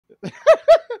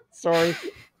Sorry.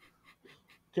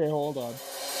 Okay, hold on.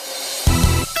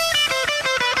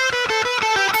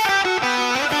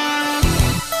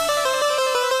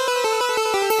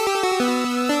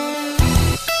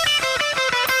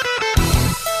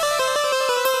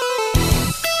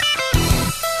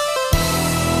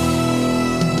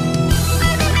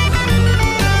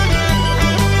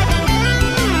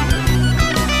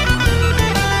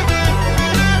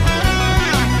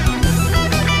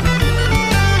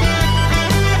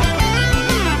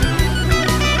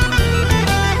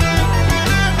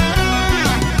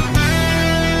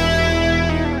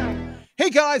 Hey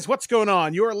guys, what's going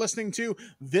on? You are listening to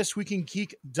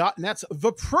ThisWeekInGeek.net's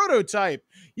The Prototype.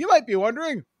 You might be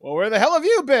wondering, well, where the hell have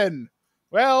you been?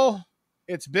 Well,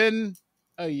 it's been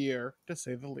a year, to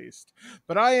say the least.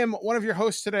 But I am one of your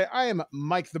hosts today. I am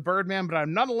Mike the Birdman, but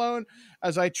I'm not alone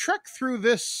as I trek through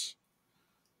this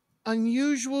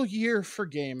unusual year for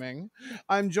gaming.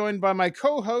 I'm joined by my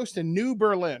co-host in New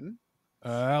Berlin,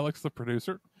 Alex, the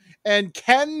producer. And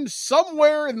Ken,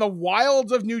 somewhere in the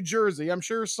wilds of New Jersey. I'm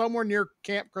sure somewhere near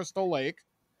Camp Crystal Lake.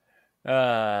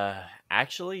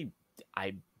 Actually,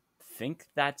 I think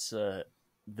that's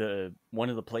the one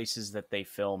of the places that they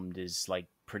filmed is like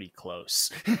pretty close.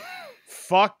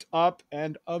 Fucked up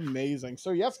and amazing.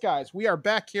 So yes, guys, we are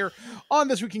back here on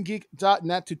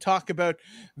ThisWeekInGeek.net to talk about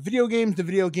video games, the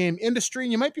video game industry.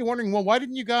 And you might be wondering, well, why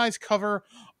didn't you guys cover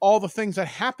all the things that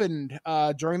happened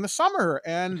during the summer?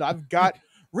 And I've got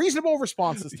reasonable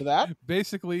responses to that.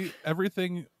 Basically,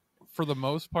 everything for the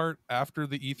most part after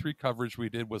the E3 coverage we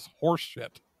did was horse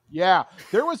shit. Yeah,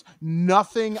 there was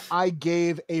nothing I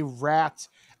gave a rat's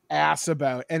ass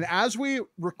about. And as we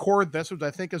record this, which I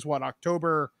think is what,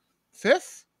 October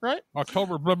 5th, right?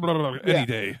 October, blah, blah, blah, any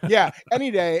day. Yeah,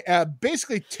 any day.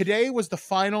 Basically, today was the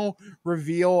final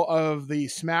reveal of the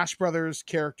Smash Brothers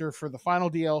character for the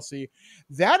final DLC.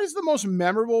 That is the most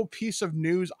memorable piece of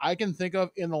news I can think of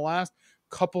in the last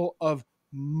couple of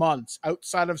months,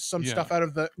 outside of some stuff out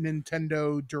of the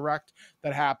Nintendo Direct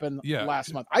that happened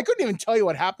last month. I couldn't even tell you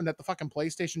what happened at the fucking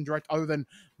PlayStation Direct other than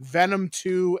Venom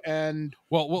 2 and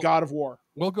God of War.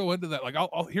 We'll go into that. Like,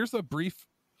 here's the brief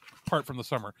part from the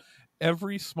summer.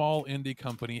 Every small indie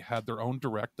company had their own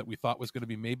direct that we thought was going to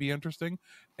be maybe interesting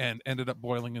and ended up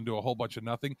boiling into a whole bunch of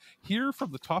nothing. Here,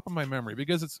 from the top of my memory,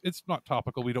 because it's not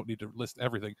topical, we don't need to list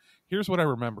everything. Here's what I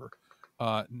remember.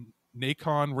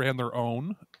 Nacon ran their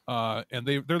own, and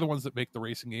they're the ones that make the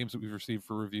racing games that we've received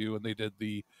for review, and they did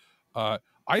the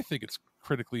I think it's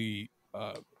critically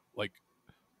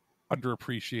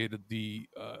underappreciated the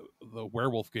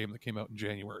werewolf game that came out in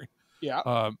January. Yeah.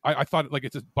 I thought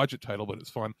it's a budget title, but it's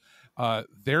fun.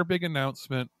 Their big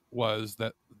announcement was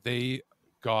that they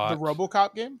got the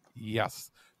RoboCop game.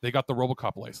 Yes, they got the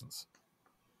RoboCop license.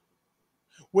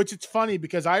 Which it's funny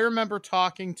because I remember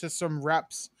talking to some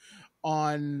reps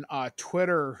on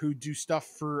Twitter who do stuff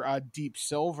for Deep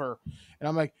Silver, and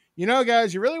I'm like,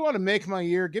 guys, you really want to make my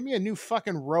year? Give me a new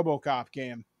fucking RoboCop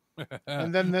game.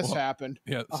 And then this happened.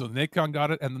 Yeah, so Nacon got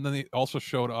it, and then they also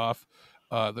showed off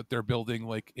that they're building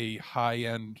like a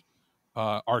high-end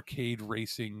arcade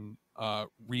racing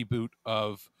reboot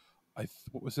of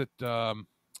what was it?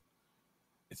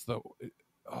 It's the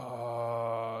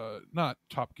not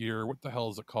Top Gear. What the hell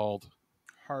is it called?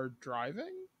 Hard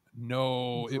Driving?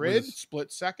 No, Grid?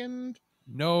 Split Second?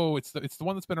 No, it's the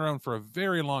one that's been around for a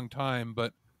very long time,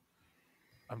 but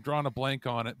I'm drawing a blank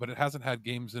on it. But it hasn't had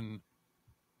games in.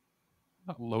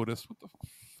 Not Lotus. What the?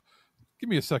 Give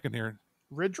me a second here.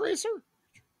 Ridge Racer?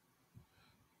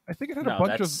 I think it had a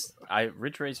bunch of.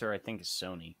 Ridge Racer, I think, is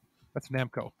Sony. That's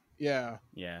Namco. Yeah.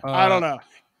 I don't know.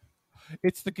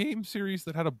 It's the game series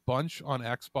that had a bunch on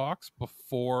Xbox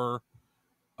before.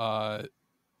 I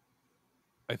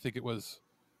think it was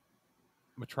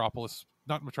Metropolis,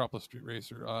 not Metropolis Street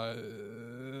Racer.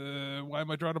 Why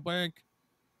am I drawing a blank?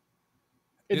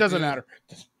 It doesn't matter.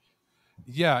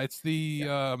 Yeah, it's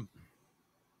the.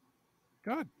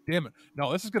 God damn it.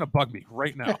 No, this is going to bug me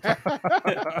right now.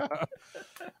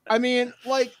 I mean,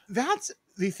 that's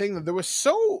the thing, that there was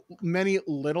so many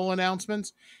little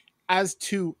announcements as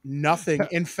to nothing.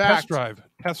 In fact,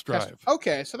 Test drive.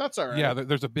 Okay, so that's all right. Yeah,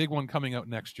 there's a big one coming out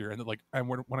next year. And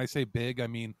when I say big, I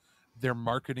mean they're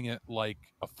marketing it like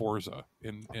a Forza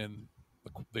in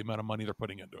the amount of money they're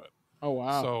putting into it. Oh,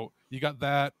 wow. So you got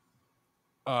that.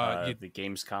 The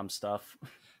Gamescom stuff.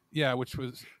 Yeah, which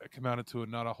amounted to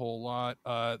not a whole lot.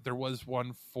 There was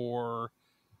one for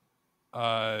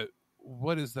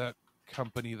what is that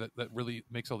company that really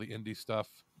makes all the indie stuff?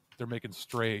 They're making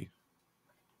Stray,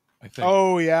 I think.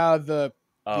 Oh yeah, the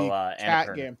cat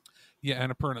Annapurna game. Yeah,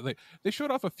 Annapurna. They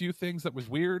showed off a few things that was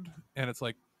weird, and it's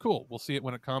like, cool, we'll see it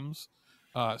when it comes.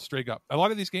 Stray got a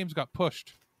lot of these games got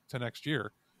pushed to next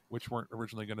year, which weren't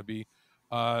originally going to be.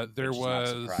 There Which is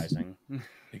was not surprising.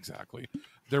 exactly.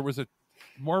 There was a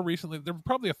more recently. There were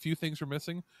probably a few things were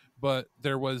missing, but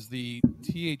there was the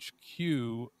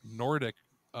THQ Nordic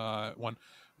one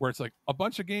where it's like a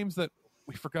bunch of games that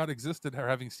we forgot existed are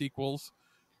having sequels.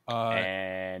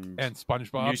 And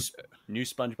SpongeBob, new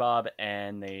SpongeBob,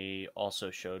 and they also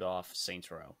showed off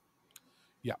Saints Row.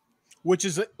 Yeah, which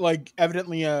is like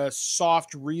evidently a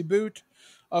soft reboot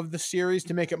of the series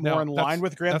to make it more in line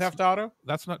with Grand Theft Auto.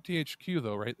 That's not THQ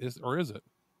though, right? Is it?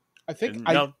 I think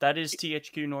that is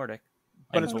THQ Nordic,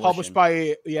 but it's published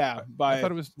by I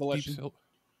thought it was Volition. Deep Silver.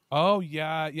 Oh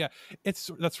yeah.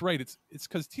 That's right. It's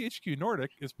because THQ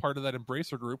Nordic is part of that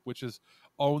Embracer group, which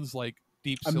owns like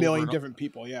Deep Silver. A million different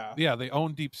people, yeah. Yeah, they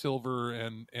own Deep Silver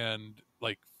and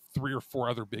like 3 or 4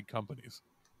 other big companies.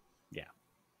 Yeah.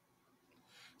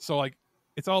 So like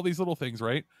it's all these little things,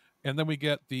 right? And then we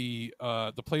get the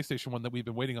PlayStation one that we've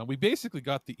been waiting on. We basically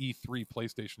got the E3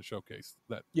 PlayStation showcase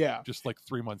that just like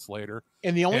 3 months later.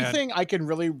 And the only thing I can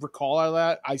really recall out of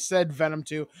that, I said Venom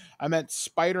 2. I meant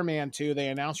Spider-Man 2. They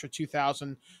announced for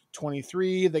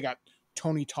 2023. They got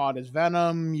Tony Todd as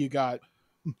Venom. You got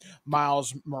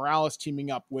Miles Morales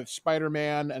teaming up with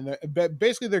Spider-Man, and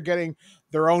basically they're getting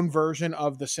their own version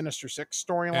of the Sinister Six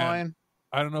storyline.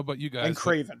 I don't know about you guys, and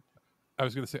Craven. I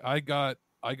was going to say I got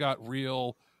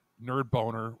real nerd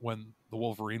boner when the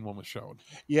Wolverine one was shown.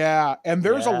 Yeah, and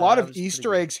there's a lot of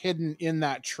Easter eggs hidden in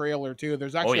that trailer too.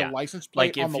 There's actually a license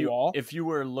plate on the wall. If you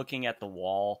were looking at the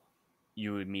wall,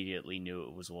 you immediately knew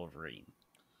it was Wolverine.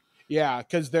 Yeah,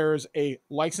 because there's a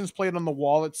license plate on the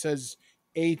wall that says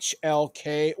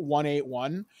HLK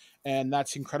 181, and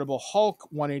that's Incredible Hulk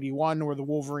 181, where the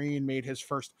Wolverine made his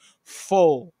first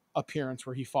full appearance,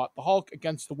 where he fought the Hulk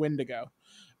against the Wendigo.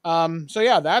 So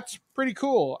yeah, that's pretty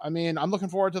cool. I mean, I'm looking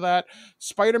forward to that.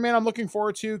 Spider-Man I'm looking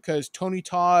forward to because Tony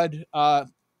Todd, a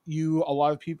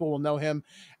lot of people will know him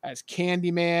as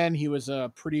Candyman. He was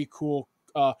a pretty cool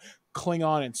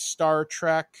Klingon in Star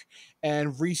Trek,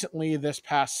 and recently this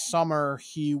past summer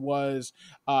he was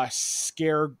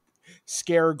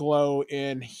Scareglow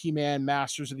in He-Man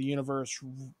Masters of the Universe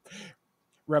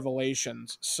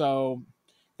Revelations. So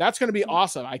that's going to be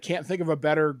awesome. I can't think of a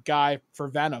better guy for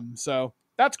Venom. So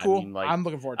that's cool. I mean, I'm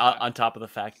looking forward to that. On top of the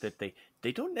fact that they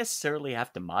don't necessarily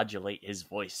have to modulate his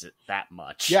voice that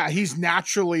much. Yeah, he's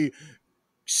naturally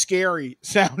scary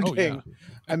sounding. Oh, yeah.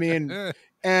 I mean,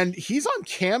 and he's on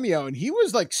Cameo, and he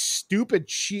was like stupid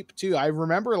cheap too. I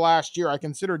remember last year I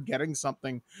considered getting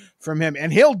something from him,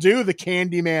 and he'll do the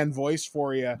Candyman voice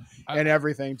for you and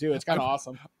everything too. It's kind of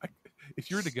awesome. If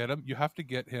you were to get him, you have to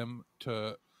get him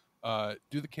to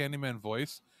do the Candyman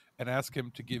voice and ask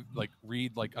him to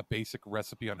read a basic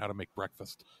recipe on how to make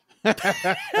breakfast.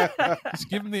 Just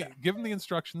give him the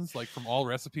instructions from all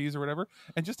recipes or whatever,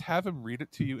 and just have him read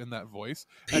it to you in that voice.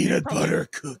 Peanut butter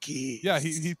cookies. Yeah,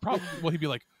 he'd be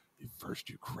like, first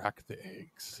you crack the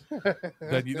eggs,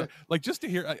 then you just to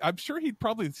hear. I'm sure he'd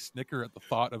probably snicker at the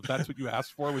thought of that's what you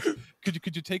asked for. Was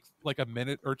could you take a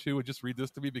minute or two and just read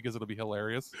this to me because it'll be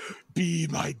hilarious. Be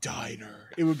my diner.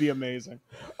 It would be amazing.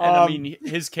 And I mean,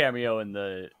 his cameo in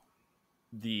the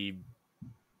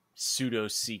pseudo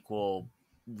sequel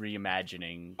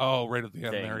reimagining. Oh, right at the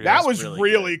end there. That was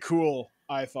really cool.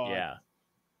 I thought.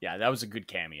 Yeah, that was a good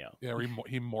cameo. Yeah,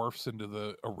 he morphs into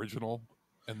the original,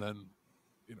 and then.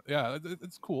 Yeah,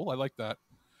 it's cool. I like that.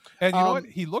 And you know what?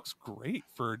 He looks great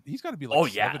he's got to be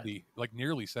 70,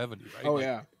 nearly 70, right? Oh,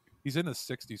 yeah. He's in his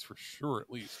 60s for sure,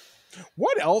 at least.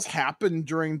 What else happened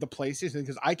during the PlayStation?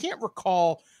 Because I can't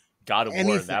recall God of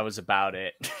War, that was about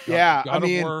it. Yeah, God of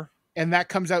War. And that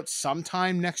comes out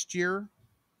sometime next year?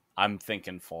 I'm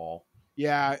thinking fall.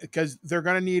 Yeah, because they're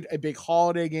going to need a big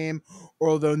holiday game,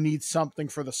 or they'll need something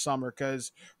for the summer,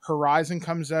 because Horizon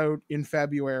comes out in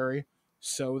February.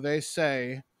 So they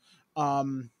say. I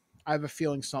have a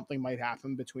feeling something might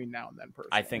happen between now and then. Personally,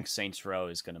 I think Saints Row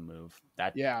is going to move.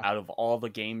 Out of all the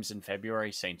games in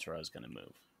February, Saints Row is going to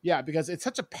move. Yeah, because it's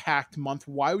such a packed month.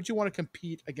 Why would you want to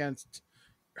compete against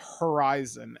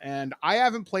Horizon? And I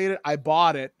haven't played it. I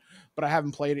bought it, but I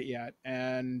haven't played it yet.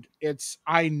 And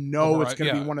I know it's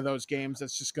going to be one of those games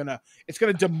that's just it's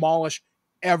gonna demolish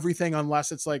everything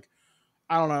unless it's I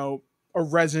don't know, a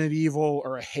Resident Evil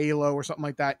or a Halo or something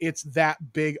like that. It's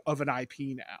that big of an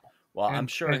IP now. Well, I'm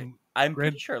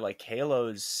pretty sure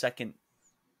Halo's second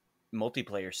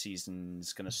multiplayer season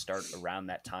is going to start around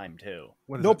that time too.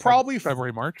 They'll probably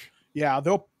February, March. Yeah,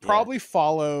 they'll probably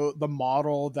follow the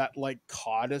model that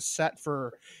COD is set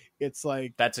for. It's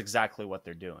that's exactly what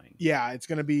they're doing. Yeah, it's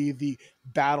going to be the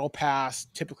battle pass.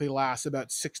 Typically lasts about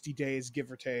 60 days,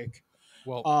 give or take.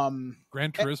 Well, Um,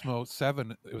 Gran Turismo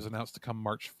 7, it was announced to come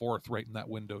March 4th, right in that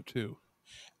window too.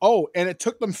 Oh, and it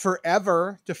took them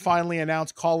forever to finally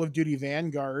announce Call of Duty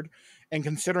Vanguard. And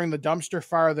considering the dumpster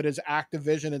fire that is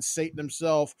Activision and Satan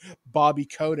himself, Bobby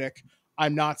Kotick,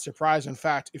 I'm not surprised. In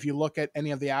fact, if you look at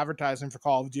any of the advertising for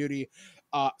Call of Duty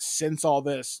since all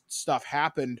this stuff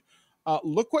happened,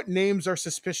 look what names are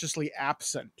suspiciously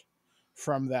absent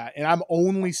from that. And I'm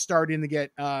only starting to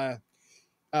get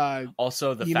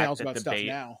Also, the fact emails that about stuff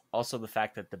now. Also, the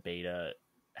fact that the beta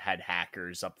had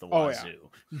hackers up the Oh, yeah. wazoo.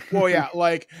 Well, yeah,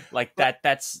 like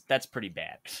that's pretty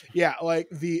bad. Yeah, like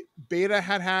the beta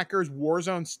had hackers.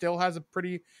 Warzone still has a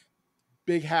pretty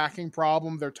big hacking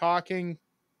problem. They're talking.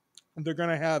 They're going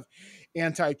to have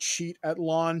anti-cheat at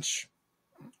launch.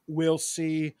 We'll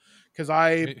see. Because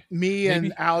me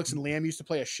and Alex and Liam used to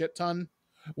play a shit ton.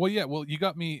 Well, yeah. Well, you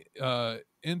got me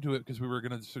into it because we were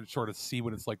going to sort of see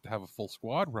what it's like to have a full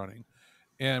squad running,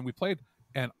 and we played.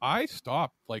 And I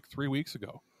stopped like 3 weeks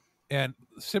ago, and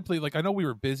simply like I know we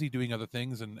were busy doing other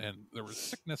things, and there were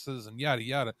sicknesses and yada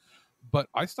yada, but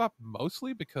I stopped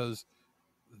mostly because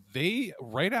they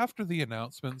right after the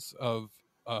announcements of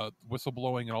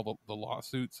whistleblowing and all the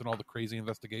lawsuits and all the crazy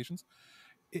investigations,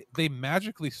 they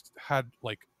magically had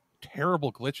like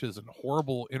terrible glitches and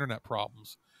horrible internet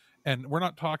problems. And we're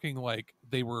not talking like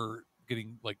they were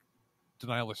getting like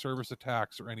denial of service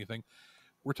attacks or anything.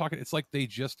 We're talking it's like they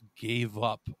just gave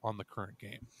up on the current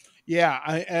game. Yeah,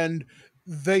 and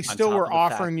they still were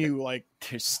offering you like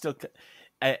there's still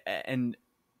and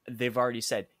they've already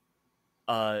said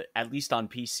at least on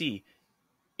PC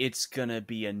it's gonna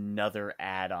be another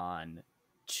add-on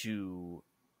to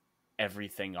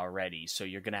everything already, so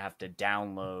you're gonna have to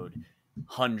download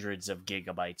hundreds of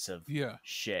gigabytes of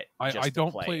shit. I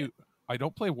don't play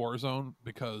Warzone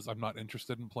because I'm not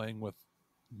interested in playing with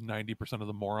 90% of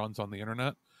the morons on the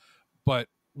internet. But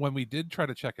when we did try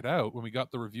to check it out, when we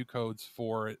got the review codes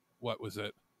for it, what was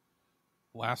it,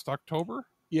 last October?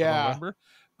 Yeah, November.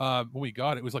 When we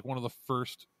got it, it was like one of the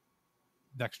first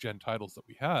next gen titles that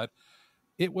we had.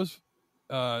 It was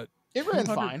it ran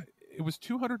fine. It was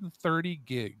 230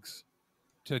 gigs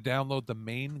to download the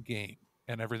main game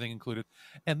and everything included,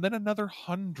 and then another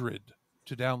 100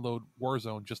 to download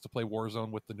Warzone just to play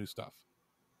Warzone with the new stuff.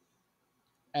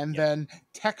 And then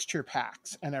texture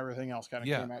packs and everything else kind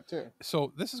of came out too.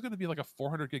 So this is going to be like a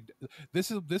 400 gig. This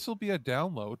will be a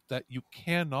download that you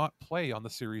cannot play on the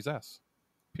Series S,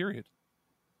 period,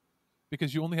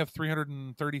 because you only have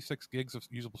 336 gigs of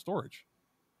usable storage.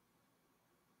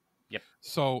 Yep.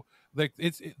 So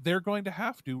they're going to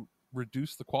have to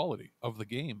reduce the quality of the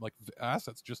game, like the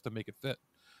assets, just to make it fit,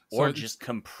 or just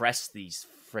compress these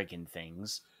friggin'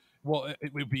 things. Well,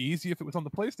 it would be easy if it was on the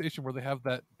PlayStation where they have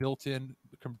that built-in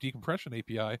decompression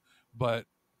API, but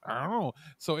I don't know.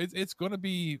 So it's going to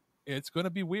be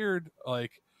weird.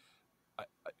 Like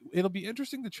it'll be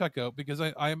interesting to check out because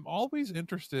I'm always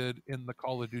interested in the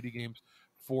Call of Duty games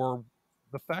for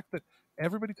the fact that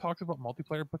everybody talks about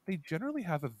multiplayer, but they generally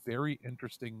have a very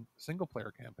interesting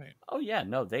single-player campaign. Oh yeah,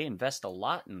 no, they invest a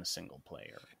lot in the single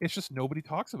player. It's just nobody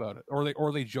talks about it,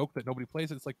 or they joke that nobody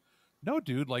plays it. It's like, no,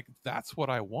 dude, like that's what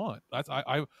I want.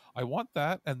 I want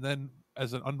that. And then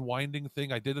as an unwinding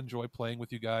thing, I did enjoy playing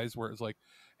with you guys where it's like,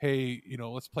 hey,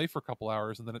 let's play for a couple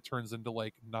hours, and then it turns into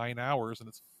like 9 hours, and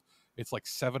it's like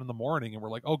 7 a.m, and we're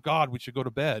like, oh God, we should go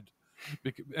to bed.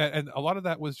 And a lot of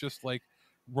that was just like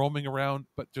roaming around,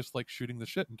 but just like shooting the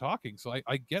shit and talking. So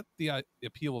I get the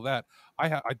appeal of that.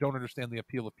 I don't understand the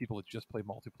appeal of people that just play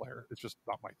multiplayer. It's just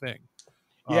not my thing.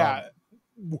 Yeah.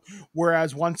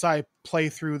 Whereas once I play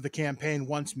through the campaign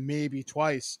once, maybe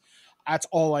twice, that's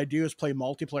all I do is play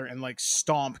multiplayer and like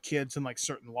stomp kids in like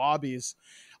certain lobbies.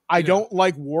 I don't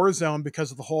like Warzone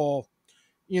because of the whole,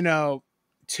 to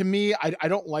me, I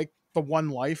don't like the one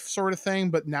life sort of thing,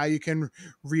 but now you can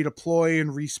redeploy and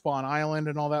respawn island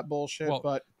and all that bullshit. Well,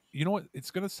 but you know what?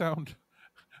 It's going to sound,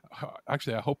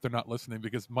 actually, I hope they're not listening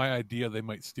because my idea they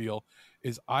might steal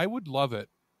is I would love it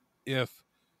if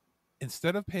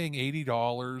instead of paying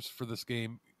 $80 for this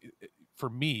game for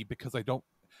me, because I don't,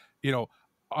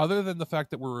 other than the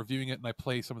fact that we're reviewing it and I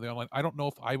play some of the online, I don't know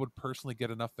if I would personally get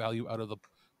enough value out of the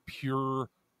pure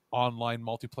online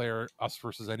multiplayer, us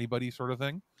versus anybody sort of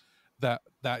thing. That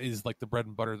is like the bread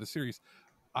and butter of the series.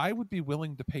 I would be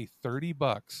willing to pay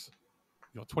 $30,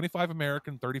 25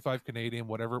 American, 35 Canadian,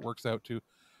 whatever it works out to,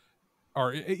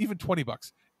 or even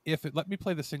 $20 if it let me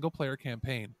play the single player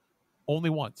campaign only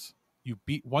once.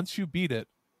 Once you beat it,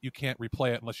 you can't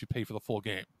replay it unless you pay for the full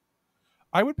game.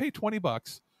 I would pay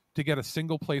 $20 to get a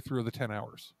single playthrough of the 10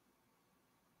 hours.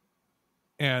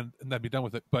 and that'd be done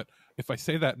with it. But if I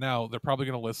say that now, they're probably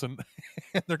going to listen,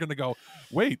 and they're going to go,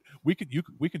 "Wait, we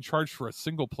can charge for a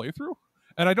single playthrough."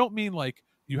 And I don't mean like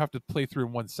you have to play through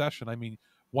in one session. I mean,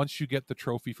 once you get the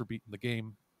trophy for beating the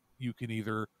game, you can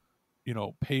either,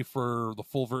 pay for the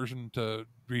full version to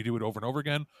redo it over and over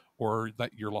again, or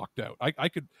that you're locked out.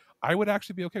 I would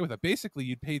actually be okay with that. Basically,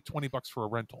 you'd pay $20 for a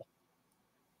rental,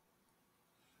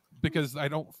 because I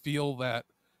don't feel that,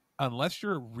 unless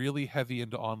you're really heavy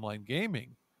into online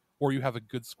gaming, or you have a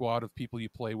good squad of people you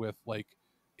play with, like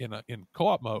in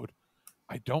co-op mode,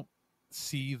 I don't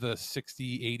see the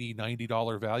 $60, $80,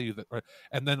 $90 value that,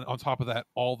 and then on top of that,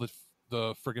 all the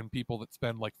friggin' people that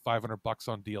spend like $500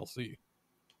 on DLC.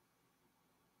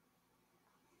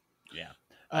 Yeah.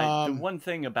 The one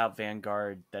thing about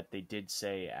Vanguard that they did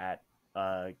say at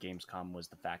Gamescom was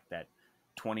the fact that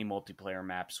 20 multiplayer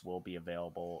maps will be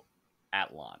available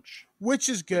at launch, which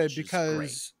is good, which is because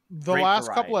great. the Great last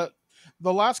variety.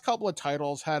 couple of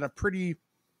titles had a pretty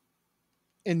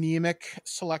anemic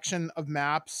selection of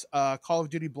maps. Call of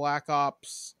Duty Black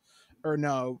Ops, or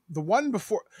no, the one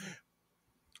before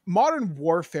Modern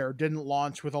Warfare didn't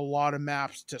launch with a lot of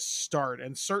maps to start,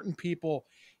 and certain people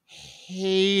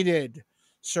hated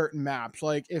certain maps.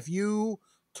 Like, if you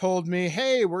told me,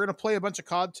 "Hey, we're gonna play a bunch of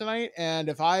COD tonight," and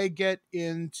if I get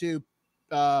into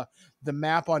the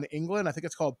map on England, I think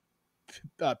it's called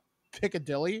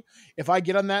Piccadilly. If I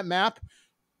get on that map,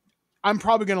 I'm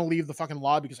probably going to leave the fucking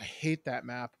lobby because I hate that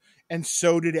map. And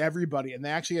so did everybody. And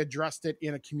they actually addressed it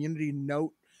in a community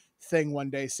note thing one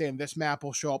day, saying this map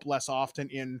will show up less often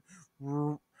in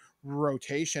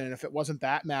rotation. And if it wasn't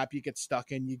that map you get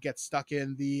stuck in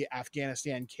the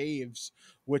Afghanistan caves,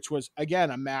 which was,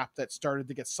 again, a map that started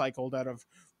to get cycled out of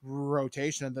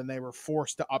rotation. And then they were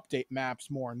forced to update maps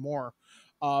more and more.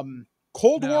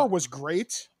 Cold War was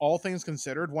great, all things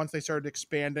considered, once they started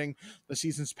expanding the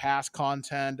season's pass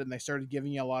content and they started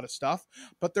giving you a lot of stuff.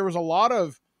 But there was a lot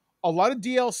of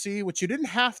DLC which you didn't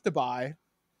have to buy.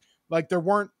 Like, there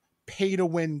weren't pay to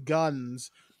win guns,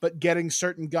 but getting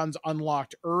certain guns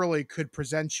unlocked early could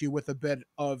present you with a bit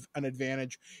of an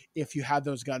advantage if you had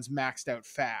those guns maxed out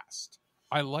fast.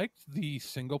 I liked the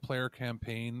single player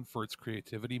campaign for its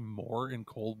creativity more in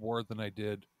Cold War than I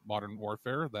did Modern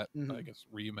Warfare, that I guess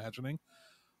reimagining.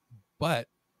 But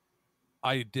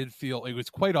I did feel it was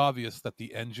quite obvious that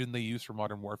the engine they used for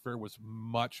Modern Warfare was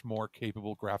much more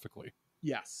capable graphically.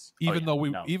 Yes. Even though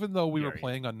we were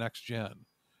playing on next gen,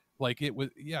 like it was,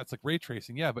 it's like ray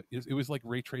tracing, but it was like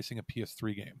ray tracing a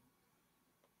PS3 game.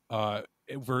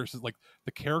 Versus, like,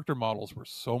 the character models were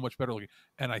so much better looking,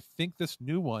 and I think this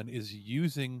new one is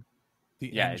using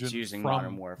the engine it's using from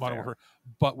Modern Warfare,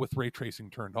 but with ray tracing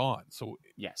turned on. So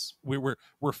yes, we're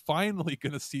finally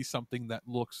going to see something that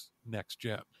looks next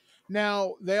gen.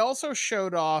 Now, they also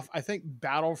showed off, I think,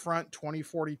 Battlefront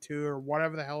 2042 or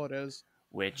whatever the hell it is.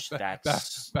 Which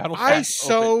that's Battlefront. I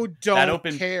so don't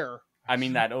care. I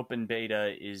mean, that open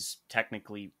beta is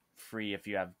technically free if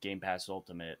you have Game Pass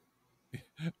Ultimate.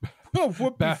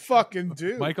 What you fucking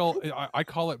do, Michael? I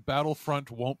call it Battlefront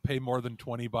won't pay more than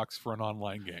 $20 for an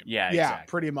online game. Yeah, exactly.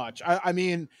 Pretty much. I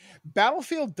mean,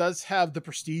 Battlefield does have the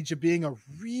prestige of being a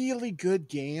really good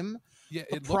game. Yeah,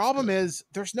 the problem is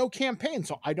there's no campaign,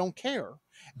 so I don't care.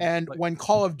 And when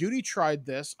Call of Duty tried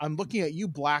this, I'm looking at you,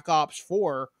 Black Ops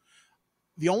 4.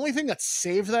 The only thing that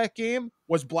saved that game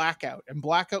was Blackout, and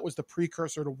Blackout was the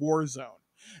precursor to Warzone.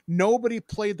 Nobody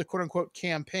played the quote-unquote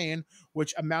campaign,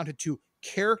 which amounted to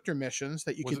character missions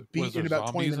that you could beat in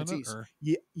about 20 minutes each.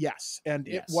 Yes, and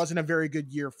it wasn't a very good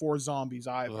year for zombies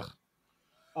either.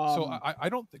 So I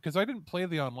don't, because I didn't play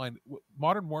the online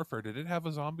Modern Warfare. Did it have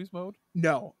a zombies mode?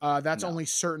 No, that's only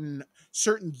certain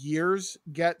years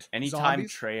get anytime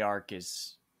zombies. Treyarch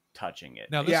is touching it.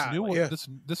 Now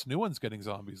this new one's getting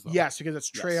zombies though. Yes, because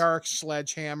it's Treyarch,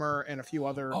 Sledgehammer, and a few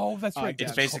other. Oh, that's right.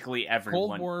 It's basically everyone.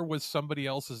 Cold War was somebody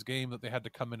else's game that they had to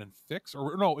come in and fix,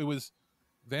 or no, it was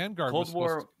Vanguard. Cold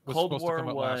War was supposed to come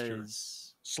out last year.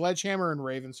 Sledgehammer and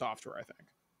Raven Software, I think.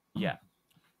 Yeah,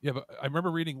 but I remember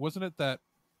reading, wasn't it that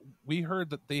we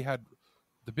heard that they had,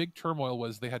 the big turmoil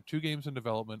was they had 2 games in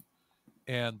development,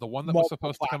 and the one that was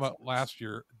supposed to come out last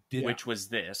year which was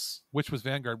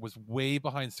Vanguard, was way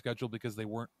behind schedule because they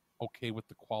weren't okay with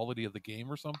the quality of the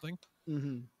game or something.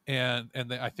 And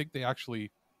I think they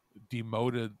actually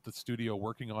demoted the studio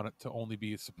working on it to only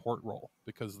be a support role,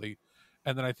 because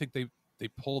and then I think they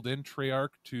pulled in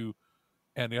Treyarch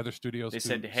and the other studios. They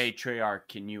said, "Hey, Treyarch,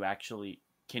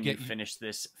 can you finish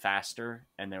this faster?"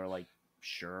 And they were like,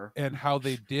 "Sure." And how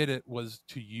they did it was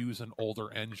to use an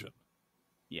older engine.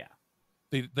 Yeah.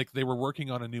 They were working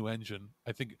on a new engine,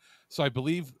 I think. So I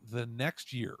believe the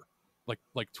next year, like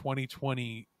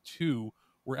 2022,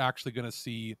 we're actually going to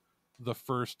see the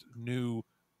first new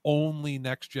only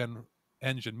next gen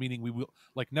engine, meaning we will,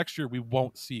 like, next year we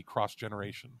won't see cross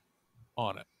generation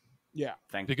on it. Yeah.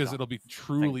 Because it'll be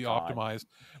truly optimized,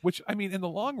 which, I mean, in the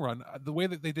long run, the way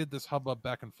that they did this hubbub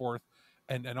back and forth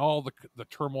and all the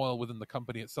turmoil within the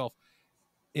company itself,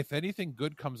 if anything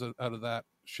good comes out of that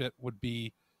shit, would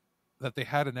be that they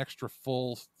had an extra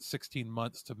full 16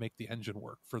 months to make the engine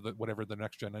work for whatever the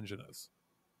next gen engine is.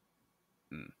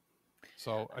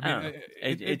 So, I mean,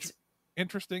 it's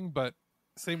interesting, but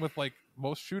same with like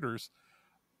most shooters.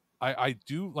 I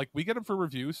do, like, we get them for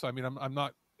review. So, I mean, I'm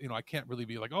not, I can't really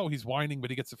be like, oh, he's whining, but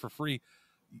he gets it for free.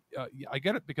 I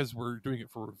get it because we're doing it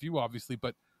for review, obviously,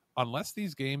 but unless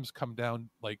these games come down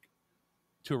like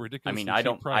to a ridiculously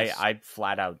cheap price, I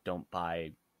flat out don't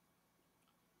buy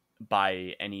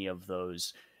any of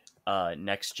those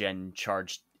next gen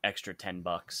charged extra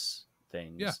 $10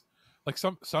 things. Yeah, like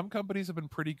some companies have been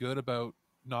pretty good about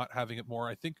not having it more.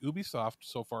 I think Ubisoft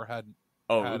so far had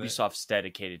Ubisoft's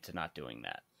dedicated to not doing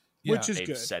that. Yeah, which is they've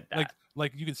good. Said that.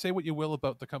 Like you can say what you will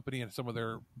about the company and some of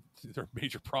their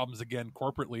major problems again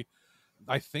corporately.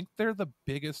 I think they're the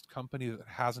biggest company that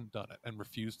hasn't done it and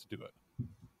refused to do it.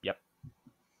 Yep.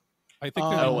 I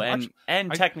think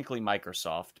and technically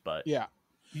Microsoft, but yeah.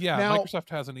 Now, Microsoft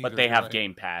hasn't either. But they have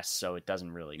Game Pass, so it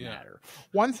doesn't really matter.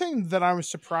 One thing that I was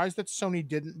surprised that Sony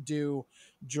didn't do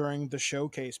during the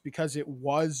showcase, because it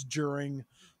was during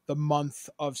the month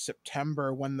of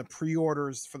September when the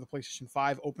pre-orders for the PlayStation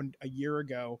 5 opened a year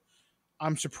ago.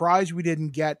 I'm surprised we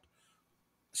didn't get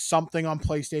something on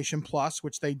PlayStation Plus,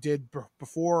 which they did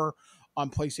before on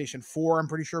PlayStation 4. I'm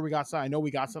pretty sure we got something. I know we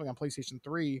got something on PlayStation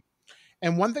 3.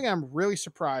 And one thing I'm really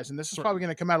surprised, and this is probably going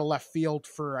to come out of left field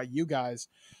for you guys,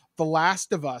 The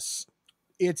Last of Us,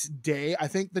 I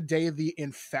think the day the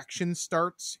infection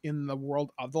starts in the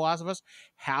world of The Last of Us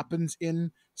happens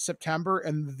in September,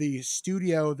 and the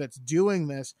studio that's doing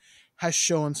this has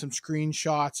shown some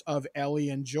screenshots of Ellie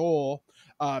and Joel,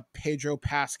 Pedro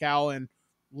Pascal and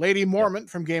Lady Mormont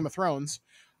from Game of Thrones.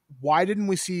 Why didn't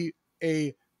we see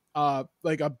a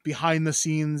behind the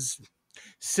scenes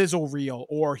sizzle reel,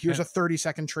 or here's a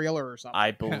 30-second trailer or something?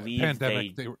 I believe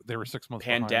pandemic, they were 6 months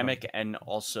pandemic, and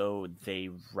also they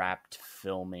wrapped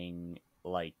filming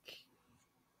like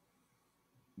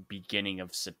beginning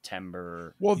of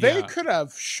September. Well, they could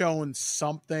have shown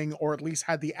something, or at least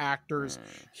had the actors.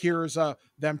 Here's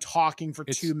them talking for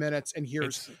 2 minutes, and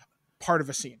here's part of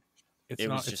a scene.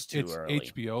 It's just too early.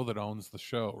 HBO that owns the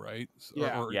show, right?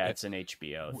 Yeah, it's an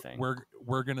HBO thing.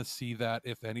 We're gonna see that,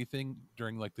 if anything,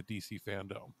 during like the DC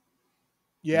Fandom.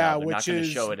 Yeah, no, they're which not going to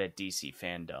show it at DC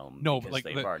Fandom. No, because but like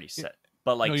they've already said.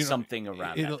 But like something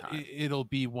around that time. It'll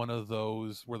be one of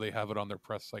those where they have it on their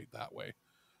press site that way.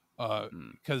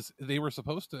 Because they were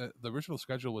supposed to. The original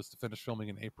schedule was to finish filming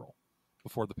in April,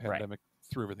 before the pandemic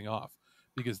threw everything off,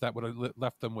 because that would have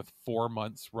left them with 4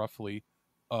 months roughly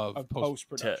of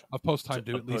post-production. Of post-time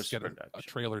to at least get a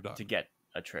trailer done. To get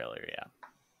a trailer, yeah.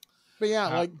 But yeah,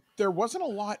 like, there wasn't a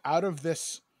lot out of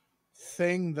this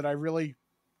thing that I really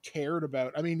cared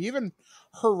about. I mean, even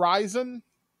Horizon,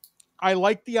 I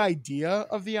like the idea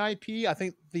of the IP. I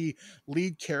think the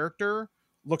lead character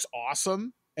looks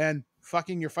awesome, and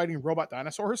fucking you're fighting robot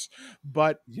dinosaurs,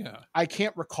 but I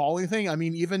can't recall anything. I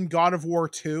mean, even God of War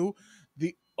 2,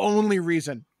 the only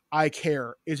reason I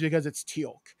care is because it's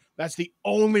Teal'c. That's the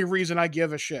only reason I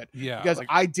give a shit. Yeah, because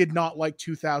I did not like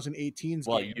 2018's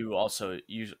game. You also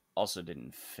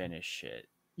didn't finish it.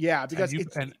 Yeah, because you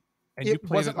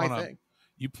wasn't my thing.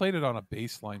 You played it on a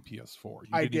baseline PS4.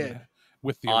 I did.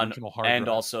 With the original hardware. And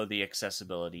also the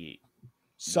accessibility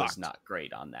was not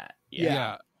great on that.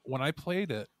 Yeah. When I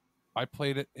played it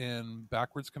in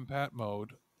backwards compat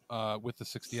mode with the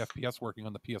 60 FPS working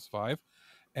on the PS5,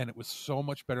 and it was so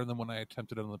much better than when I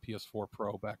attempted it on the PS4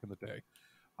 Pro back in the day.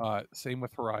 Same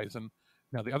with Horizon.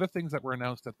 Now, the other things that were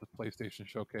announced at the PlayStation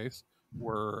Showcase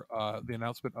were the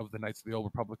announcement of the Knights of the Old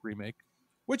Republic remake.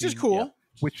 Which is cool. Yeah.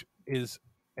 Which is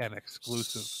an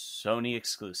exclusive. Sony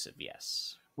exclusive,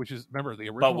 yes. Which is, remember, the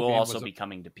original but will also be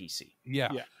coming to PC. Yeah.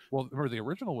 Well, remember, the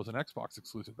original was an Xbox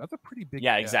exclusive. That's a pretty big...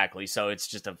 Yeah, exactly. So it's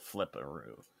just a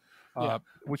flip-a-roo.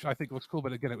 Which I think looks cool.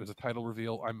 But again, it was a title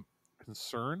reveal. I'm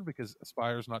concerned because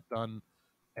Aspire's not done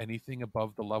anything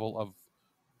above the level of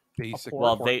basic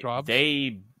port jobs.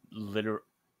 They literally,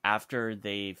 after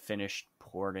they finished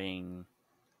porting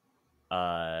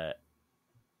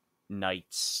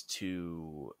Knights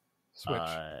to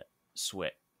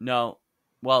Switch. No,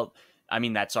 well, I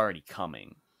mean, that's already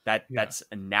coming. That's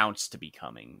announced to be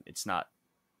coming. It's not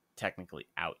technically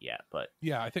out yet, but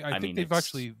I think they've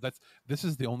actually this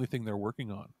is the only thing they're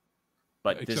working on.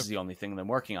 But this is the only thing they're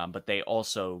working on. But they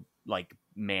also like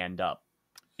manned up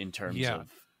in terms of.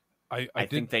 I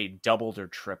think they doubled or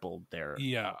tripled their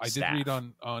I staff. did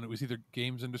read on it was either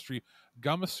Games Industry.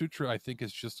 Gamma Sutra, I think,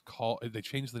 is just called. They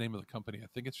changed the name of the company. I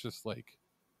think it's just like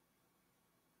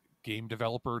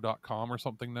GameDeveloper.com or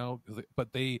something now.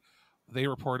 But they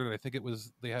reported. I think it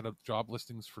was they had a job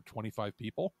listings for 25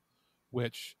 people,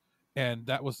 that's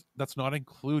not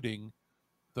including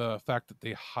the fact that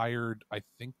they hired. I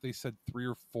think they said 3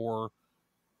 or 4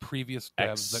 previous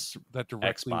devs that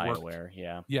directly worked.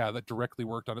 That directly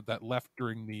worked on it, that left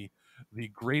during the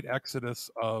great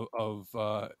exodus of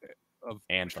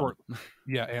Anthem.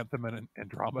 Anthem and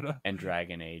Andromeda and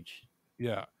Dragon Age.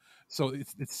 Yeah, so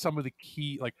it's some of the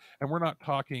key, like, and we're not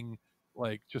talking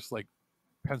like just like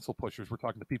pencil pushers. We're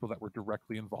talking to people that were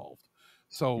directly involved.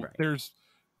 So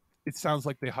it sounds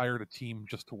like they hired a team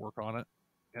just to work on it.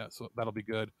 Yeah, so that'll be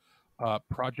good.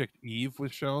 Project Eve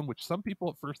was shown, which some people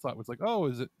at first thought was like, oh,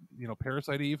 is it,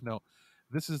 Parasite Eve? No,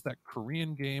 this is that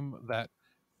Korean game that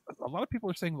a lot of people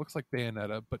are saying looks like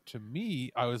Bayonetta, but to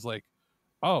me, I was like,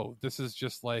 oh, this is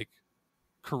just like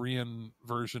Korean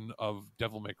version of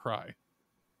Devil May Cry.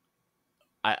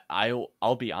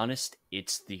 I'll be honest,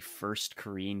 it's the first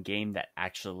Korean game that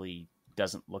actually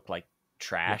doesn't look like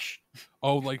trash. Yeah.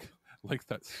 Oh, like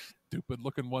that stupid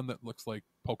looking one that looks like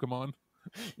Pokemon.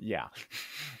 Yeah.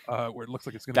 Where it looks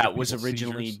like it's going to that was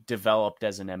originally developed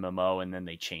as an MMO and then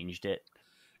they changed it.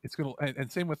 It's going to,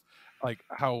 and same with like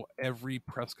how every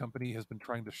press company has been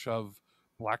trying to shove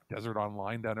Black Desert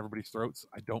Online down everybody's throats.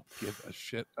 I don't give a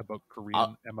shit about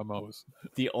Korean MMOs.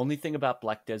 The only thing about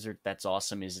Black Desert that's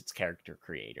awesome is its character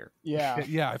creator. Yeah.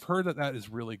 Yeah, I've heard that is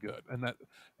really good.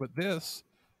 But this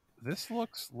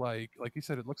looks like you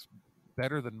said, it looks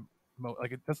better than,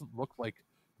 like, it doesn't look like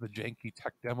the janky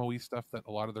tech demo-y stuff that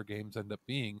a lot of their games end up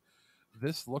being.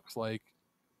 This looks like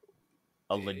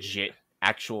a legit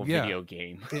actual video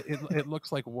game. It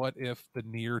looks like what if the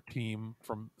Nier team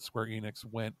from Square Enix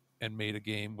went and made a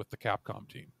game with the Capcom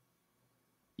team.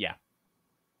 Yeah.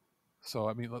 So,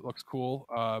 I mean, it looks cool.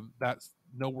 That's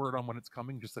no word on when it's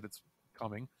coming, just that it's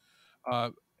coming.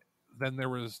 Then there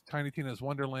was Tiny Tina's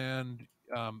Wonderland.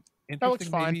 Interesting, that looks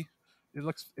fine. Maybe. It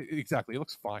looks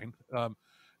fine.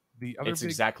 It's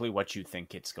exactly what you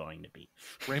think it's going to be.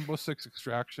 Rainbow Six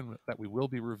Extraction that we will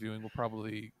be reviewing. We'll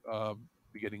probably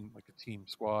be getting like a team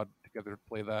squad together to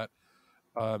play that.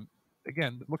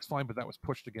 Again, it looks fine, but that was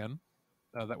pushed again.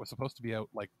 That was supposed to be out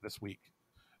like this week.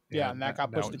 And that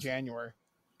got pushed to January.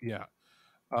 Yeah.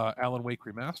 Alan Wake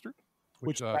Remastered,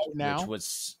 which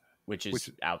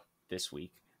is out this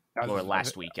week or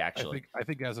last week actually. I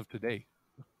think as of today.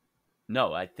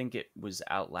 No, I think it was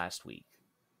out last week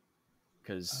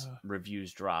because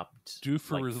reviews dropped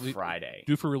Friday.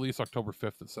 Due for release October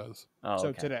 5th, it says. Oh,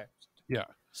 so today. Yeah.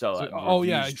 So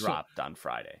reviews dropped on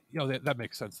Friday. That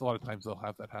makes sense. A lot of times they'll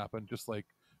have that happen. Just like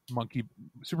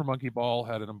Super Monkey Ball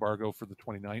had an embargo for the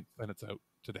 29th, and it's out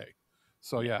today.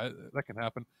 So yeah, that can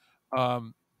happen.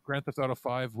 Grand Theft Auto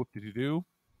 5, whoop-de-doo-doo.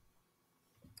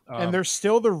 And there's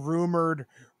still the rumored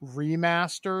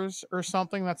remasters or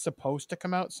something that's supposed to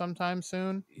come out sometime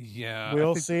soon. Yeah.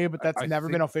 We'll see, but that's never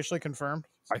been officially confirmed.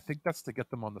 I think that's to get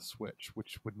them on the Switch,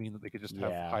 which would mean that they could just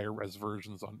have higher res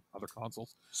versions on other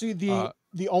consoles. See,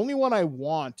 the only one I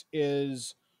want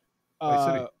is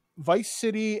Vice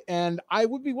City, and I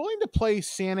would be willing to play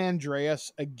San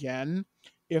Andreas again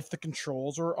if the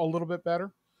controls are a little bit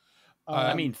better.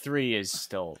 I mean, 3 is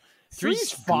still... 3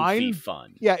 is fine.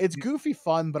 Fun. Yeah, it's goofy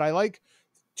fun, but I like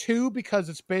 2 because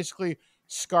it's basically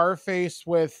Scarface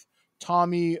with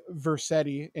Tommy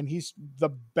Vercetti, and he's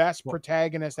the best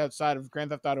protagonist outside of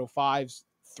Grand Theft Auto 5's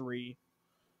 3.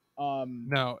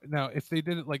 Now, if they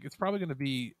did it, like, it's probably going to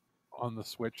be on the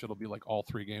Switch. It'll be like all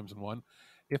 3 games in one.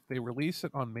 If they release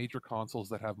it on major consoles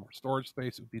that have more storage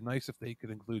space, it would be nice if they could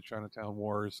include Chinatown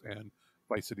Wars and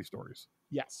Vice City Stories.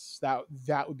 Yes,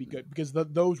 that would be good because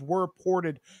those were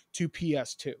ported to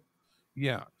PS2.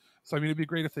 Yeah, so I mean, it'd be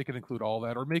great if they could include all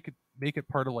that, or make it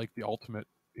part of like the ultimate.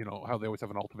 You know how they always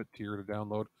have an ultimate tier to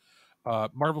download.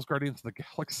 Marvel's Guardians of the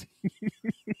Galaxy,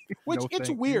 which it's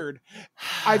weird.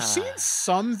 I've seen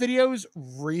some videos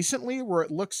recently where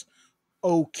it looks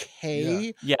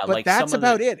okay, but like that's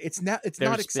about it. It's not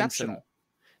exceptional.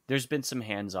 There's been some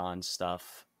hands-on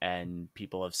stuff, and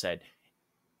people have said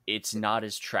it's not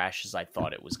as trash as I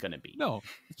thought it was going to be. No,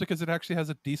 it's because it actually has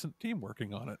a decent team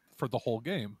working on it for the whole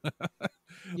game.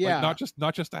 Yeah, like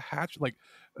not just a hatch. Like,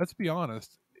 let's be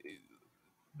honest,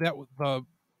 that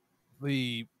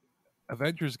the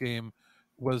Avengers game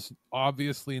was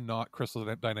obviously not Crystal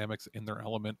Dynamics in their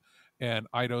element, and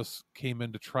Eidos came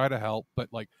in to try to help, but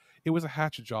like it was a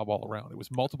hatchet job all around. It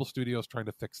was multiple studios trying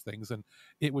to fix things, and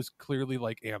it was clearly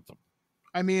like Anthem.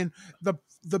 I mean,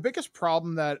 the biggest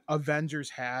problem that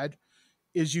Avengers had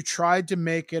is you tried to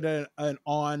make it an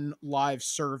on live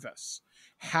service.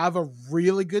 Have a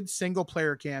really good single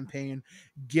player campaign,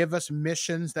 give us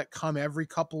missions that come every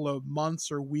couple of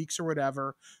months or weeks or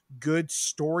whatever, good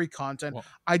story content. Well,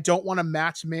 I don't want to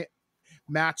match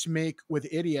make with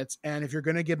idiots, and if you're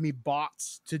going to give me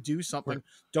bots to do something,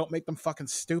 don't make them fucking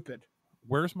stupid.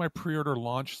 Where's my pre-order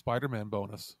launch Spider-Man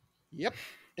bonus? Yep.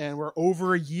 And we're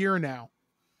over a year now.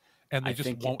 And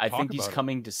they won't talk about he's it.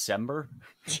 coming December.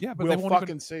 Yeah, but we'll they won't fucking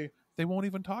even see. They won't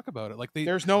even talk about it. Like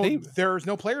there's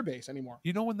no player base anymore.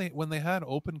 You know, when they had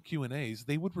open Q&As,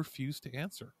 they would refuse to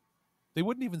answer. They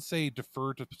wouldn't even say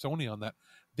defer to Sony on that.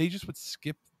 They just would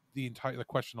skip the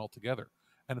question altogether.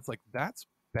 And it's like, that's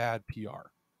bad PR.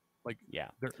 Like, yeah,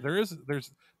 there's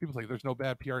people say there's no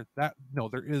bad PR.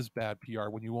 There is bad PR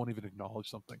when you won't even acknowledge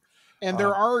something. And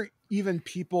there are even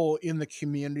people in the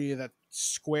community that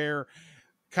Square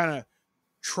kind of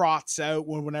trots out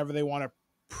whenever they want to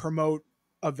promote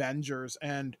Avengers,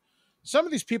 and some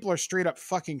of these people are straight up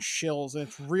fucking shills, and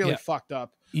it's really fucked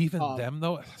up. Even them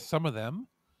though, some of them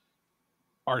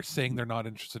are saying they're not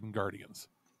interested in Guardians.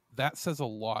 That says a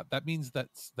lot. That means that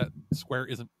Square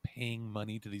isn't paying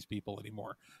money to these people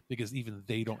anymore, because even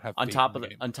they don't have on top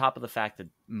of the fact that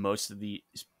most of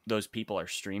those people are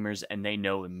streamers, and they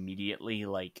know immediately,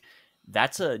 like,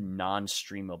 that's a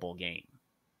non-streamable game.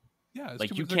 Yeah,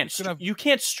 like you can't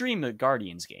stream the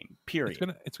Guardians game. Period.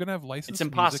 It's gonna have licensed. It's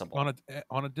impossible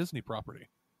on a Disney property.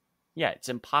 Yeah, it's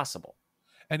impossible.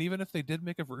 And even if they did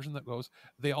make a version that goes,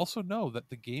 they also know that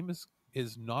the game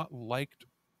is not liked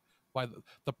by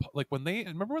the like when they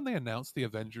announced the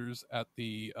Avengers at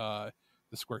the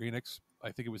Square Enix,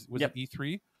 I think it was it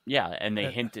E3. Yeah, and they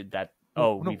hinted that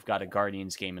we've got a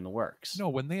Guardians game in the works. No,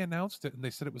 when they announced it and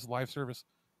they said it was live service,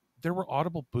 there were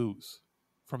audible boos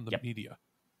from the media.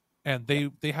 And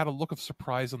they had a look of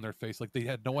surprise on their face, like they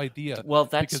had no idea. Well,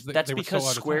 that's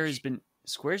because so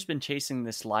Square's been chasing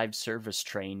this live service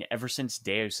train ever since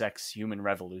Deus Ex: Human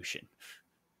Revolution.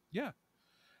 Yeah,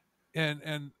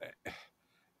 and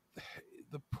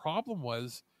the problem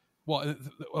was,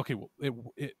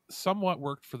 it somewhat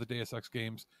worked for the Deus Ex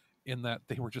games in that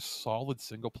they were just solid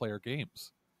single player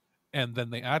games, and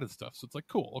then they added stuff. So it's like,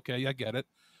 cool, okay, I get it,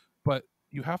 but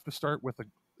you have to start with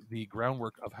the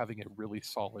groundwork of having a really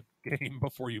solid game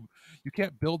before you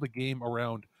can't build a game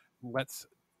around let's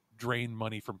drain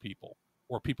money from people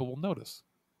or people will notice.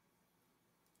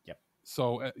 Yep.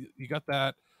 So you got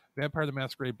that. Vampire the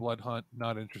Masquerade Blood Hunt,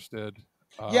 not interested.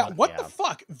 The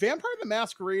fuck? Vampire the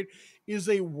Masquerade is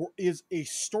a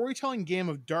storytelling game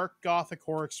of dark gothic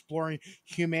horror exploring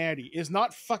humanity. Is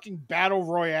not fucking battle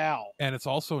royale. And it's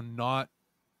also not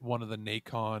one of the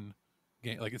Nacon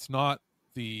game. Like it's not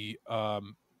the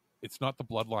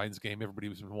Bloodlines game everybody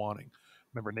was been wanting.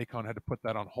 Remember, Nacon had to put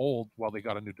that on hold while they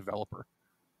got a new developer.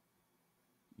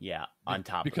 Yeah, on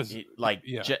top because of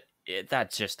it,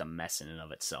 that's just a mess in and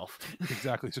of itself.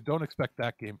 Exactly. So don't expect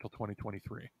that game till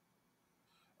 2023.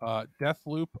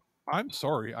 Deathloop, I'm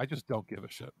sorry, I just don't give a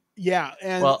shit. Yeah,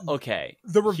 and okay.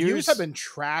 The reviews have been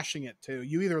trashing it too.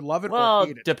 You either love it or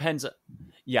hate it. Depends.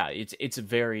 Yeah, it's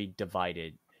very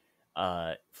divided.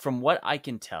 From what I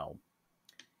can tell,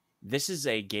 this is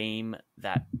a game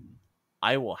that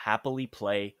I will happily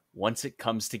play once it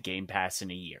comes to Game Pass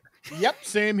in a year. Yep,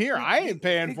 same here. I ain't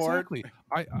paying for it. Exactly.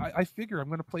 I figure I'm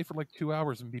going to play for like 2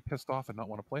 hours and be pissed off and not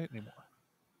want to play it anymore.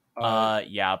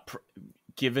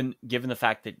 Given the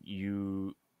fact that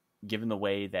given the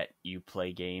way that you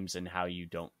play games and how you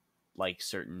don't like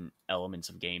certain elements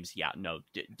of games,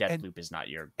 Deathloop is not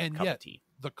your cup of tea.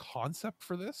 The concept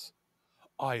for this,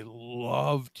 I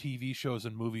love TV shows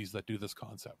and movies that do this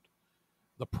concept.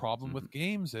 The problem with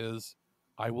games is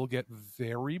I will get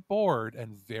very bored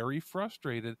and very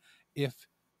frustrated if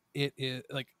it is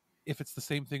like if it's the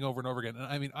same thing over and over again. And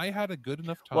I mean, I had a good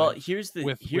enough time. Well, here's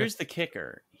the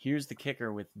kicker. Here's the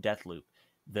kicker with Deathloop.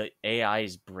 The AI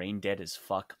is brain dead as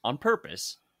fuck on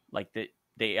purpose. Like the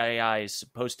AI is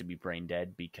supposed to be brain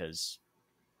dead because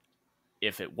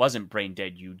if it wasn't brain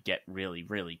dead, you'd get really,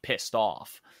 really pissed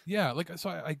off. Yeah, like so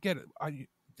I get it.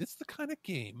 It's the kind of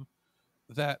game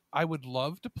that I would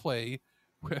love to play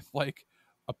with like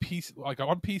a PC, like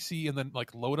on PC, and then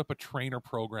like load up a trainer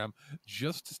program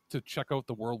just to check out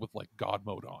the world with like God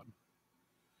mode on.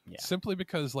 Yeah. Simply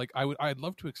because like I'd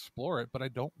love to explore it, but I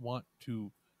don't want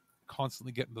to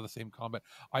constantly get into the same combat.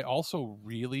 I also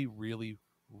really, really,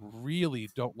 really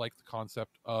don't like the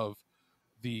concept of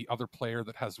the other player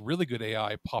that has really good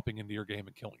AI popping into your game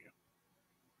and killing you.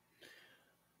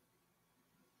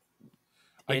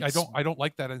 I don't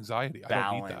like that anxiety. I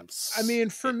don't need that. Balance. I mean,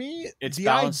 for me, it's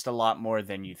balanced a lot more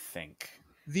than you think.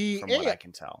 The from what I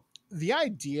can tell, the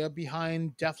idea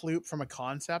behind Deathloop from a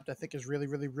concept, I think, is really,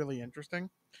 really, really interesting.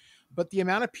 But the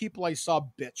amount of people I saw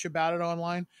bitch about it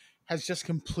online has just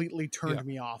completely turned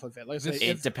me off of it. Like I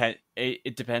say,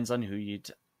 it depends on who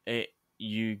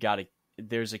you got to.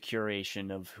 There's a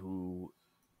curation of who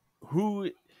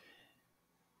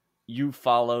you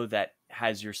follow that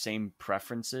has your same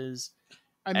preferences.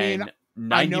 I mean,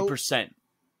 90%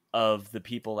 of the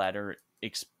people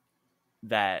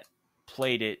that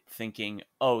played it thinking,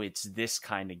 "Oh, it's this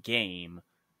kind of game."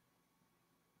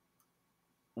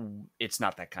 It's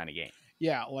not that kind of game.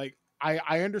 Yeah, like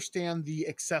I understand the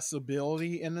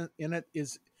accessibility in it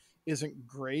isn't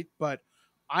great, but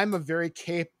I'm a very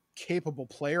capable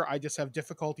player. I just have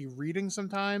difficulty reading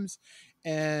sometimes,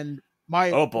 and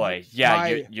oh boy,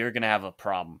 yeah, you're gonna have a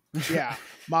problem. Yeah,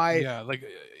 like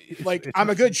I'm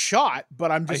a good shot,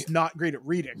 but I'm just not great at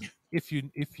reading. If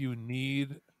you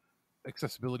need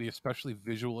accessibility, especially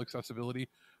visual accessibility,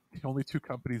 the only two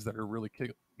companies that are really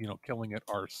killing it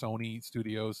are Sony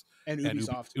Studios and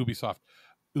Ubisoft. Ubisoft.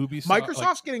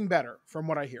 Microsoft's getting better, from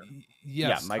what I hear.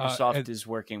 Yes, yeah, Microsoft is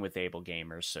working with Able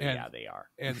Gamers, so yeah, they are.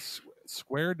 And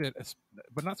Square did,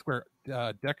 but not Square.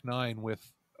 Deck 9 with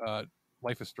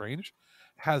Life is Strange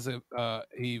has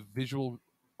a visual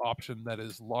option that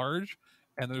is large,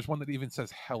 and there's one that even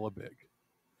says hella big.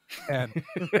 And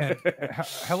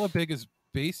hella big is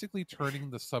basically turning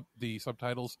the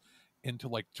subtitles into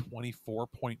like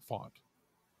 24-point font.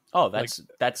 Oh,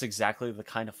 that's exactly the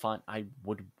kind of font I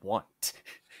would want.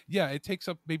 Yeah, it takes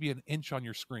up maybe an inch on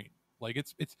your screen. Like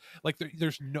it's like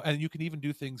there's no, and you can even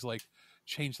do things like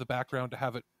change the background to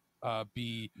have it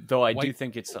be. Though I white, do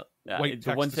think it's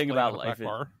the one thing about Life.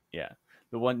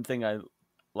 The one thing I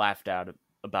laughed out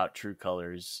about True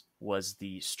Colors was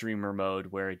the streamer mode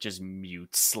where it just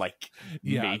mutes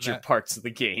major parts of the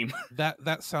game.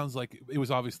 That sounds like it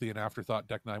was obviously an afterthought.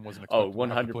 Deck 9 wasn't.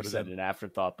 100% an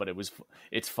afterthought, but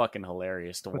it's fucking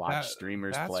hilarious to watch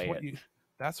streamers play it.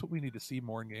 That's what we need to see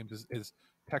more in games is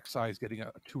text size getting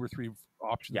a 2 or 3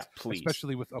 options. Yeah, please.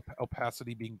 Especially with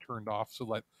opacity being turned off, so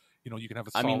that you can have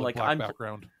a solid black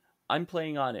background. I'm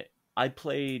playing on it. I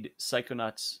played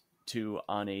Psychonauts 2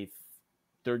 on a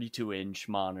 32-inch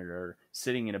monitor,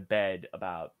 sitting in a bed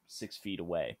about 6 feet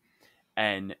away,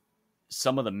 and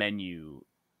some of the menu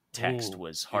text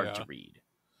was hard to read.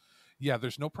 Yeah,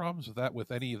 there's no problems with that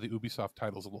with any of the Ubisoft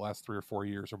titles of the last 3 or 4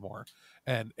 years or more,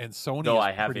 and Sony. Though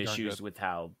I have issues with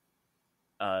how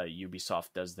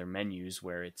Ubisoft does their menus,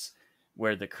 where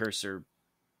the cursor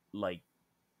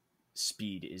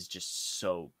speed is just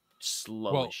so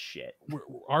slow as shit.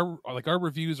 Our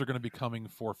reviews are going to be coming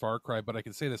for Far Cry, but I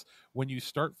can say this: when you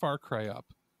start Far Cry up,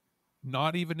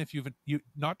 not even if you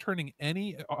not turning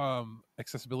any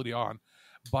accessibility on,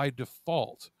 by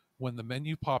default, when the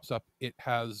menu pops up, it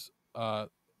has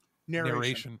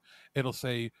narration. It'll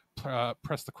say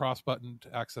press the cross button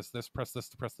to access this, press this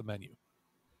to press the menu,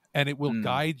 and it will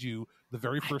guide you the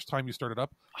very first time you start it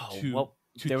up to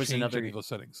change any of those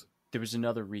settings. There was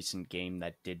another recent game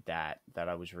that did that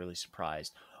I was really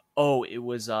surprised. Oh, it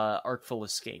was Artful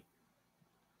Escape.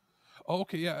 Oh,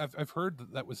 okay, yeah, I've heard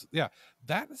that was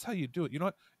that is how you do it. You know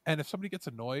what? And if somebody gets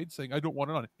annoyed saying I don't want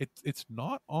it on, it's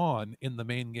not on in the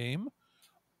main game,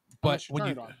 but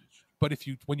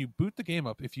when you boot the game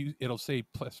up, it'll say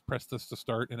press this to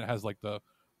start, and it has like the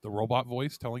robot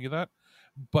voice telling you that.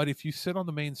 But if you sit on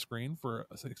the main screen for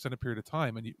an extended period of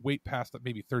time and you wait past that,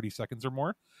 maybe 30 seconds or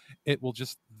more, it will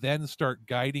just then start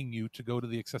guiding you to go to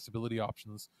the accessibility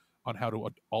options on how to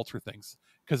alter things,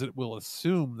 because it will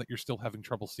assume that you're still having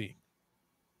trouble seeing.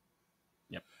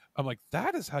 Yep. I'm like,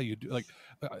 that is how you do. Like,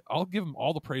 I'll give them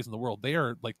all the praise in the world. They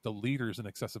are like the leaders in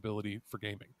accessibility for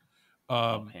gaming.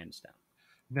 Hands down.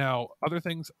 Now, other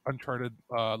things: Uncharted,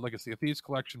 Legacy of Thieves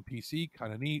Collection, PC,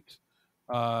 kind of neat.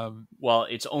 Well,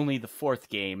 it's only the 4th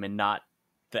game and not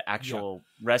the actual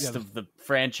rest of the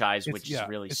franchise, which is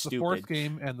really it's stupid. It's the 4th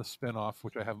game and the spin-off,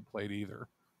 which I haven't played either.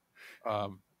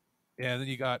 And then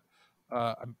you got,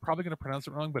 I'm probably going to pronounce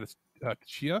it wrong, but it's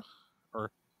Chia,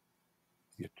 or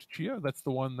Chia. That's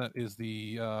the one that is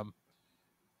the,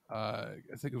 I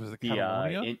think it was the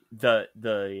Catalonia.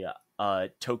 The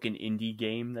token indie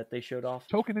game that they showed off.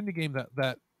 Token indie game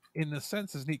that in a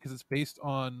sense is neat because it's based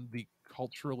on the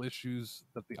cultural issues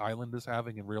that the island is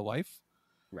having in real life.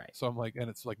 Right. So I'm like, and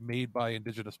it's like made by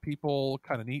indigenous people,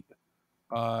 kind of neat.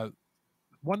 That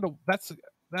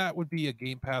would be a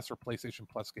Game Pass or PlayStation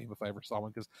Plus game if I ever saw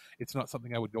one, because it's not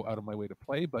something I would go out of my way to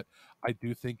play. But I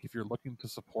do think if you're looking to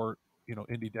support,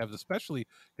 indie devs, especially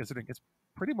considering it's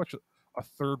pretty much a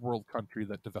third world country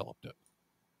that developed it.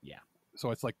 Yeah.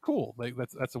 So it's like cool. Like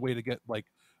that's a way to get like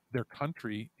their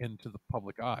country into the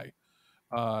public eye.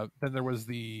 Then there was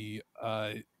the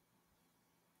was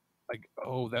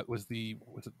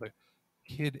it the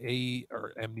Kid A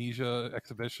or Amnesia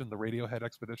exhibition, the Radiohead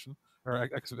expedition or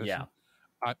exhibition. Yeah.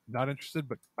 I'm not interested,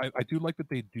 but I do like that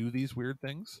they do these weird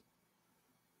things.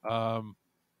 And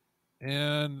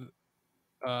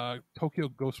Tokyo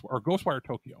Ghostwire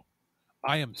Tokyo.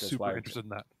 I am super interested in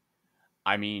that.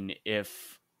 I mean,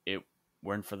 if it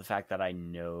weren't for the fact that I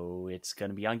know it's going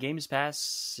to be on Games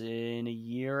Pass in a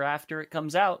year after it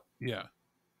comes out, yeah,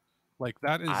 like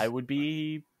that is. I would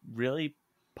be really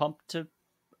pumped to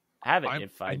have it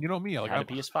if I and you know me, like had a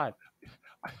PS5.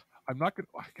 I'm not gonna.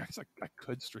 I guess I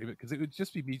could stream it because it would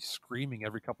just be me screaming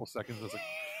every couple seconds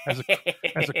as a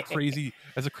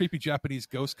creepy Japanese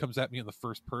ghost comes at me in the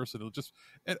first person.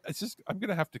 It's just I'm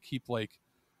gonna have to keep like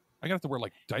I'm gonna have to wear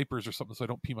like diapers or something so I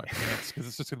don't pee my pants because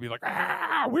it's just gonna be like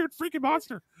weird freaking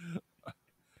monster.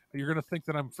 You're gonna think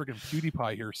that I'm freaking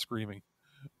PewDiePie here screaming,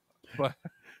 but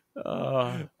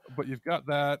you've got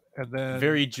that, and then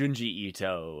very Junji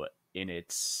Ito in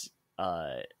its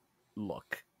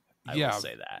look. I will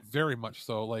say that very much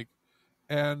so. Like,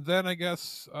 and then I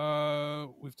guess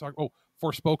we've talked. Oh,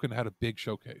 Forspoken had a big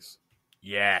showcase.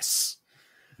 Yes,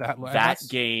 that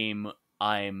game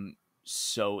I'm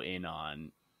so in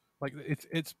on. Like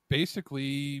it's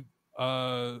basically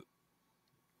like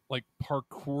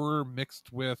parkour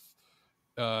mixed with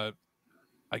I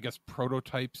guess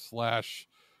prototype /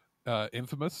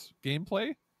 Infamous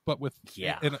gameplay, but with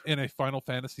in a Final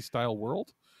Fantasy style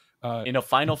world. In a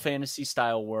Final Fantasy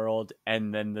style world,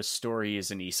 and then the story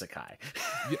is an isekai.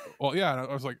 And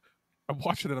I was like, I'm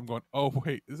watching it, I'm going, oh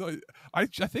wait, I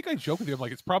think I joke with you, I'm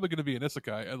like, it's probably going to be an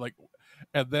isekai,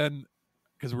 and then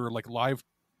because we were like live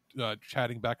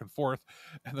chatting back and forth,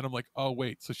 and then I'm like, oh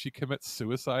wait, so she commits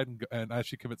suicide, and as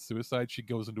she commits suicide, she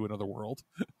goes into another world.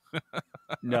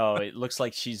 No, it looks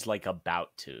like she's like about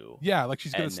to. Yeah, like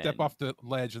she's gonna step off the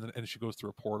ledge and she goes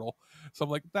through a portal. So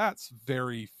I'm like, that's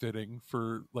very fitting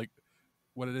for like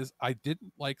what it is. I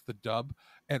didn't like the dub,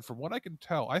 and from what I can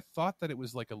tell, I thought that it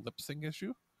was like a lip sync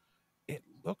issue. It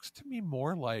looks to me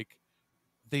more like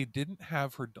they didn't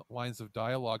have her lines of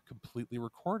dialogue completely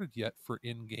recorded yet for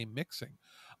in-game mixing.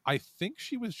 I think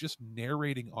she was just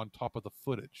narrating on top of the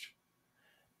footage.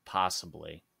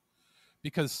 Possibly.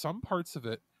 Because some parts of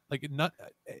it, like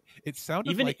it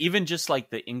sounded even just like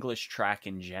the English track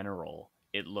in general,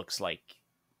 it looks like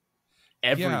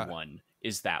everyone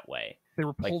is that way. They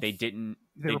were pulled, like they didn't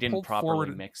properly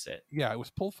mix it. Yeah, it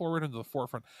was pulled forward into the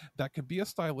forefront. That could be a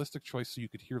stylistic choice so you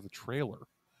could hear the trailer,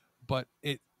 but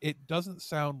it doesn't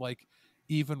sound like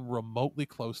even remotely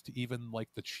close to even like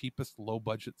the cheapest low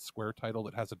budget Square title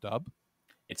that has a dub.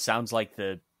 It sounds like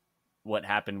what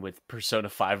happened with Persona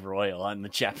 5 Royal on the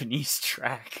Japanese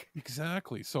track.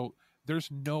 Exactly. So there's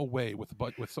no way with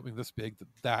something this big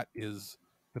that is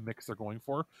the mix they're going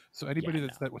for. So anybody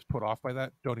that was put off by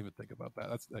that, don't even think about that.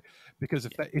 That's because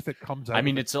if it comes out, I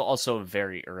mean, it's also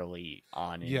very early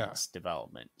on in its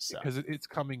development, so because it's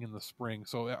coming in the spring.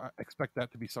 So I expect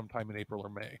that to be sometime in April or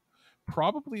May,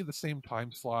 probably the same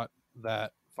time slot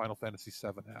that Final Fantasy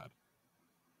VII had.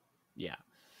 Yeah.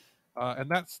 And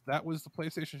that was the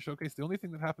PlayStation Showcase. The only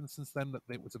thing that happened since then that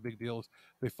was a big deal is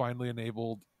they finally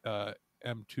enabled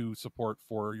M2 support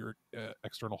for your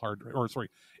external hard drive,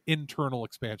 internal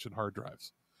expansion hard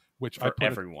drives, which for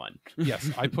everyone. Yes,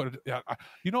 I put it.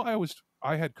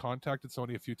 I had contacted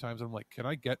Sony a few times. And I'm like, can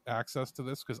I get access to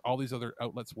this? Because all these other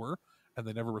outlets were, and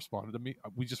they never responded to me.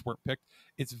 We just weren't picked.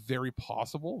 It's very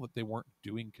possible that they weren't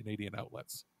doing Canadian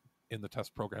outlets in the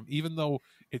test program, even though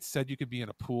it said you could be in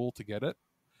a pool to get it.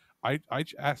 I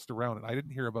asked around and I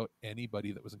didn't hear about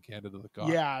anybody that was in Canada that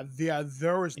got it.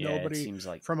 There was nobody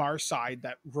from our side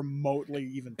that remotely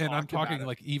even talked. And I'm talking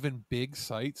like even big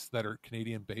sites that are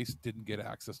Canadian based didn't get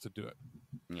access to do it.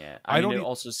 Yeah, I mean, it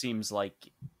also seems like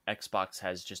Xbox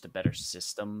has just a better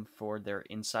system for their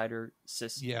insider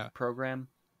program.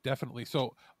 Definitely.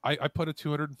 So I put a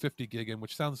 250 gig in,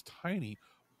 which sounds tiny,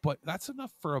 but that's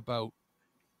enough for about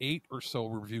 8 or so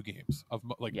review games of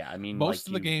most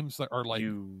of the games that are like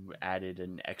you added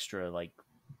an extra like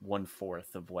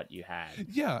 1/4 of what you had.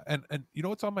 Yeah, and you know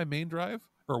what's on my main drive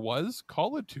or was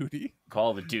Call of Duty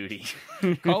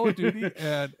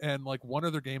and like one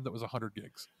other game that was 100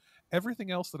 gigs.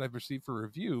 Everything else that I've received for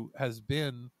review has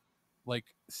been like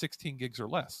 16 gigs or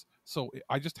less. So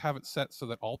I just have it set so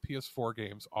that all PS4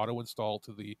 games auto install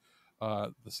to the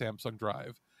Samsung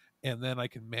drive. And then I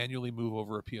can manually move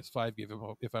over a PS5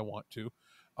 game if I want to.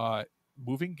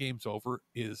 Moving games over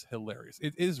is hilarious.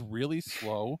 It is really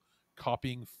slow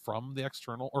copying from the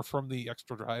external or from the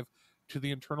extra drive to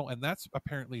the internal, and that's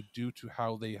apparently due to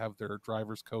how they have their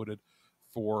drivers coded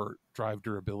for drive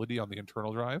durability on the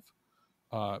internal drive.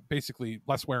 Basically,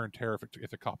 less wear and tear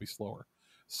if it copies slower.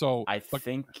 So I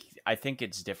think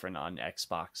it's different on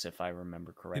Xbox, if I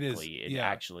remember correctly. It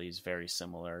actually is very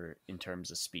similar in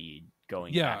terms of speed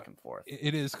going back and forth.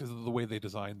 It is because of the way they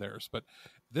designed theirs. But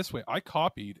this way, I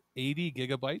copied 80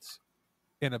 gigabytes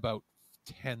in about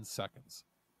 10 seconds.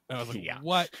 And I was like,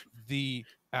 what the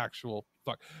actual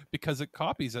fuck? Because it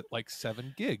copies at like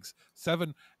 7 gigs.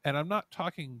 7, and I'm not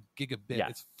talking gigabit. Yeah.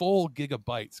 It's full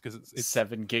gigabytes because it's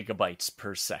 7 gigabytes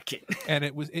per second. And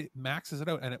it maxes it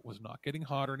out, and it was not getting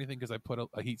hot or anything because I put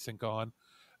a heat sink on.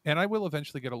 And I will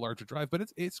eventually get a larger drive, but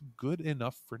it's good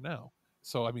enough for now.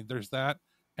 So I mean, there's that.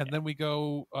 And then we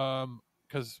go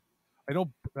because I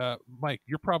know Mike,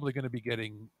 you're probably going to be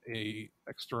getting a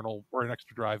external or an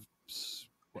extra drive.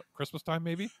 What, Christmas time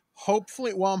maybe?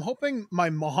 Hopefully. Well, I'm hoping my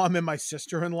mom and my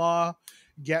sister-in-law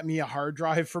get me a hard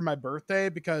drive for my birthday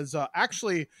because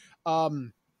actually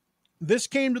this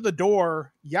came to the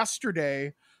door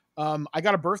yesterday. I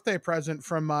got a birthday present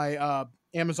from my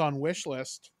Amazon wish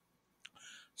list.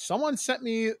 Someone sent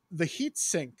me the heat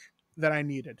sink that I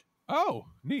needed. Oh,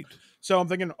 neat. So I'm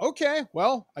thinking, okay,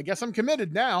 well, I guess I'm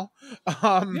committed now.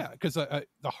 Yeah, because the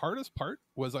hardest part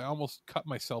was I almost cut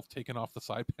myself taking off the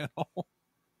side panel.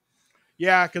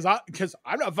 Yeah, because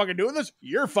I'm not fucking doing this.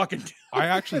 You're fucking doing I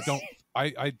actually don't.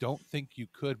 I don't think you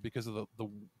could because of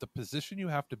the position you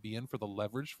have to be in for the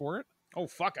leverage for it. Oh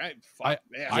fuck!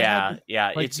 Yeah.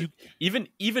 Like it's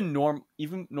even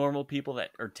normal people that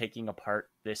are taking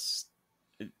apart this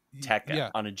tech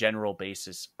on a general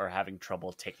basis are having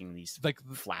trouble taking these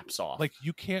flaps off. Like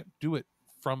you can't do it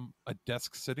from a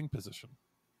desk sitting position.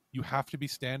 You have to be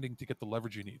standing to get the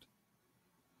leverage you need.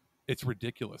 It's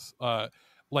ridiculous.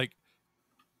 Like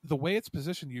the way it's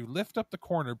positioned, you lift up the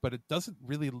corner, but it doesn't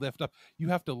really lift up. You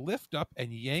have to lift up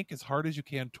and yank as hard as you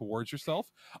can towards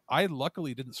yourself. I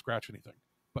luckily didn't scratch anything,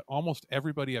 but almost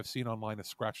everybody I've seen online has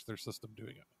scratched their system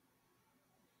doing it.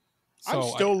 So I'm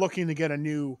still looking to get a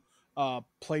new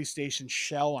PlayStation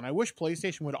shell, and I wish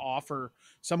PlayStation would offer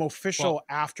some official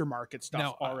aftermarket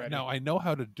stuff already. Now I know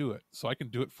how to do it, so I can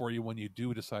do it for you when you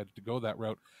do decide to go that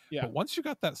route. Yeah. But once you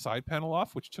got that side panel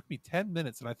off, which took me 10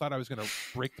 minutes, and I thought I was going to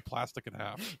break the plastic in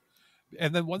half.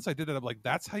 And then once I did it, I'm like,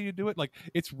 that's how you do it? Like,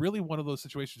 it's really one of those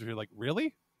situations where you're like,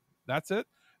 really? That's it?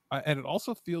 And it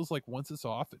also feels like once it's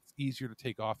off, it's easier to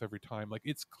take off every time. Like,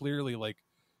 it's clearly like,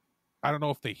 I don't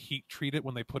know if they heat treat it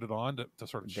when they put it on to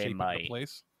sort of shape it into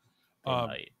place.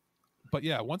 But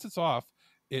yeah, once it's off,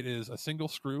 it is a single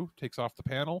screw takes off the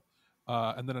panel,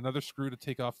 and then another screw to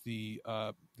take off the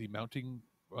mounting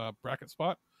bracket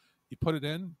spot. You put it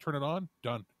in, turn it on,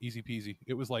 done, easy peasy.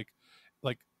 It was like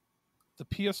the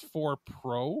PS4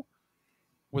 Pro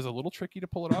was a little tricky to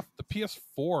pull it off. The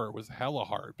PS4 was hella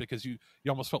hard because you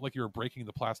almost felt like you were breaking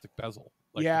the plastic bezel.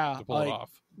 To pull it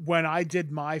off. When I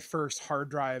did my first hard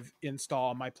drive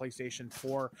install on my PlayStation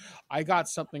 4, I got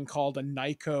something called a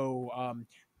Nyko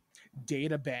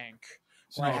data bank.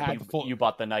 So you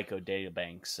bought the Nyko data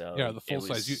bank, so yeah, the full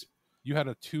size. You had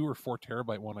a 2 or 4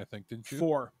 terabyte one, I think, didn't you?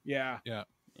 4, yeah. Yeah.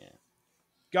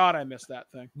 God, I missed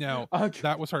that thing. Now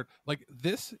that was hard. Like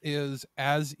this is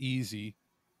as easy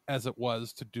as it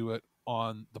was to do it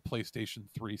on the PlayStation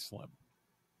 3 Slim.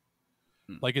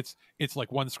 Like it's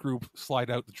like one screw, slide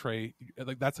out the tray.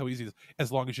 Like that's how easy it is, as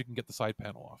long as you can get the side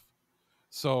panel off.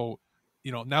 So,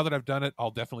 now that I've done it,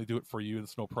 I'll definitely do it for you.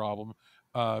 It's no problem.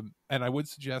 And I would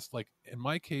suggest, like in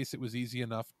my case, it was easy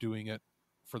enough doing it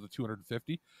for the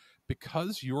 250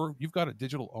 because you've got a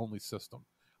digital only system.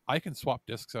 I can swap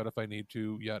discs out if I need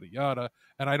to, yada yada,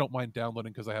 and I don't mind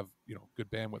downloading because I have good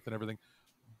bandwidth and everything.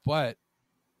 But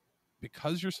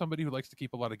because you're somebody who likes to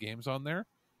keep a lot of games on there,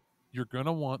 you're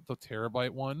gonna want the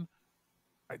terabyte one.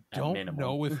 I don't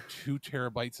know if 2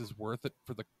 terabytes is worth it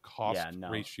for the cost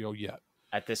ratio yet.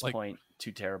 At this point,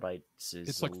 2 terabytes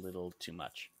is a little too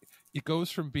much. It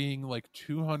goes from being like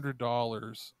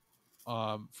 $200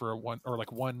 for a one, or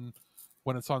like one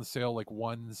when it's on sale, like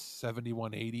 $170,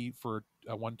 $180 for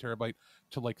a 1 terabyte,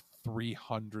 to like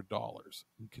 $300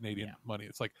 in Canadian money.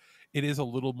 It's like it is a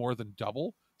little more than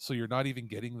double. So you're not even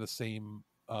getting the same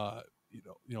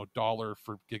dollar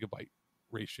for gigabyte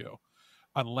ratio,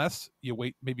 unless you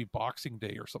wait maybe Boxing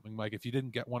Day or something. Like if you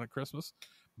didn't get one at Christmas,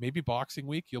 maybe Boxing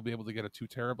Week you'll be able to get a 2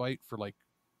 terabyte for like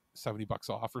 $70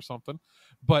 off or something.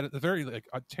 But at the very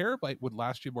a terabyte would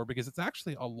last you more because it's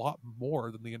actually a lot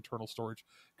more than the internal storage,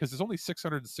 because there's only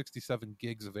 667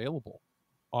 gigs available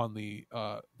on the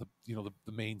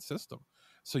main system.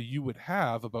 So you would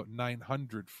have about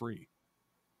 900 free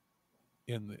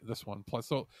in this one. Plus,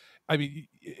 so I mean,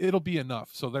 it'll be enough.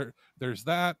 So there's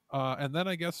that, and then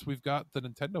I guess we've got the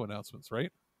Nintendo announcements,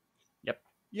 right? Yep.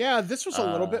 Yeah, this was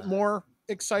a little bit more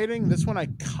exciting. This one I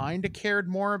kind of cared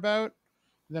more about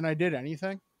than I did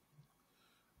anything.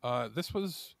 This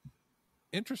was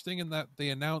interesting in that they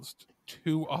announced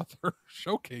 2 other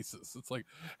showcases. It's like,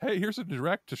 hey, here's a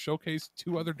direct to showcase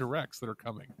 2 other directs that are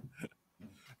coming,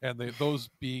 and those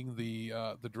being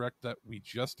the direct that we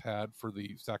just had for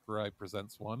the Sakurai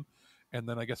Presents one, and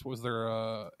then I guess what was there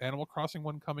Animal Crossing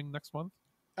one coming next month?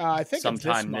 I think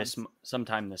sometime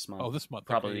sometime this month. Oh, this month,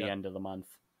 probably okay, the end of the month.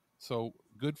 So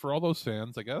good for all those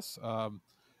fans, I guess. And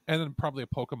then probably a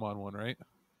Pokemon one, right?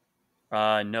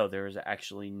 No, there is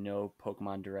actually no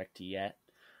Pokemon Direct yet.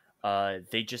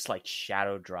 They just like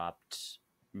shadow dropped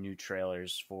new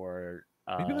trailers for.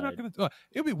 Maybe they're not going to.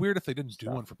 It'd be weird if they didn't do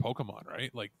one for Pokemon,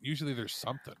 right? Like usually there's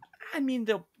something. I mean,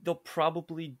 they'll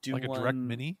probably do like a direct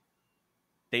mini.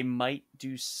 They might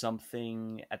do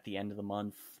something at the end of the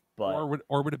month, but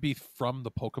or would it be from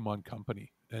the Pokemon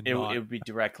company? And it would be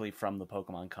directly from the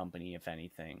Pokemon company, if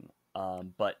anything.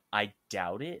 But I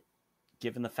doubt it,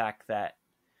 given the fact that,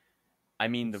 I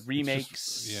mean, the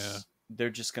remakes, they're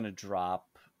just going to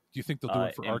drop. Do you think they'll do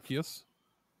it for Arceus?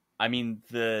 I mean,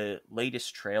 the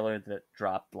latest trailer that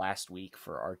dropped last week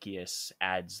for Arceus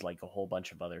adds like a whole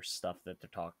bunch of other stuff that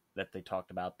they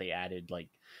talked about. They added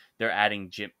they're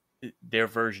adding their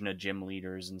version of gym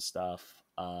leaders and stuff.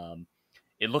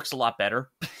 It looks a lot better.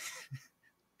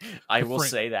 I will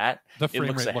say that it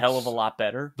looks a hell of a lot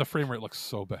better. The frame rate looks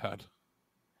so bad.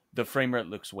 The frame rate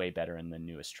looks way better in the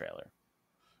newest trailer.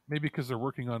 Maybe because they're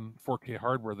working on 4K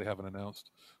hardware they haven't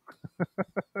announced.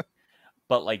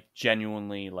 But like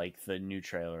genuinely, like the new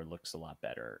trailer looks a lot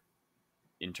better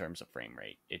in terms of frame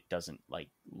rate. It doesn't like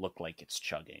look like it's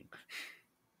chugging.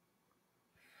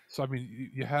 So I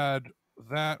mean, you had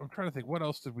that. I'm trying to think, what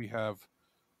else did we have?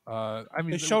 I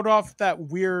mean, they showed off that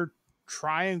weird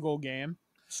triangle game.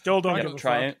 Still don't give a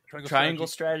Triangle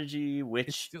Strategy,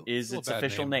 which is its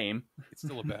official name. It's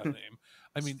still a bad name.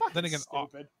 I mean, then again,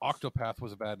 Octopath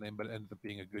was a bad name, but it ended up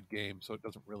being a good game, so it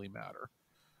doesn't really matter.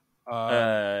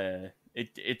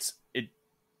 It's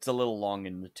a little long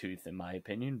in the tooth, in my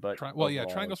opinion. But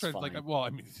Triangle Strategy. I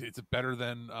mean, it's better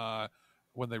than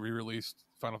when they re-released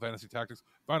Final Fantasy Tactics.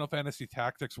 Final Fantasy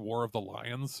Tactics: War of the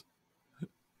Lions.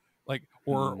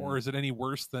 Or is it any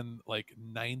worse than like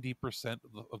 90%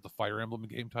 of the Fire Emblem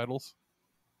game titles?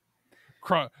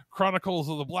 Chronicles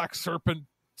of the Black Serpent,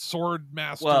 Sword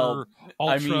Master,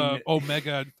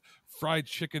 Omega, Fried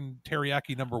Chicken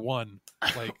Teriyaki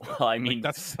 #1.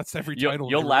 That's every title.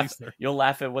 You'll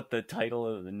laugh at what the title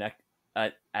of the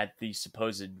at the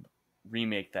supposed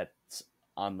remake that's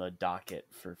on the docket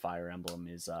for Fire Emblem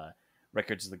is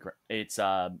Records of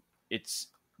the. It's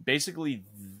basically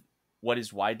what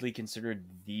is widely considered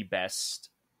the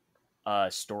best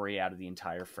story out of the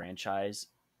entire franchise,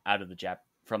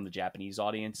 from the Japanese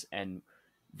audience, and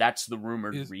that's the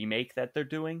rumored remake that they're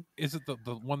doing. Is it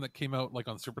the one that came out like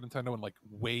on Super Nintendo and like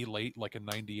way late, like in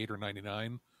 98 or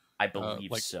 99? I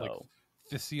believe so. Like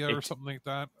Thisia or something like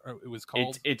that. It was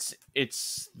called. It's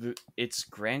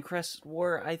Grand Crest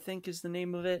War, I think, is the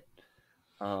name of it.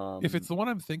 If it's the one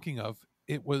I'm thinking of,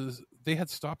 they had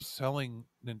stopped selling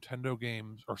Nintendo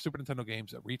games or Super Nintendo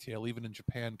games at retail, even in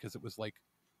Japan, because it was like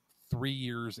 3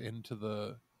 years into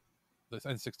the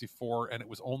N64, and it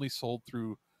was only sold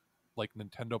through like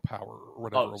Nintendo Power or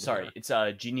whatever. Oh, sorry, it's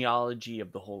Genealogy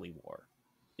of the Holy War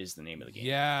is the name of the game.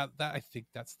 Yeah, I think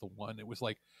that's the one. It was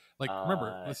like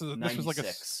remember this was like a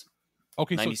 96 so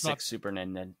it's not Super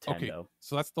Nintendo. Okay,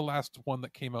 so that's the last one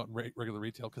that came out in regular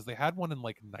retail, because they had one in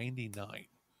like 99.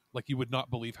 Like, you would not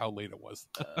believe how late it was.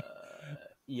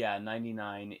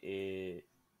 99 is...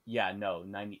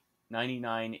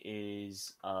 99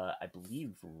 is, I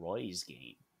believe, Roy's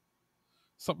game.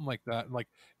 Something like that. Like,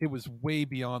 it was way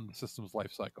beyond the system's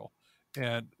life cycle.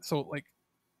 And so, like,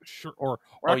 sure...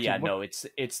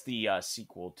 it's the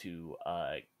sequel to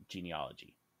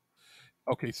Genealogy.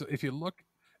 Okay, so if you look...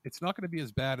 It's not going to be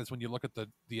as bad as when you look at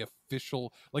the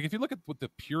official... Like, if you look at the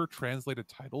pure translated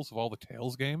titles of all the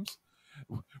Tales games...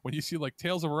 When you see like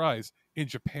Tales of Arise in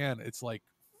Japan, it's like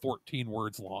 14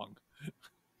 words long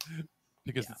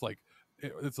because it's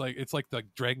like the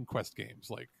Dragon Quest games,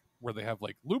 like where they have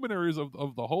like luminaries of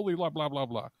the holy blah blah blah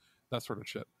blah, that sort of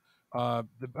shit.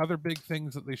 The other big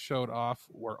things that they showed off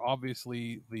were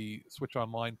obviously the Switch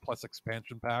Online Plus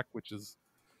expansion pack, which is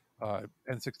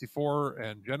N64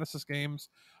 and Genesis games.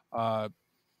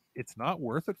 It's not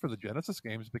worth it for the Genesis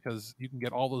games because you can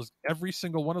get every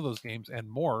single one of those games and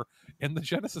more in the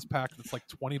Genesis pack. That's like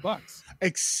 $20.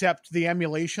 Except the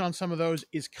emulation on some of those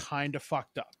is kind of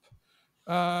fucked up.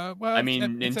 Well, I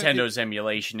mean, Nintendo's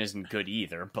emulation isn't good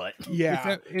either, but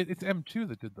Yeah, it's M2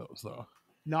 that did those though.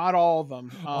 not all of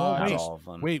them. not wait, all of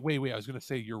them. wait. I was going to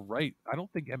say you're right. I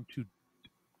don't think M2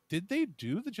 did they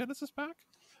do the Genesis pack?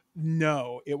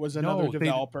 No, it was another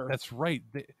developer. That's right.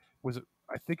 Was it?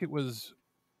 I think it was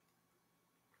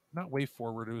not Way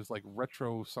Forward. It was like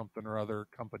Retro something or other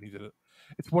company did it.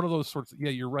 It's one of those sorts.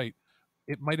 Yeah, you're right.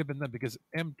 It might have been them because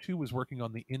M2 was working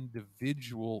on the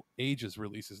individual Ages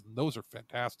releases, and those are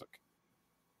fantastic.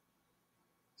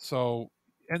 So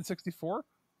N64,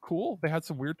 cool. They had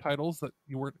some weird titles that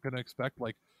you weren't going to expect,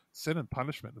 like Sin and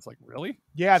Punishment. It's like, really?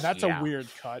 Yeah, that's a weird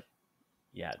cut.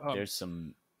 Yeah, there's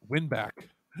some win back.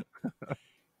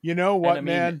 You know what,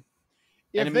 man?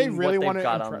 If they really want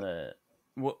to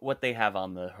what they have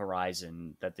on the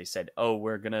horizon that they said, oh,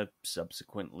 we're gonna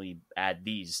subsequently add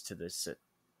these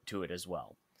to it as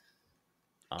well.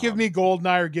 Give me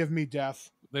Goldeneye or give me Death.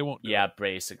 They won't. Yeah,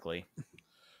 basically.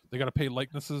 They got to pay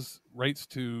likenesses rights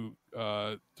to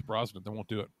Brosnan. They won't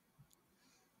do it.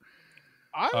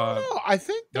 I don't know. I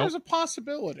think there's a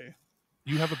possibility.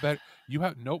 You have a bet. You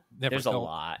have nope. Never. There's a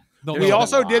lot. No, we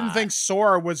also didn't think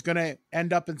Sora was going to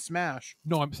end up in Smash.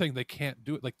 No, I'm saying they can't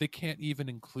do it. Like they can't even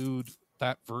include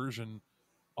that version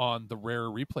on the Rare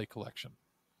Replay collection.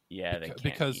 Yeah, they can't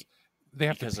because they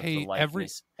have to pay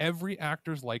every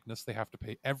actor's likeness. They have to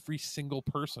pay every single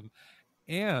person,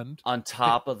 and on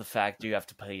top of the fact you have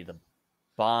to pay the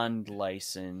Bond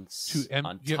license.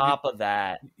 On top of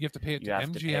that, you have to pay it to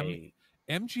MGM.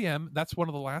 MGM, that's one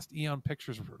of the last Eon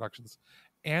Pictures productions,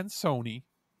 and Sony,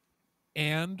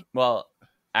 and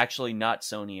actually not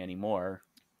Sony anymore.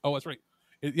 Oh, that's right.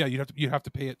 You have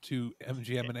to pay it to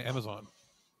MGM and Amazon.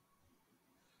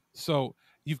 So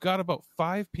you've got about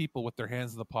 5 people with their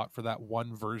hands in the pot for that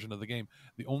one version of the game.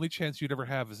 The only chance you'd ever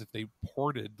have is if they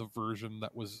ported the version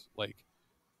that was like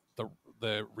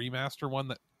the remaster one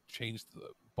that changed the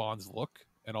Bond's look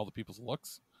and all the people's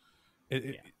looks.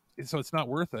 So it's not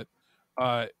worth it.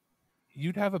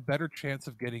 You'd have a better chance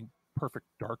of getting Perfect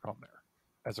Dark on there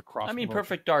as a cross. I mean,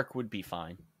 Perfect Dark would be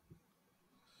fine.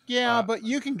 Yeah, but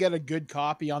you can get a good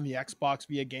copy on the Xbox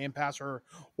via Game Pass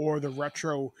or the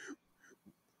Retro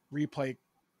Replay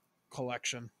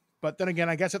collection. But then again,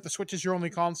 I guess if the Switch is your only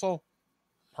console,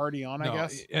 party on, I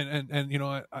guess. And you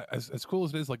know, as cool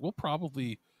as it is, like we'll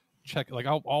probably check. Like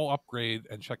I'll upgrade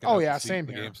and check it out. Oh yeah, same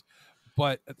here. Games.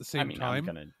 But at the same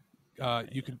time,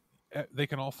 you can. They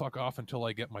can all fuck off until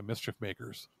I get my Mischief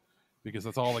Makers, because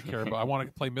that's all I care about. I want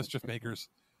to play Mischief Makers.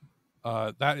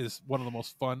 That is one of the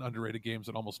most fun, underrated games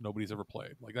that almost nobody's ever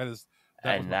played. Like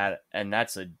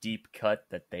that's a deep cut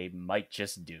that they might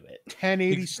just do it.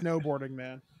 1080 snowboarding,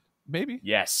 man. Maybe.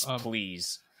 Yes,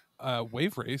 please.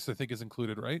 Wave Race, I think, is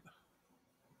included, right?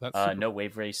 That's no,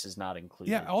 Wave Race is not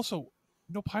included. Yeah. Also,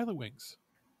 no Pilot Wings.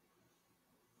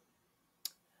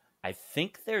 I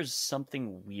think there's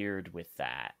something weird with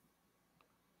that.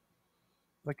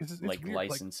 Like, it's like weird.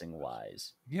 licensing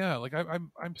wise. Yeah, like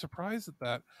I'm surprised at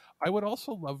that. I would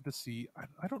also love to see.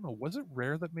 I don't know. Was it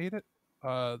Rare that made it?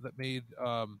 That made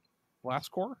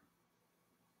Blast Corps.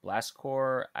 Blast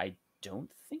Corps, I don't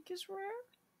think is Rare.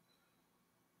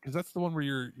 Because that's the one where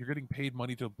you're getting paid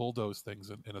money to bulldoze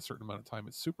things in a certain amount of time.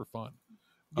 It's super fun.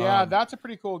 Yeah, that's a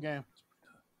pretty cool game.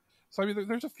 So I mean,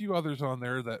 there's a few others on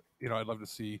there that I'd love to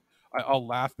see. I'll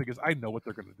laugh because I know what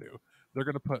they're going to do. They're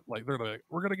going to put we're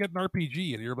going to get an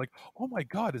RPG, and you're like, oh my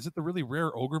god, is it the really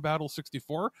rare Ogre Battle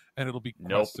 64? And it'll be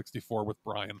Quest 64 with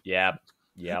Brian. Yep.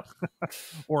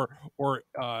 or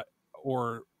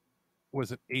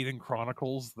was it Aiden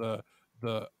Chronicles, the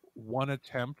one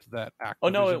attempt that Activision... Oh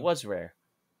no, it was Rare.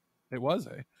 It was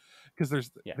because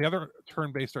there's the other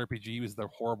turn-based RPG was the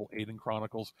horrible Aiden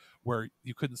Chronicles, where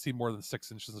you couldn't see more than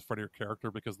 6 inches in front of your character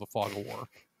because of the fog of war.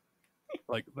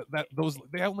 Like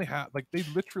they only have they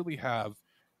literally have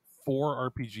 4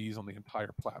 RPGs on the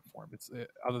entire platform. It's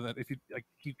other than if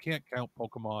you can't count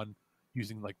Pokemon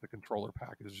using like the controller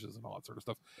packages and all that sort of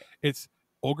stuff. It's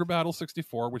Ogre Battle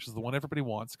 64, which is the one everybody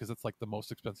wants because it's like the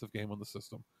most expensive game on the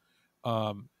system.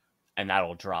 And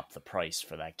that'll drop the price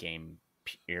for that game.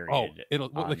 Period.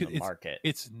 The market.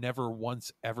 It's never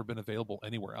once ever been available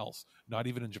anywhere else, not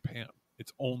even in Japan.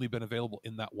 It's only been available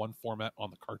in that one format on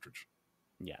the cartridge.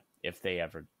 Yeah, if they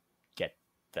ever get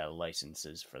the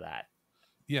licenses for that.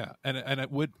 Yeah, and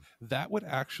that would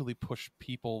actually push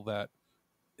people that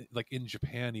like in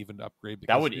Japan even to upgrade.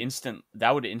 That would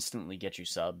instantly get you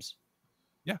subs.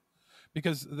 Yeah,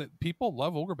 because people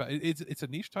love Ogre Battle. It's a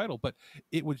niche title, but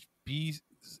it would be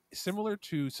similar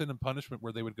to Sin and Punishment,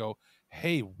 where they would go,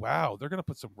 "Hey, wow, they're going to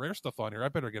put some rare stuff on here. I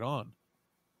better get on."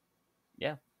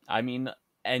 Yeah, I mean,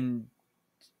 and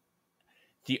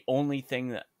the only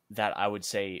thing that I would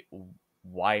say,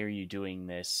 why are you doing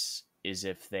this? Is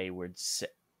if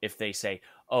they say,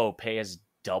 oh, pay us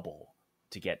double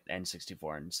to get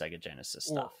N64 and Sega Genesis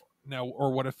stuff.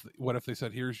 Or what if they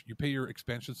said, here's, you pay your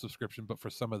expansion subscription, but for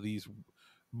some of these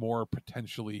more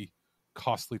potentially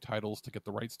costly titles to get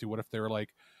the rights to, what if they were like,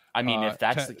 I mean, if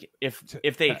that's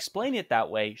if they explain it that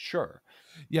way, sure.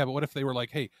 Yeah, but what if they were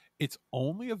like, hey, it's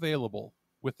only available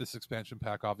with this expansion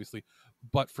pack, obviously,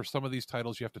 but for some of these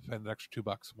titles, you have to spend an extra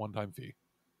 $2 one-time fee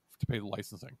to pay the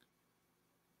licensing.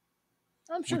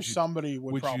 I'm sure somebody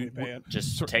would probably pay it.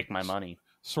 Just take my money.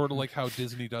 Sort of like how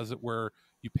Disney does it, where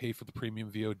you pay for the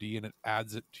premium VOD and it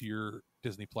adds it to your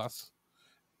Disney Plus,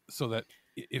 so that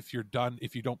if you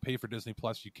don't pay for Disney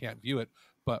Plus, you can't view it.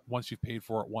 But once you've paid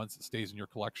for it once, it stays in your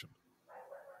collection.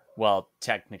 Well,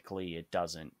 technically, it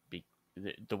doesn't.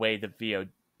 The way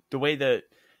the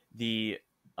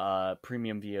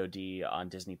premium VOD on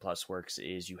Disney Plus works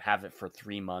is you have it for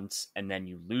 3 months and then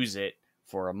you lose it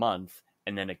for a month,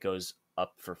 and then it goes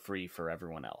up for free for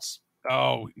everyone else.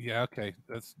 Oh, yeah, okay.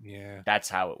 That's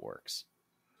how it works.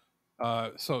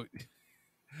 So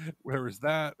where is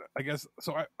that? I guess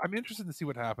so. I'm interested to see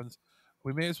what happens.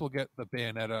 We may as well get the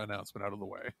Bayonetta announcement out of the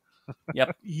way.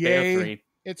 Yep. Yay. Free.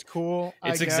 It's cool.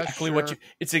 It's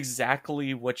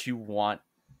exactly what you want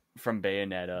from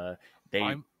Bayonetta.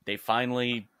 They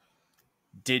finally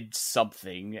did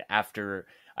something after,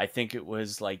 I think it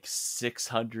was like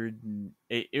 600.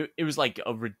 It was like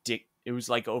it was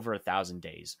like over 1,000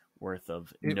 days worth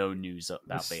of no news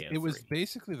about Bayonetta. It was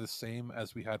basically the same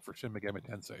as we had for Shin Megami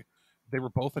Tensei. They were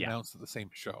both announced at the same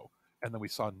show, and then we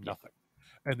saw nothing.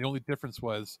 And the only difference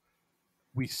was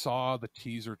we saw the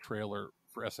teaser trailer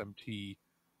for SMT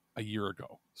a year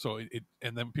ago. So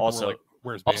and then people were like,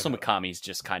 "Where's Bayonetta?" Also, Mikami's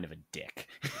just kind of a dick.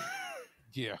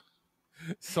 Yeah.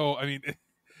 So I mean,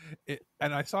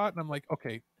 and I saw it, and I'm like,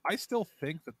 okay, I still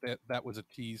think that was a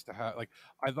tease to have. Like,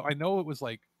 I know it was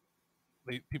like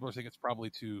people are saying it's probably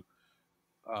to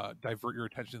divert your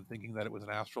attention, thinking that it was an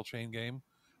Astral Chain game.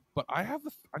 But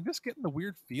I'm just getting the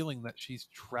weird feeling that she's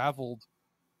traveled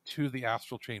to the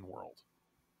Astral Chain world.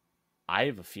 I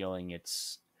have a feeling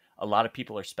a lot of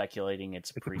people are speculating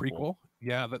it's a prequel.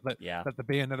 Yeah, that the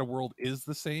Bayonetta world is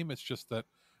the same. It's just that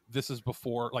this is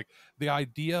before, like, the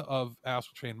idea of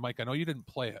Astral Chain. Mike, I know you didn't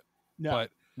play it, but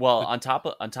on top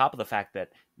of the fact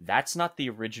that that's not the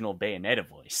original Bayonetta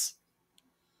voice.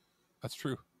 That's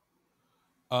true.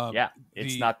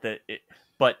 It's not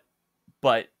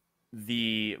but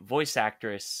the voice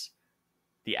actress,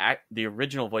 the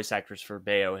original voice actress for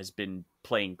Bayo has been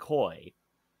playing coy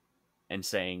and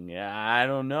saying, I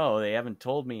don't know, they haven't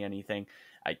told me anything.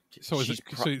 So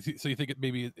you think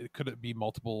could it be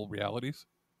multiple realities?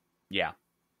 Yeah,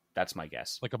 that's my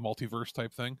guess. Like a multiverse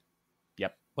type thing?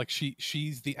 Yep. Like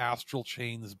she's the Astral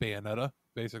Chain's Bayonetta,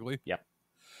 basically? Yep.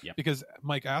 Because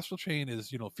Mike, Astral Chain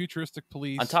is, futuristic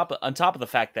police. On top of the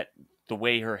fact that the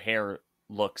way her hair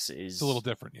looks is a little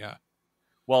different, yeah.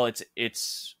 Well,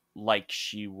 it's like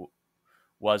she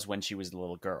was when she was a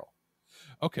little girl.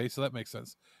 Okay, so that makes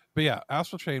sense. But yeah,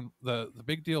 Astral Chain, the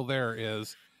big deal there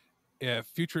is if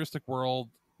futuristic world,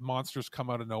 monsters come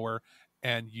out of nowhere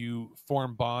and you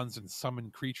form bonds and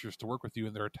summon creatures to work with you,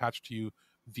 and they're attached to you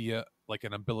via like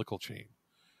an umbilical chain.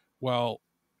 Well,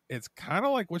 it's kind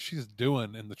of like what she's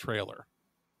doing in the trailer.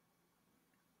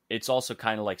 It's also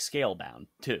kind of like Scalebound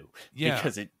too. Yeah.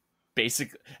 Because it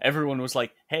basically, everyone was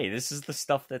like, hey, this is the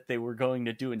stuff that they were going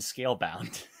to do in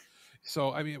Scalebound.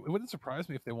 So, I mean, it wouldn't surprise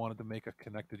me if they wanted to make a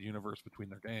connected universe between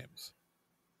their games.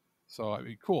 So, I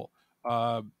mean, cool.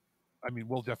 I mean,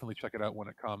 we'll definitely check it out when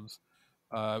it comes.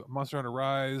 Monster Hunter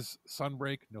Rise,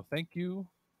 Sunbreak, no thank you.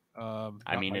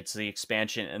 It's the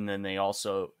expansion, and then they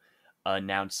also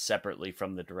announced separately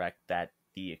from the Direct that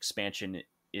the expansion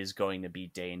is going to be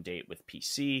day and date with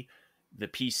PC. The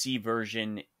PC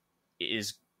version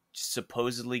is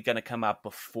supposedly going to come out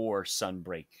before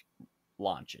Sunbreak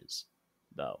launches,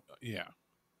 though. Yeah.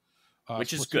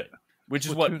 Which is good. Which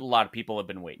is what a lot of people have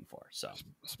been waiting for. So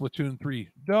Splatoon 3,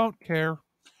 don't care.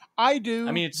 I do.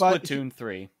 I mean, it's Splatoon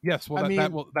 3. Yes, well,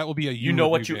 that will be a you know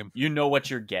what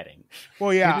you're getting.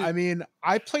 Well, yeah, I mean,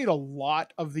 I played a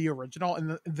lot of the original,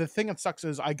 and the thing that sucks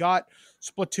is I got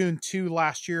Splatoon 2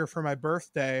 last year for my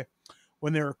birthday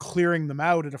when they were clearing them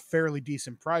out at a fairly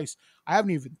decent price. I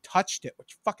haven't even touched it,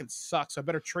 which fucking sucks. I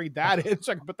better trade that in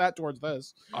so I can put that towards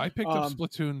this. I picked up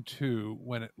Splatoon 2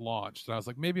 when it launched, and I was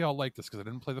like, maybe I'll like this because I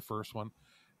didn't play the first one.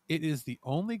 It is the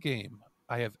only game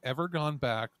I have ever gone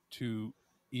back to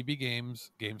EB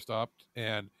Games, GameStop,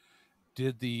 and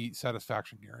did the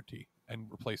satisfaction guarantee and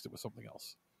replaced it with something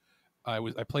else. I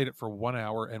played it for 1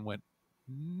 hour and went,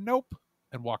 nope,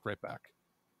 and walked right back.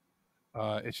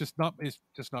 It's just not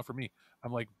for me.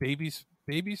 I'm like, baby's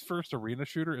first arena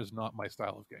shooter is not my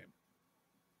style of game.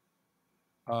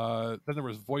 Then there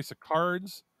was Voice of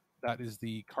Cards. That is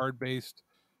the card-based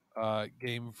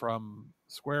game from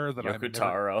Square that Yoko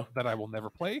Taro. that I will never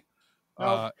play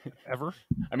Nope. ever.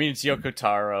 I mean, it's Yoko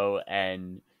Taro,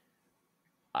 and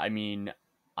I mean,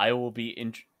 I will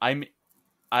be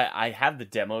I have the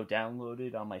demo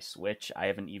downloaded on my Switch. I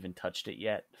haven't even touched it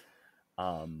yet.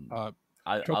 I'll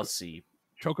see.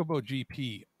 Chocobo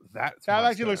GP. That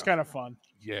actually looks kind of fun.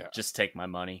 Yeah. Just take my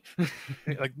money.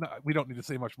 Like, no, we don't need to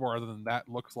say much more other than that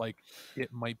looks like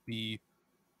it might be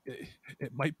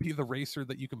the racer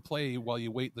that you can play while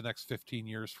you wait the next 15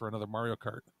 years for another Mario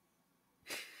Kart.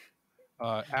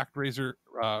 ActRaiser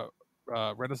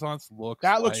Renaissance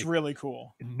looks really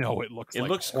cool. No, it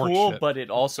looks cool,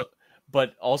 shit.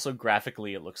 but also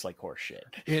graphically it looks like horse shit.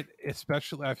 It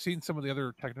especially, I've seen some of the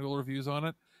other technical reviews on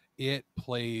it. It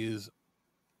plays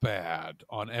bad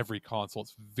on every console.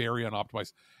 It's very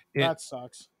unoptimized. That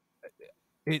sucks.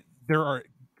 There are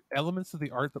elements of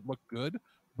the art that look good,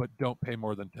 but don't pay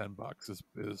more than $10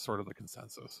 is sort of the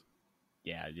consensus.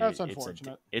 Yeah, that's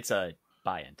unfortunate. It's a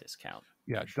buy-in discount.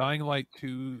 Yeah, Dying Light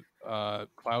 2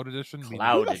 Cloud Edition. Who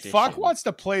the fuck wants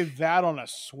to play that on a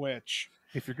Switch?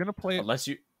 If you're gonna play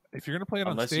it, if you're gonna play it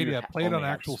on Stadia, play it on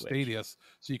actual Stadia,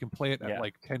 so you can play it at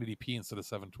like 1080p instead of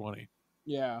 720.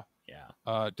 Yeah.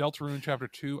 Deltarune Chapter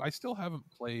 2. I still haven't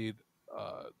played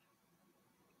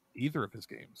either of his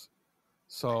games.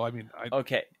 So I mean,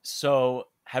 okay. So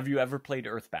have you ever played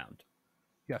Earthbound?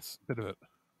 Yes, a bit of it.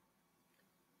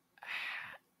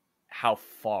 How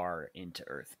far into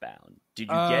Earthbound did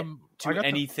you get to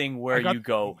anything where you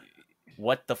go,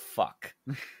 what the fuck?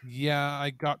 Yeah, I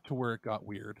got to where it got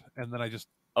weird, and then I just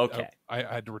I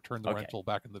had to return the rental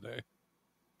back in the day.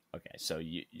 Okay, so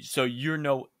you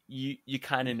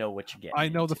kind of know what you're getting. I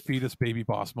know the fetus baby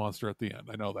boss monster at the end.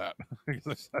 I know that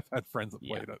because I've had friends that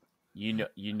played it.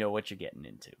 You know what you're getting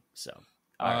into. So,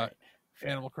 all right.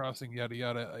 Animal Crossing, yada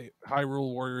yada.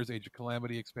 Hyrule Warriors: Age of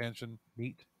Calamity expansion,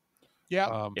 neat.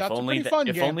 Yeah, that's a pretty fun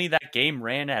game. If only that game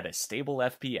ran at a stable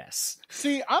FPS.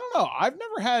 See, I don't know. I've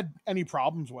never had any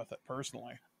problems with it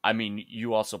personally. I mean,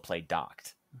 you also play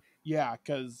docked. Yeah,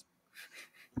 because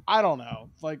I don't know,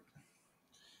 like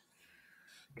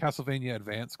Castlevania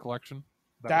Advance Collection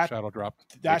that Shadow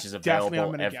dropped, which is available. Definitely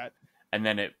I'm gonna get. And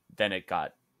then it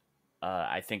got.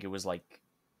 I think it was like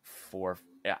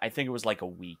a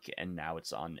week, and now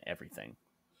it's on everything.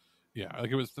 Yeah,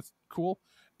 like that's cool.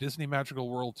 Disney Magical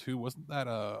World 2, wasn't that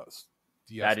a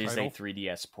DS That is title? a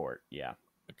 3DS port, yeah.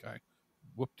 Okay.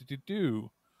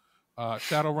 Whoop-de-doo.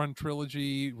 Shadowrun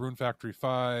Trilogy, Rune Factory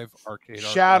 5, Arcade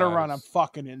Shadowrun I'm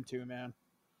fucking into, man.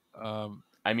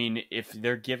 I mean, if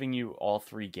they're giving you all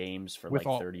three games for like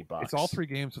 $30. It's all three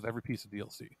games with every piece of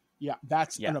DLC. Yeah,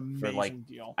 that's an amazing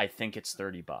deal. I think it's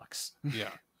 $30.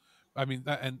 Yeah. I mean,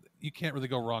 and you can't really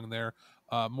go wrong there.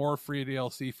 More free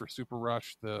DLC for Super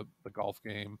Rush, the golf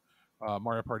game.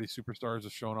 Mario Party Superstars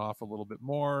is shown off a little bit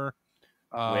more,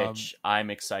 which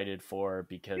I'm excited for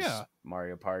because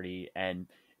Mario Party. And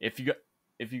if you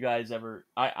guys ever,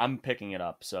 I'm picking it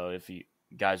up. So if you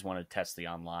guys want to test the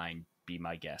online, be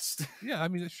my guest. Yeah, I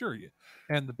mean, sure.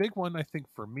 And the big one, I think,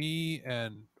 for me,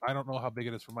 and I don't know how big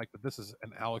it is for Mike, but this is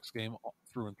an Alex game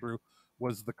through and through,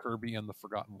 was the Kirby and the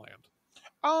Forgotten Land.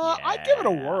 I'd give it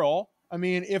a whirl. I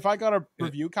mean, if I got a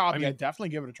review copy, I'd definitely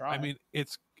give it a try. I mean,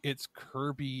 it's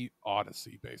Kirby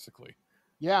Odyssey, basically.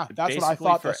 Yeah, that's what I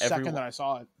thought the second that I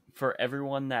saw it. For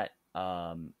everyone that,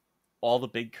 all the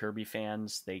big Kirby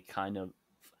fans, they kind of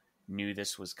knew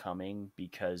this was coming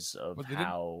because of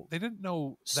how they didn't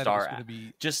know that it was going to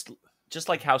be just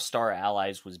like how Star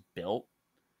Allies was built.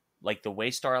 Like the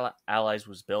way Star Allies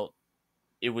was built,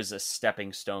 it was a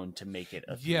stepping stone to make it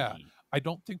a 3D. Yeah, I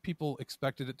don't think people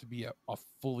expected it to be a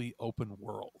fully open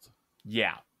world.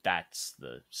 Yeah, that's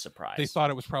the surprise. They thought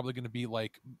it was probably going to be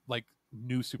like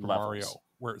New Super Mario,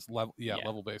 where it's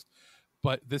level based.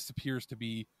 But this appears to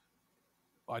be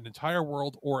an entire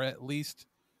world, or at least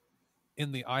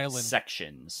in the island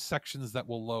sections that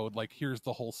will load. Like, here's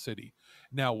the whole city.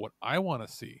 Now, what I want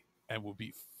to see, and would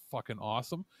be fucking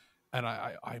awesome, and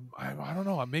I don't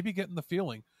know, I'm maybe getting the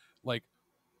feeling like,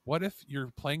 what if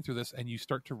you're playing through this and you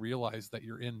start to realize that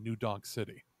you're in New Donk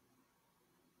City,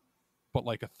 but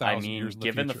like 1,000 years in the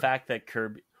given future? The fact that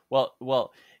Kirby,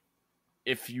 well,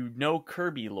 if you know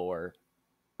Kirby lore,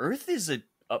 Earth is an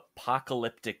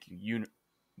apocalyptic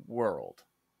world.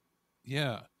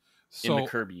 Yeah. So in the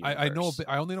Kirby universe. I know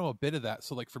I only know a bit of that.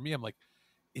 So like for me, I'm like,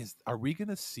 are we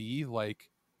gonna see like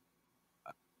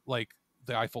the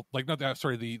Eiffel, like not that,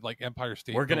 sorry, the like Empire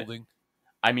State Building?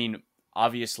 I mean,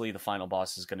 obviously the final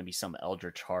boss is going to be some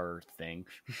eldritch horror thing.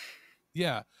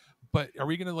 Yeah, but are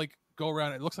we gonna like go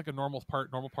around? It looks like a normal part,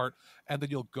 and then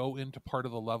you'll go into part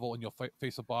of the level and you'll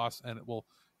face a boss, and it will,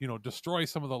 destroy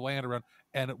some of the land around,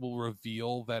 and it will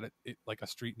reveal that it like a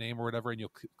street name or whatever, and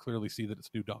you'll clearly see that it's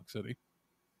New Donk City.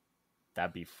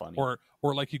 That'd be funny. Or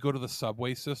like you go to the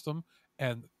subway system,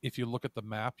 and if you look at the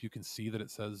map, you can see that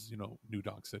it says New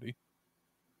Donk City.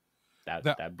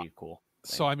 That'd be cool.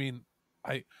 So I mean,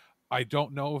 I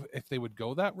don't know if they would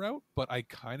go that route, but I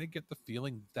kind of get the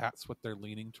feeling that's what they're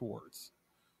leaning towards.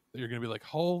 That you're going to be like,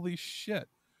 holy shit.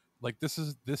 Like this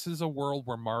is a world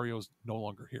where Mario's no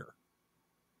longer here.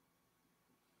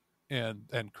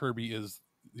 And Kirby is,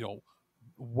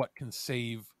 what can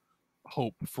save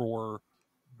hope for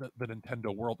the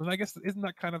Nintendo world. And I guess, isn't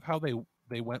that kind of how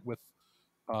they went with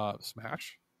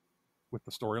Smash with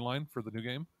the storyline for the new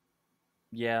game?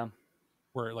 Yeah.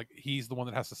 Where like he's the one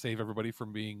that has to save everybody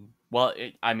from being. Well,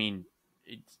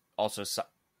 it's also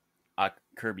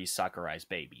Kirby's Sakurai's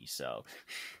baby, so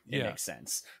it makes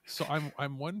sense. So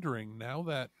I'm wondering now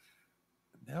that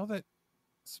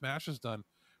Smash is done,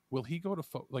 will he go to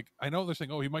like? I know they're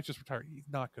saying, oh, he might just retire. He's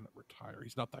not going to retire.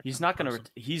 He's not that. He's not going to.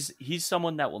 He's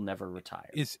someone that will never retire.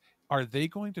 Are they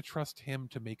going to trust him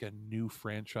to make a new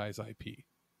franchise IP?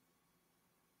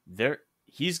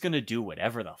 He's going to do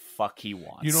whatever the fuck he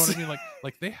wants. You know what I mean?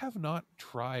 Like they have not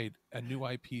tried a new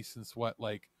IP since what,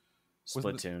 like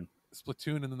Splatoon,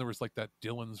 and then there was like that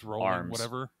Dylan's Rolling Arms.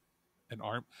 Whatever, and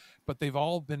ARM, but they've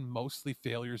all been mostly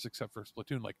failures except for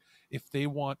Splatoon. Like if they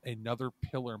want another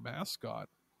pillar mascot,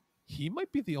 he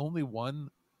might be the only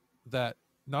one that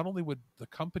not only would the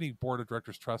company board of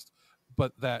directors trust,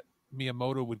 but that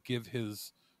Miyamoto would give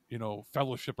his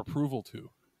fellowship approval to.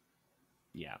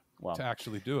 Yeah, well, to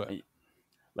actually do it.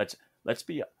 Let's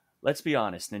be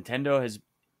honest. Nintendo has,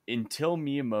 until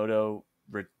Miyamoto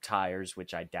retires,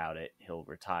 which I doubt it, he'll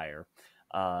retire.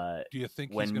 Do you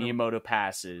think when Miyamoto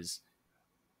passes,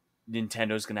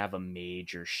 Nintendo's going to have a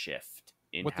major shift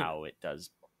in how it does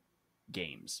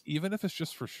games? Even if it's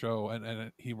just for show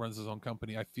and he runs his own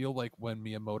company, I feel like when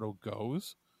Miyamoto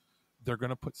goes, they're going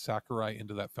to put Sakurai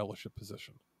into that fellowship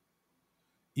position.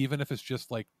 Even if it's just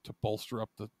like to bolster up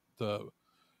the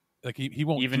like he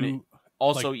won't even.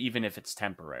 Also, even if it's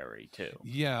temporary too.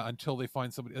 Yeah, until they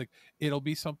find somebody, like it'll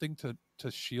be something to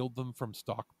shield them from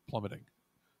stock plummeting.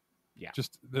 Yeah.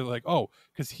 Just they're like, oh,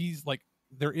 because he's like,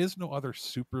 there is no other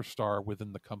superstar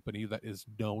within the company that is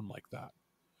known like that.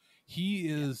 He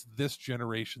is this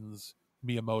generation's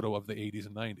Miyamoto of the 80s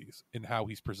and 90s in how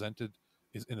he's presented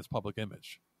in his public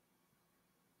image.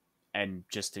 And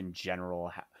just in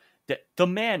general, the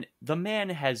man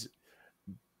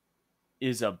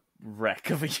is a wreck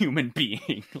of a human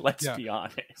being. Let's be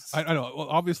honest. I know. Well,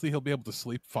 obviously he'll be able to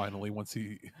sleep finally once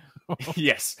he.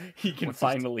 Yes, he can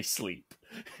finally sleep.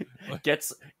 Get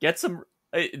some.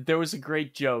 There was a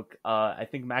great joke. I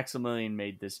think Maximilian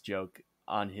made this joke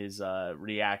on his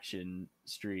reaction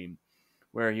stream,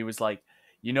 where he was like,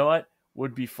 "You know what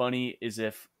would be funny is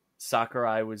if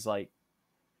Sakurai was like,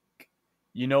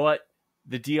 you know what,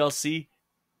 the DLC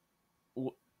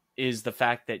is the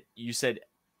fact that you said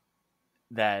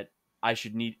that I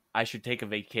should take a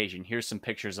vacation. Here's some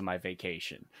pictures of my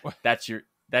vacation. What? That's your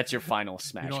final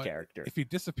Smash character." If he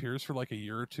disappears for like a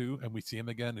year or two and we see him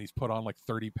again and he's put on like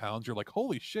 30 pounds, you're like,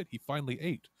 holy shit, he finally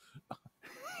ate.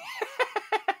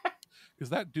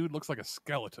 Because that dude looks like a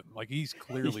skeleton. Like he's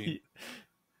clearly.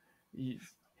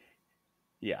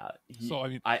 So I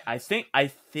mean, I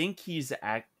think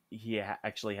he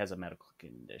actually has a medical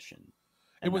condition.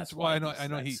 It was I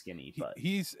know he's skinny, but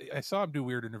I saw him do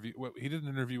weird interview. He did an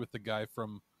interview with the guy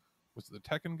from, was it the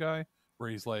Tekken guy, where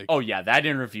he's like, oh yeah, that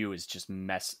interview is just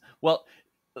mess. Well,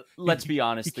 let's be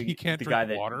honest, he can't the drink guy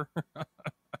that water.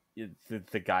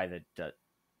 the guy that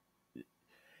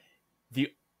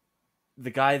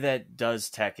the guy that does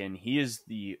Tekken, he is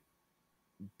the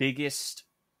biggest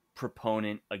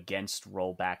proponent against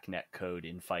rollback netcode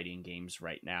in fighting games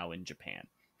right now in Japan.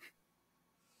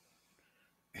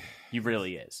 He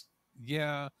really is.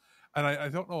 Yeah, and I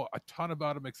don't know a ton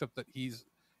about him except that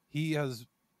he has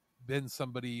been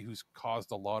somebody who's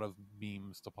caused a lot of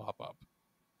memes to pop up.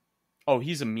 Oh,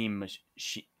 he's a meme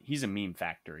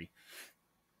factory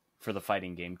for the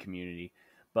fighting game community.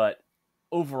 But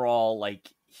overall,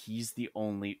 like he's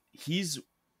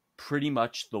pretty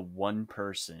much the one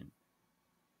person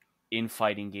in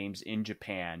fighting games in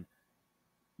Japan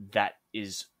that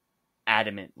is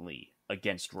adamantly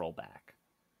against rollback.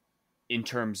 In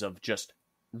terms of just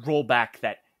rollback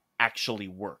that actually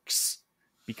works.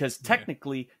 Because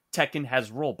technically, Tekken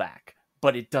has rollback,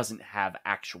 but it doesn't have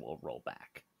actual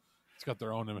rollback. It's got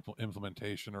their own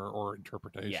implementation or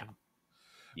interpretation.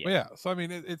 Yeah. But yeah, so I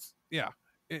mean, it's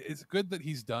good that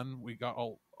he's done. We got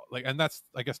all like, and that's,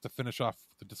 I guess, to finish off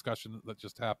the discussion that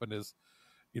just happened is,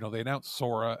 they announced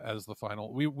Sora as the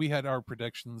final. We had our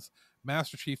predictions.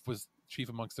 Master Chief was chief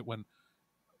amongst it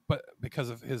but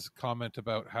because of his comment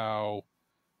about how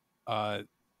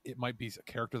it might be a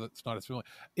character that's not as familiar.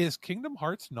 Is Kingdom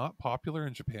Hearts not popular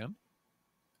in Japan?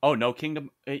 Oh no,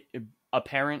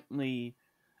 apparently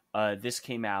this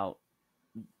came out.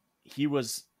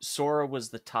 Sora was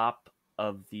the top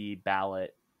of the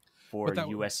ballot for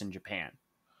US and Japan,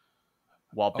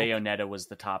 while Bayonetta was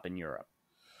the top in Europe.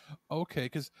 Okay,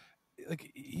 because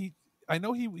like I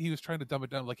know he was trying to dumb it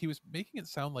down. Like he was making it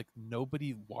sound like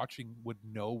nobody watching would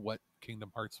know what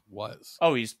Kingdom Hearts was.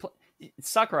 Oh,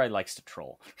 Sakurai likes to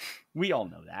troll. We all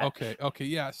know that. Okay,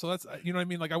 yeah. So that's, you know what I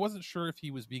mean. Like I wasn't sure if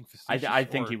he was being facetious. I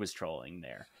think he was trolling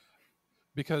there,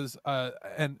 because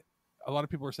and a lot of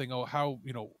people were saying, oh, how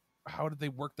did they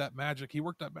work that magic? He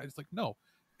worked that magic. It's like, no,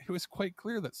 it was quite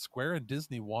clear that Square and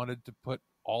Disney wanted to put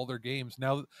all their games,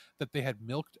 now that they had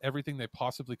milked everything they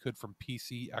possibly could from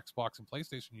PC, Xbox, and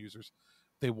PlayStation users,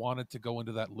 they wanted to go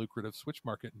into that lucrative Switch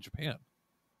market in Japan.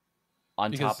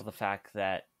 On top of the fact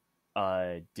that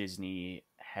Disney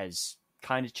has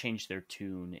kind of changed their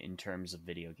tune in terms of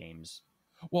video games.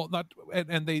 Well,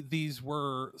 these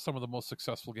were some of the most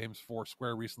successful games for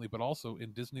Square recently, but also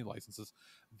in Disney licenses,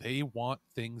 they want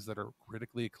things that are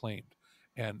critically acclaimed,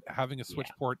 and having a Switch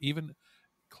port, even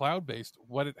cloud-based,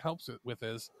 what it helps it with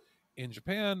is, in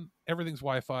Japan everything's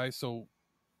Wi-Fi, so,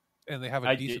 and they have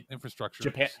a decent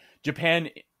infrastructure.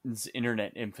 Japan's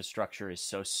internet infrastructure is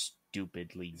so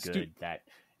stupidly good that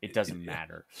it doesn't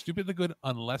matter. Stupidly good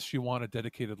unless you want a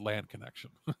dedicated LAN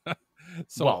connection.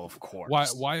 So, well, of course,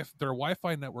 their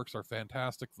Wi-Fi networks are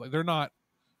fantastic. Like, they're not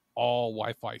all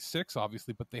Wi-Fi 6,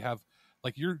 obviously, but they have,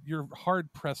 like, you're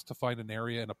hard pressed to find an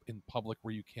area in public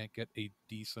where you can't get a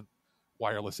decent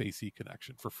wireless AC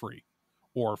connection for free,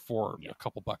 or for a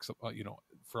couple bucks,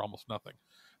 for almost nothing.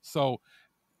 So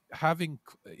having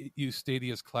use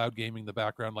Stadia's cloud gaming in the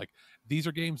background, like, these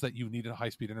are games that you need a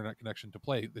high-speed internet connection to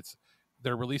play.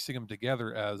 They're releasing them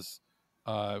together as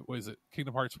what is it,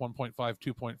 Kingdom Hearts 1.5,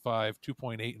 2.5,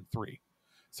 2.8, and 3.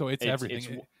 So it's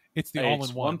everything. It's the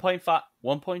all-in-one. 1.5,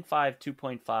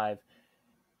 2.5,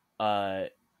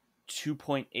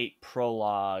 2.8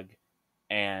 prologue,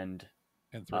 and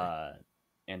 3.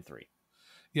 And 3.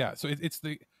 Yeah, so it's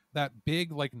that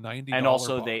big, like, $90, and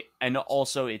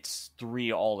also it's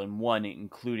 3 all-in-one,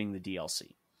 including the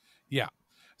DLC. Yeah,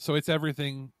 so it's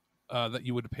everything that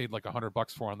you would have paid like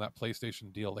 $100 for on that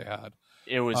PlayStation deal they had.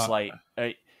 It was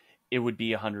it would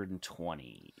be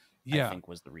 120. I think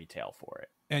was the retail for it.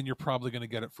 And you're probably going to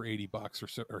get it for $80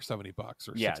 or $70 or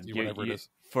 60, whatever it is,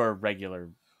 for a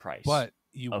regular price. But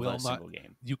you will not.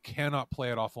 Game. You cannot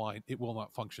play it offline. It will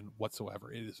not function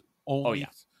whatsoever. It is only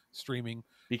streaming,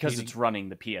 because it's running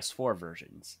the PS4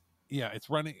 versions. Yeah, it's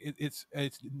running. It's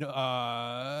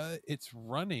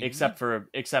running except for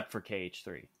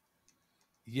KH3.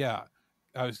 Yeah,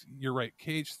 you're right.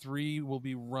 KH3 will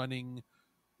be running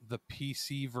the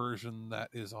PC version that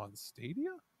is on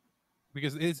Stadia,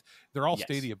 because they're all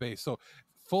Stadia based. So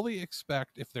fully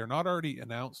expect, if they're not already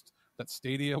announced, that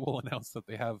Stadia will announce that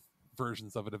they have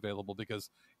versions of it available, because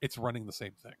it's running the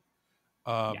same thing.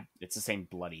 It's the same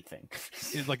bloody thing.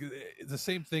 It's like the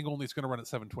same thing, only it's going to run at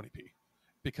 720p,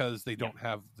 because they don't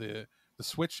have the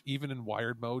Switch, even in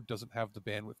wired mode, doesn't have the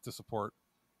bandwidth to support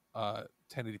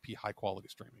 1080p high quality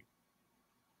streaming,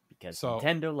 because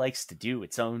Nintendo likes to do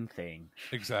its own thing.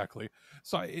 Exactly.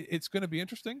 So it's going to be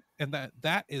interesting, and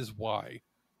that is why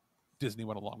Disney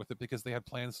went along with it, because they had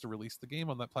plans to release the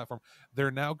game on that platform. They're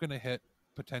now going to hit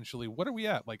potentially, what are we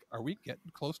at? Like, are we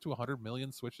getting close to 100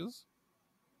 million Switches?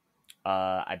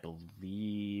 I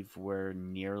believe we're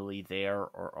nearly there,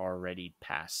 or already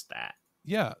past that.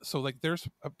 Yeah, so like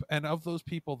and of those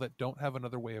people that don't have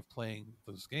another way of playing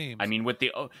those games, I mean, with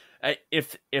the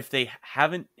if they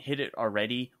haven't hit it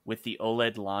already, with the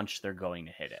OLED launch, they're going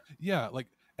to hit it. Yeah, like,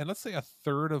 and let's say a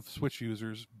third of Switch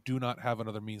users do not have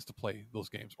another means to play those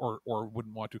games, or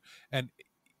wouldn't want to, and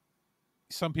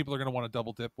some people are going to want to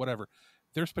double dip, whatever.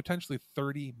 There's potentially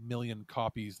 30 million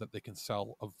copies that they can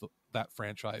sell of that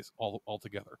franchise all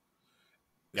together.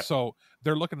 Yep. So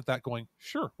they're looking at that going,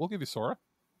 sure, we'll give you Sora,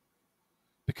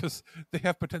 because they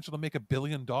have potential to make $1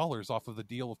 billion off of the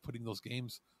deal of putting those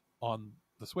games on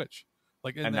the Switch.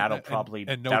 Like, and that'll probably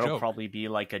be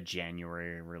like a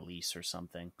January release or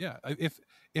something. Yeah, if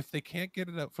they can't get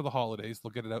it out for the holidays,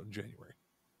 they'll get it out in January.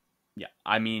 Yeah,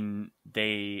 I mean,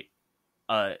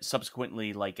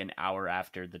 subsequently, like an hour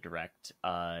after the direct,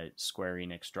 Square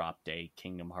Enix dropped a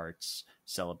Kingdom Hearts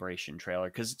celebration trailer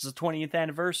because it's the 20th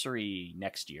anniversary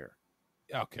next year.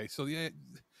 Okay, so yeah,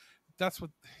 that's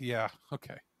what. Yeah,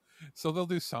 okay. So they'll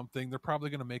do something. They're probably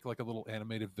going to make like a little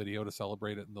animated video to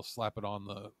celebrate it, and they'll slap it on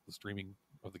the streaming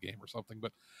of the game or something.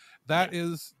 But that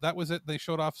was it. They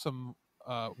showed off some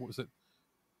what was it?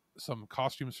 Some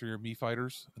costumes for your Mii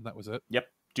fighters, and that was it. Yep,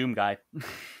 Doom guy.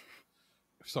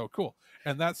 So cool.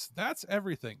 And that's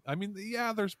everything. I mean,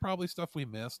 yeah, there's probably stuff we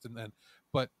missed,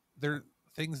 but they're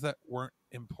things that weren't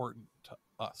important to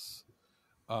us.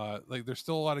 Like there's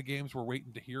still a lot of games we're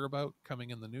waiting to hear about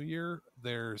coming in the new year.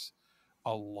 There's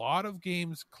a lot of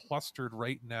games clustered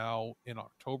right now in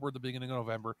October, the beginning of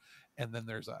November, and then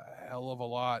there's a hell of a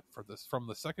lot for this from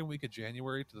the second week of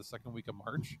January to the second week of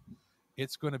March.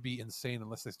 It's going to be insane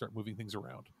unless they start moving things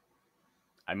around.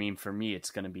 I mean, for me, it's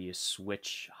going to be a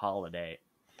Switch holiday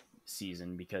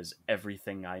season because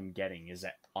everything I'm getting is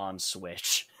on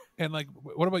Switch. And like,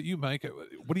 what about you, Mike?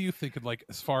 What do you think of like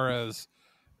as far as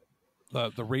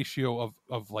the ratio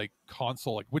of like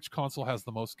console, like which console has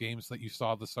the most games that you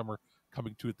saw this summer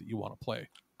coming to it that you want to play?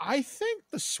 I think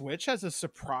the Switch has a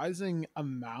surprising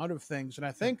amount of things, and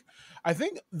I think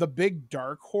the big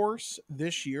dark horse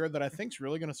this year that I think is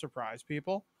really going to surprise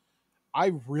people.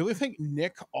 I really think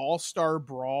Nick All-Star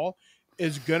Brawl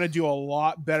is going to do a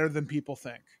lot better than people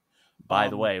think. By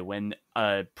the way, when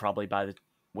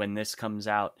when this comes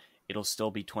out, it'll still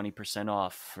be 20%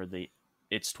 off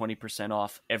it's 20%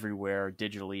 off everywhere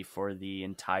digitally for the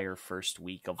entire first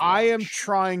week of launch. I am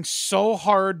trying so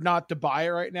hard not to buy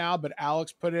it right now, but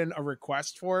Alex put in a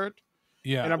request for it.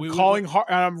 Yeah, and I'm hard,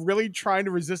 and I'm really trying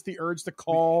to resist the urge to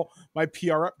call my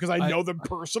PR up because I know them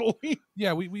personally.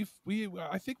 Yeah,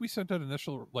 I think we sent out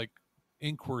initial like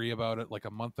inquiry about it like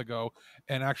a month ago,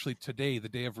 and actually today, the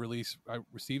day of release, I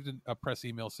received a press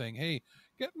email saying, "Hey,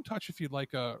 get in touch if you'd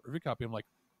like a review copy." I'm like,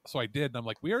 so I did, and I'm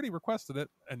like, we already requested it,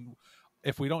 and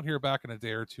if we don't hear back in a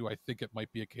day or two, I think it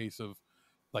might be a case of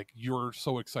like you're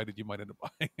so excited you might end up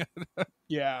buying it.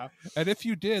 Yeah. And if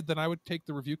you did, then I would take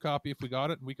the review copy if we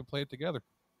got it and we can play it together.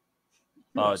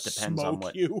 Oh, it depends on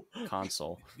what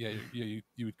console. Yeah, you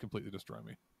would completely destroy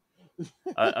me.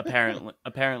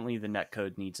 Apparently the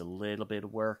netcode needs a little bit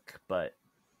of work, but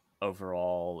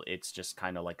overall it's just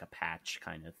kind of like a patch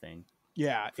kind of thing.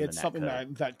 Yeah, it's something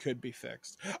that could be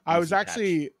fixed. I was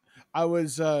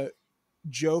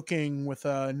joking with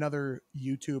another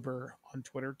YouTuber on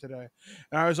Twitter today,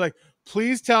 and I was like,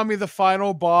 please tell me the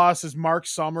final boss is Mark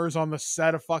Summers on the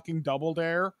set of fucking Double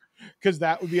Dare, because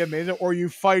that would be amazing. Or you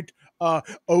fight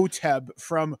Oteb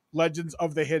from Legends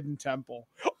of the Hidden Temple.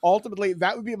 Ultimately,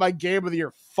 that would be my game of the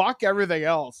year. Fuck everything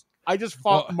else. I just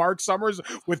fought Mark Summers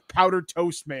with Powdered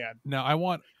Toast Man. Now I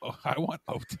want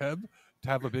Oteb to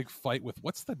have a big fight with,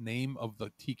 what's the name of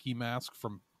the tiki mask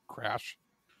from Crash?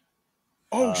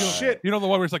 Oh shit! You know the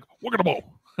one where it's like Wuggadabo.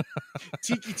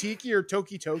 Tiki or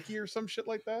Toki or some shit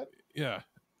like that. Yeah,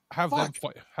 have them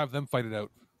fight it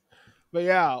out. But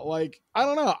yeah, like I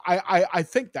don't know. I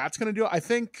think that's gonna do it. I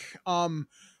think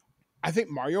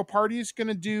Mario Party is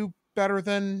gonna do better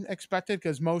than expected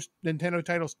because most Nintendo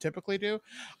titles typically do.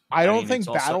 I don't think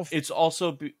it's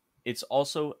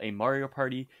also a Mario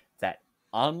Party that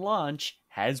on launch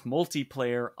has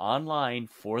multiplayer online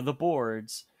for the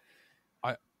boards.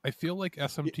 I feel like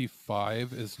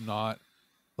SMT5 is not,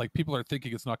 like, people are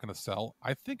thinking it's not going to sell.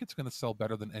 I think it's going to sell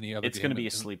better than any other. It's going to be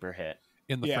a sleeper hit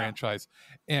in the franchise,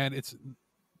 and it's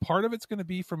part of it's going to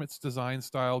be from its design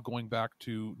style, going back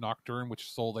to Nocturne,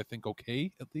 which sold, I think,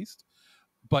 okay at least.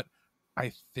 But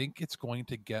I think it's going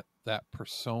to get that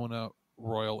Persona,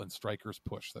 Royal, and Strikers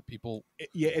push that people.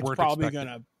 It's probably going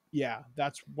to. Yeah,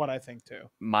 that's what I think too.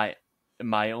 My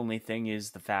only thing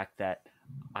is the fact that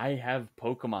I have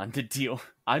Pokemon to deal.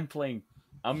 I'm going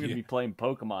to be playing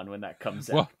Pokemon when that comes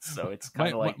out. So it's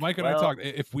kind of like Mike and I talked.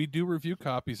 If we do review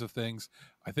copies of things,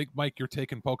 I think, Mike, you're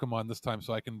taking Pokemon this time,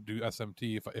 so I can do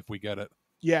SMT if we get it.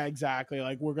 Yeah, exactly.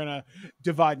 Like we're gonna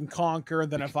divide and conquer.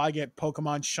 Then if I get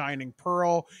Pokemon Shining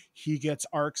Pearl, he gets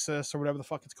Arxis or whatever the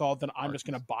fuck it's called. Then I'm just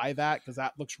gonna buy that because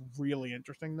that looks really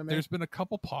interesting to me. There's been a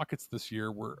couple pockets this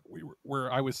year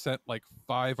where I was sent like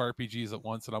 5 RPGs at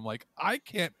once, and I'm like, I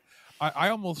can't.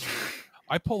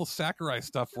 I pull Sakurai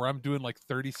stuff where I'm doing like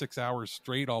 36 hours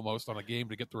straight almost on a game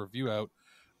to get the review out.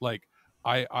 Like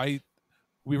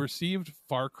we received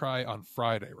Far Cry on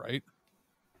Friday, right?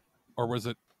 Or was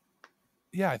it?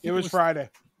 Yeah, I think it was Friday.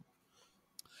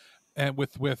 And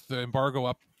with the embargo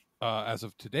up as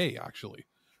of today, actually.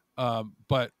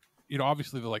 But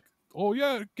obviously they're like, oh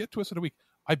yeah, get to us in a week.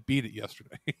 I beat it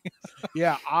yesterday.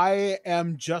 Yeah, I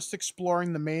am just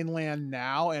exploring the mainland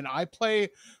now, and I play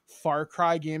Far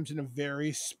Cry games in a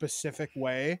very specific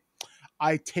way.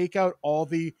 I take out all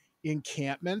the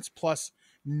encampments, plus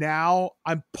now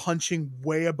I'm punching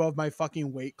way above my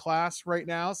fucking weight class right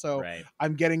now, so Right.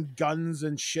 I'm getting guns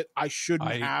and shit I shouldn't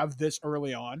I have this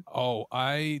early on.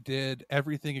 I did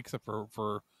everything except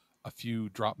for a few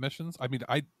drop missions. I mean,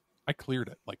 I cleared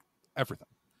it, like everything.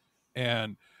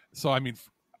 And so I mean,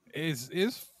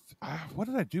 what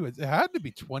did I do? It had to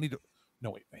be 20 to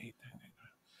no wait,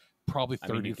 probably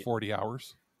 30 to 40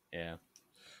 hours. Yeah.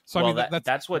 So well, I mean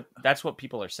that's what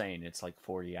people are saying. It's like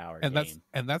 40-hour and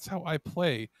game. that's how I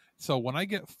play. So when I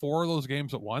get 4 of those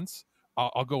games at once,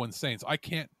 I'll go insane. So I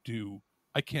can't do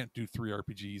 3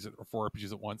 RPGs or 4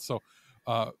 RPGs at once. So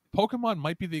Pokemon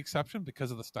might be the exception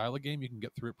because of the style of game. You can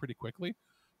get through it pretty quickly,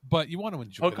 but you want to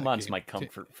enjoy Pokemon's that game. my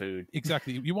comfort food.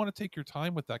 Exactly. You want to take your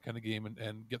time with that kind of game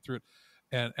and get through it.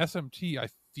 And SMT, I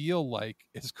feel like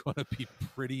is going to be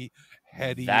pretty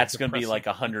heady. That's going to be like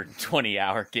a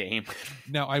 120-hour game.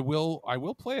 Now I will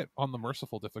play it on the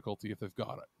merciful difficulty if they've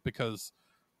got it, because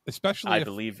especially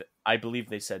I believe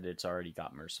they said it's already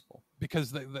got merciful,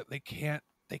 because they can't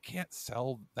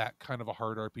sell that kind of a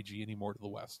hard RPG anymore to the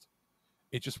West.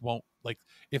 It just won't, like,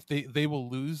 if they will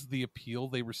lose the appeal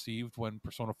they received when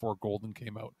Persona 4 Golden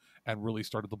came out and really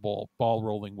started the ball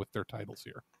rolling with their titles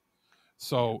here.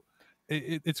 So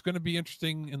it's going to be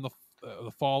interesting in the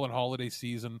fall and holiday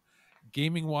season.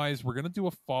 Gaming wise, we're going to do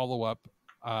a follow up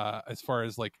as far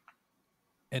as like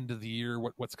end of the year,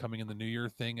 what's coming in the new year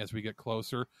thing as we get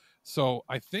closer. So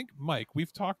I think, Mike,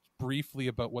 we've talked briefly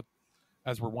about what,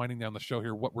 as we're winding down the show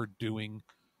here, what we're doing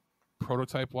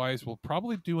prototype wise. We'll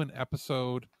probably do an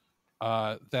episode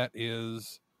that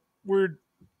is, We're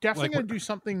definitely Like, going to do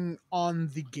something on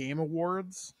the Game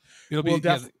Awards. it'll We'll be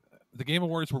the Game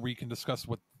Awards, where we can discuss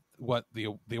what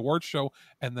the awards show,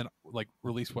 and then like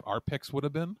release what our picks would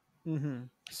have been. Mm-hmm.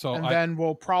 So And then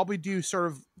we'll probably do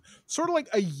sort of like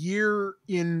a year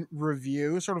in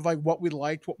review, sort of like what we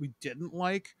liked, what we didn't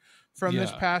like from this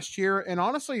Yeah. past year. And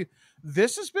honestly,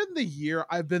 this has been the year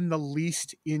I've been the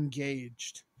least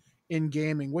engaged in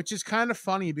gaming, which is kind of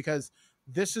funny because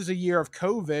this is a year of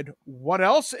COVID. What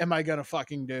else am I gonna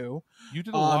fucking do? you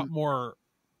did a lot more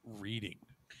reading.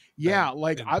 Yeah, than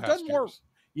like in I've past done more. years.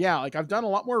 Yeah, like I've done a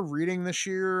lot more reading this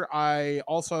year. I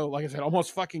also, like I said,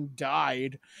 almost fucking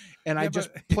died, and I Yeah,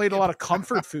 just but- played a yeah, lot of but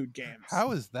comfort food games.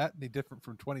 How is that any different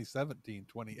from 2017,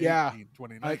 2018, Yeah.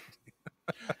 2019?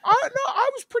 I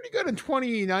was pretty good in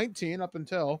 2019 up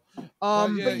until,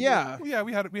 but yeah, we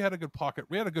had a good pocket.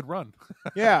 We had a good run.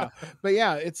 yeah, but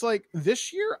yeah, it's like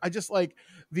this year I just like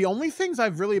the only things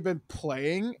I've really been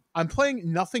playing. I'm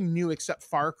playing nothing new except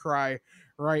Far Cry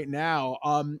right now.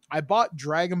 I bought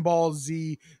Dragon Ball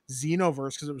Z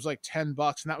Xenoverse because it was like $10,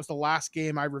 and that was the last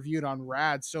game I reviewed on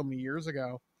Rad so many years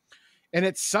ago. And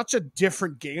it's such a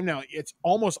different game now; it's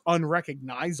almost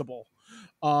unrecognizable,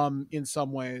 in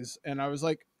some ways. And I was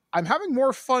like, I'm having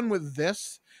more fun with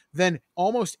this than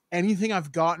almost anything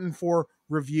I've gotten for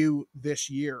review this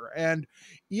year. And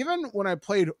even when I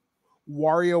played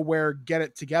WarioWare Get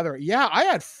It Together, yeah, I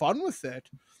had fun with it.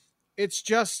 It's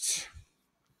just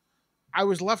I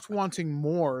was left wanting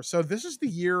more. So this is the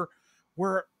year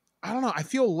where I don't know, I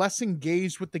feel less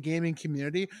engaged with the gaming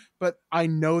community, but I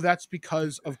know that's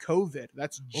because of COVID.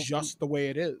 That's just the way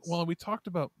it is. Well, we talked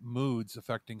about moods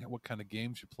affecting what kind of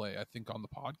games you play, I think, on the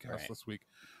podcast Right. this week.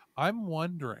 I'm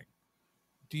wondering,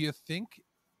 do you think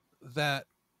that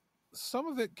some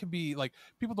of it can be like,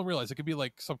 people don't realize it could be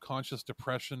like subconscious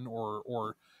depression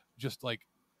or just like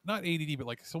not ADD, but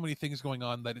like so many things going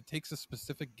on that it takes a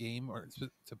specific game or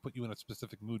to put you in a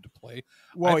specific mood to play.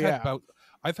 Well,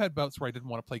 I've had bouts where I didn't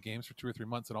want to play games for 2 or 3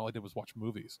 months, and all I did was watch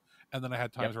movies. And then I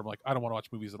had times where I'm like, I don't want to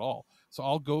watch movies at all. So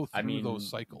I'll go through those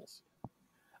cycles.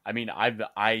 I mean,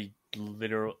 I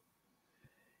literally,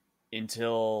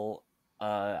 until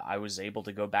I was able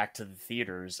to go back to the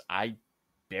theaters, I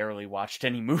barely watched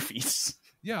any movies.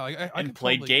 Yeah, like I and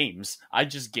played games. I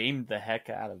just gamed the heck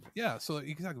out of it. Yeah, so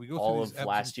exactly, we go all through these of ebbs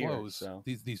last and year. flows, So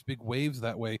these big waves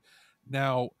that way.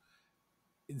 Now,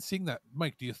 in seeing that,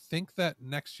 Mike, do you think that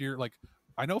next year, like,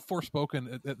 I know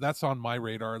Forspoken, that's on my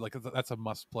radar, like that's a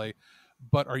must play,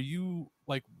 but are you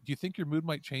like, do you think your mood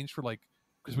might change for like,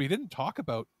 because we didn't talk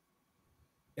about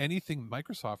anything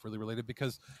Microsoft really related,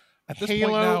 because at this Halo,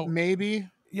 point now, maybe.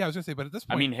 Yeah, I was gonna say, but at this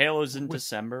point, I mean, Halo's in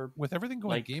December. With everything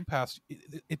going Game Pass,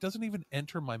 it doesn't even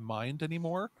enter my mind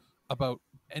anymore about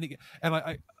any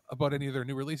about any of their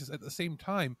new releases. At the same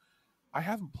time, I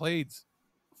haven't played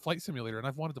Flight Simulator, and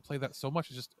I've wanted to play that so much.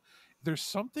 It's just, there's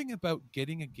something about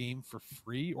getting a game for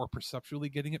free or perceptually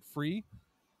getting it free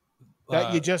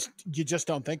that you just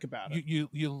don't think about it.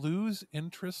 You lose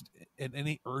interest in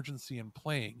any urgency in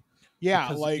playing. Yeah,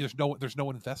 because like there's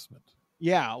no investment.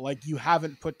 Yeah, like you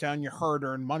haven't put down your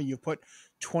hard-earned money. You put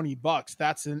 $20.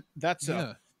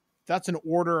 That's an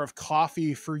order of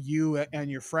coffee for you and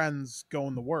your friends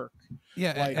going to work.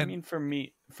 Yeah, Like, I mean, for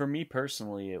me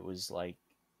personally, it was like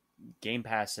Game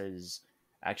Pass has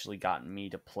actually gotten me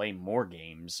to play more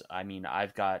games. I mean,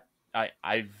 I've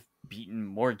beaten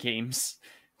more games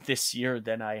this year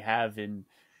than I have in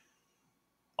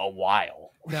a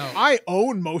while. now I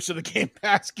own most of the Game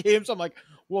Pass games. I'm like,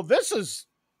 well, this is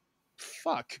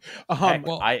fuck. I've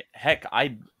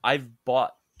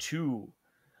bought two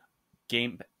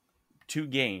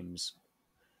games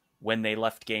when they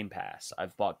left Game Pass.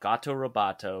 I've bought Gato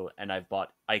Roboto and I've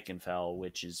bought Eichenfell,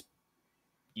 which is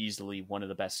easily one of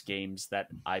the best games that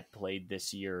I played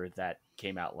this year that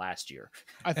came out last year.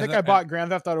 I think I bought Grand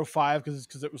Theft Auto 5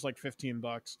 because it was like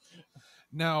 $15.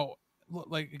 Now,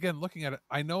 like, again, looking at it,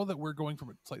 I know that we're going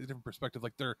from a slightly different perspective.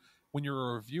 Like, when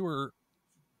you're a reviewer,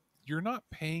 you're not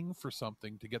paying for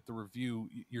something to get the review.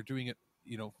 You're doing it,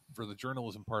 for the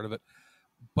journalism part of it.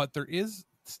 But there is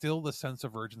still the sense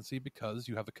of urgency because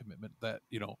you have the commitment that,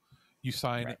 you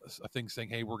sign Right. a thing saying,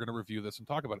 hey, we're going to review this and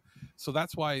talk about it. So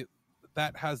that's why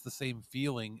that has the same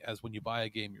feeling as when you buy a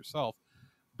game yourself.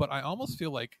 But I almost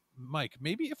feel like, Mike,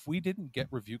 maybe if we didn't get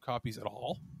review copies at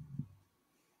all,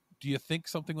 do you think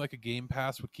something like a Game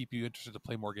Pass would keep you interested to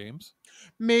play more games?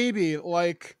 Maybe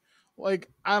like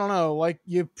I don't know, like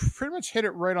you pretty much hit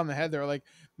it right on the head there. Like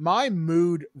my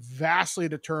mood vastly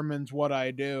determines what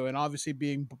I do, and obviously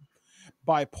being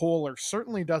bipolar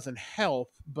certainly doesn't help,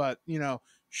 but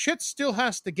shit still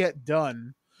has to get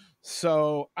done.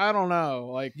 So I don't know,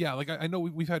 like Yeah, like I know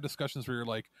we've had discussions where you're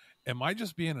like, am I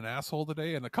just being an asshole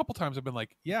today? And a couple times I've been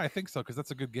like, yeah, I think so, because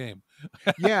that's a good game.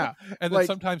 yeah, and then like,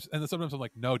 sometimes I'm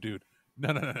like, no, dude,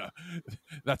 no,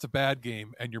 that's a bad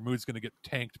game, and your mood's going to get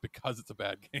tanked because it's a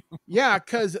bad game. yeah,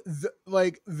 because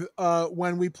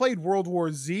when we played World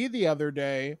War Z the other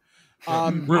day,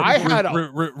 I had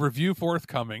review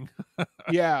forthcoming.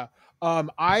 Yeah.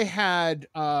 I had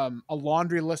a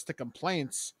laundry list of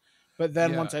complaints, but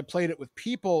then once I played it with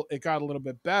people, it got a little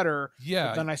bit better. Yeah.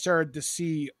 But then I started to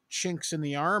see chinks in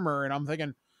the armor, and I'm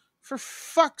thinking, for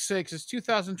fuck's sakes, it's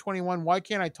 2021. Why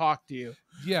can't I talk to you?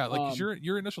 Yeah, like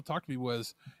your initial talk to me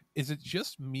was, is it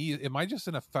just me? Am I just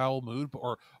in a foul mood,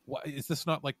 or is this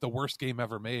not like the worst game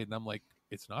ever made? And I'm like,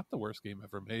 it's not the worst game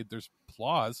ever made. There's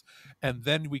flaws. And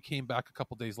then we came back a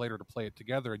couple days later to play it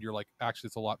together, and you're like, actually,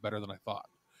 it's a lot better than I thought.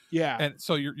 Yeah. And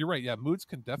so you're right. Yeah, moods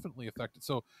can definitely affect it.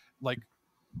 So like,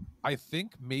 I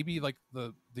think maybe like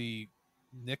the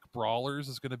Nick Brawlers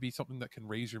is going to be something that can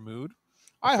raise your mood.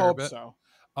 I hope so.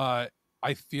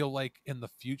 I feel like in the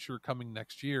future, coming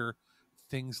next year,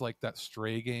 things like that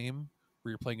Stray game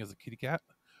where you're playing as a kitty cat,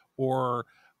 or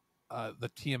the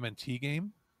TMNT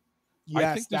game.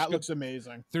 Yes, that looks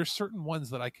amazing. There's certain ones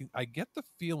that I get the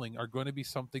feeling are going to be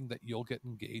something that you'll get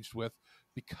engaged with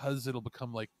because it'll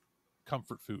become like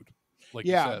comfort food. Like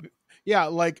you said. Yeah,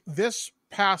 like this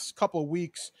past couple of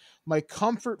weeks, my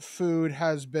comfort food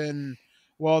has been,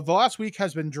 well, the last week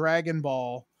has been Dragon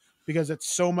Ball, because it's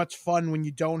so much fun when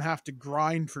you don't have to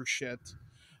grind for shit.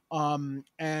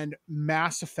 And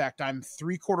Mass Effect. I'm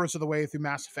 3/4 of the way through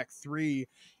Mass Effect 3,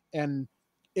 and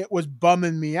it was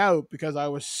bumming me out because I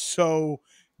was so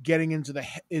getting into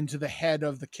the head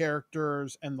of the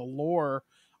characters and the lore.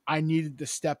 I needed to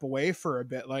step away for a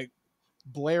bit. Like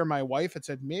Blair, my wife, had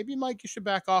said, maybe Mike, you should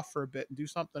back off for a bit and do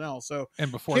something else. So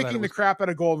and before kicking the crap out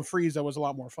of Golden Frieza was a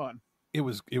lot more fun. It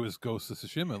was Ghost of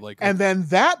Tsushima, and then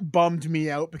that bummed me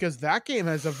out because that game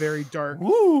has a very dark.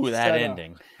 That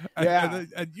ending. Yeah,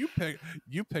 and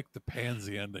you picked the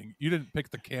pansy ending. You didn't pick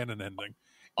the canon ending.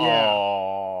 Yeah.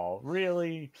 Oh,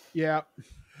 really? Yeah.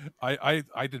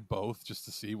 I did both just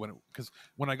to see because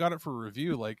when I got it for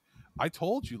review, like I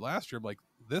told you last year, I'm like,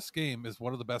 this game is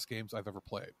one of the best games I've ever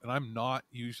played, and I'm not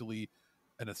usually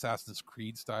an Assassin's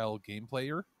Creed style game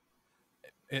player.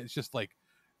 It's just like,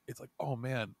 it's like, oh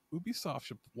man, Ubisoft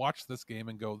should watch this game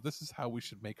and go, this is how we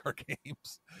should make our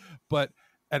games. But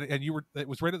and it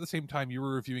was right at the same time you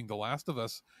were reviewing The Last of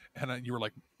Us, and you were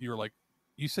like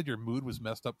you said your mood was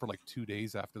messed up for like 2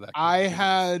 days after that game. I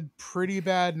had pretty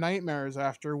bad nightmares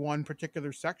after one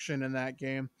particular section in that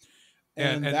game.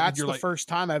 And that's the first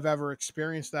time I've ever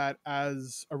experienced that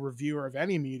as a reviewer of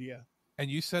any media. And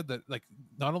you said that, like,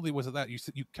 not only was it that,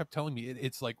 you kept telling me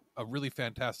it's like a really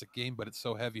fantastic game, but it's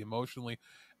so heavy emotionally.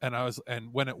 And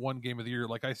when it won Game of the Year,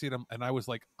 like I see it, and I was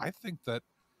like, I think that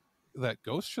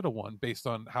Ghost should have won based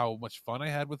on how much fun I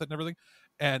had with it and everything.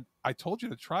 And I told you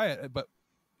to try it, but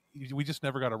we just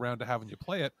never got around to having you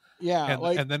play it. Yeah,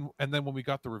 And then when we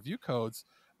got the review codes,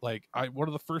 like one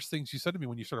of the first things you said to me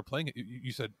when you started playing it,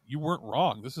 you said you weren't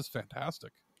wrong. This is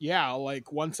fantastic. Yeah,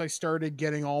 like once I started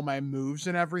getting all my moves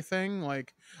and everything,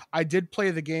 like I did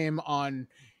play the game on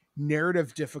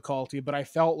narrative difficulty, but I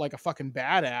felt like a fucking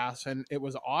badass and it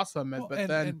was awesome. Well, but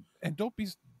then don't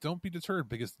be deterred,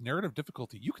 because narrative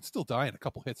difficulty, you can still die in a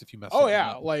couple hits if you mess oh something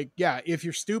yeah, up. like yeah, if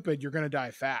you're stupid, you're gonna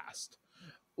die fast.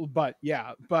 But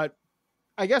yeah, but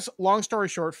I guess long story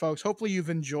short, folks, hopefully you've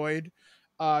enjoyed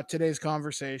today's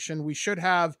conversation.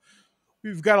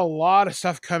 We've got a lot of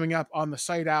stuff coming up on the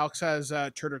site. Alex has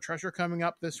Turtle Treasure coming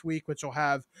up this week, which will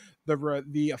have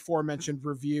the aforementioned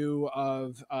review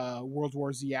of World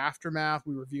War Z Aftermath.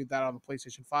 We reviewed that on the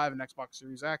PlayStation 5 and Xbox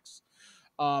Series X.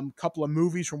 Couple of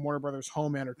movies from Warner Brothers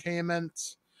Home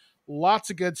Entertainment.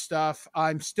 Lots of good stuff.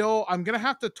 I'm gonna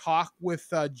have to talk with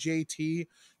JT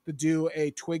to do a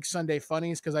Twig Sunday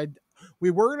Funnies, because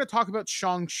we were going to talk about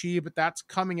Shang-Chi, but that's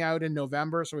coming out in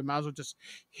November, so we might as well just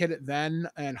hit it then.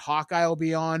 And Hawkeye will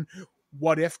be on.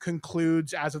 What If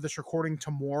concludes as of this recording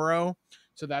tomorrow,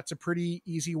 so that's a pretty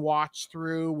easy watch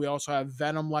through. We also have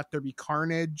Venom: Let There Be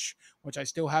Carnage, which I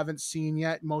still haven't seen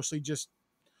yet. Mostly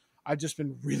I've just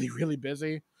been really, really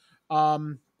busy.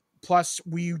 Plus,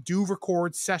 we do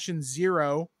record Session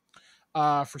 0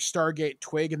 for Stargate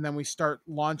Twig, and then we start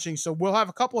launching. So we'll have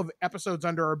a couple of episodes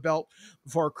under our belt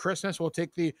before Christmas. We'll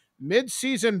take the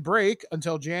mid-season break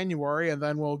until January, and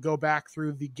then we'll go back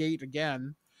through the gate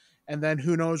again. And then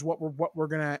who knows what we're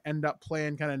gonna end up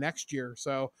playing kind of next year.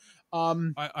 So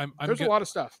there's a lot of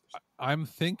stuff. I'm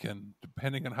thinking,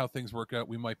 depending on how things work out,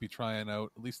 we might be trying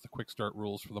out at least the quick start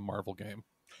rules for the Marvel game.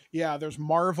 Yeah, there's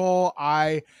Marvel.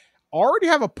 I already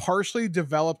have a partially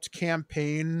developed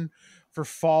campaign for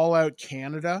Fallout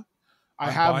Canada.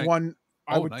 I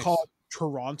would nice. call it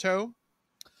Toronto.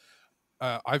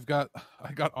 I got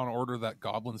on order that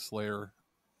Goblin Slayer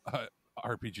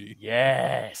RPG.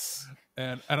 Yes.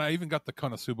 And I even got the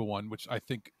Konosuba one, which I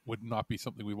think would not be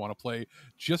something we want to play,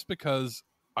 just because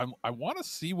I want to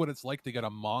see what it's like to get a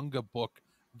manga book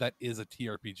that is a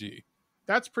TRPG.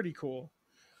 That's pretty cool.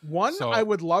 I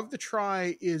would love to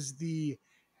try is the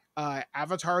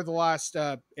Avatar: The Last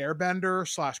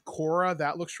Airbender / Korra.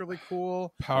 That looks really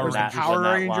cool. Power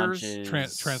Rangers,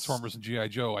 Transformers, and G.I.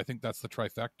 Joe. I think that's the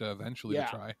trifecta eventually to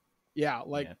try. Yeah,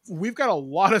 we've got a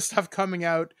lot of stuff coming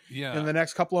out in the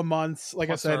next couple of months. Like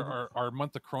Plus I said, our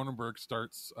month of Cronenberg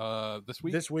starts this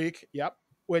week. This week, yep.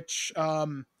 Which I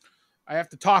have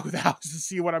to talk with Alex to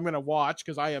see what I'm going to watch,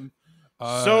 because I am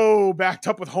so backed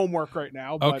up with homework right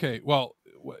now. But okay, well,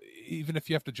 even if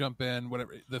you have to jump in,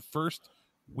 whatever. The first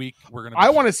week we're gonna. I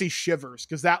want to see Shivers,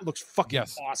 because that looks fucking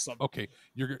awesome. Okay,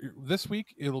 this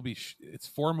week it's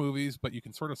 4 movies, but you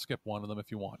can sort of skip one of them if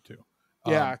you want to.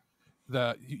 Yeah.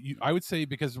 I would say,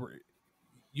 because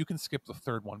you can skip the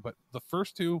third one, but the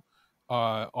first 2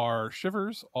 are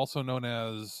Shivers, also known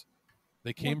as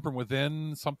They Came From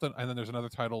Within something, and then there's another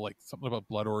title like something about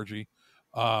Blood Orgy.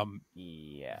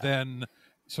 Then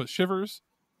so Shivers,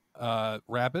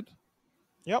 Rabid.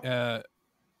 Yep.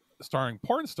 Starring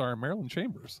porn star Marilyn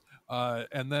Chambers.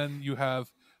 And then you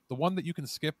have the one that you can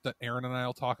skip that Aaron and I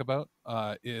will talk about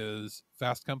is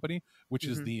Fast Company, which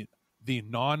is the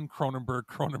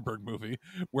non-Cronenberg movie,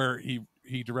 where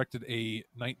he directed a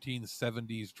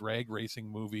 1970s drag racing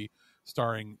movie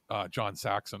starring John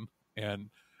Saxon and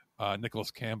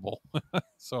Nicholas Campbell.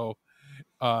 So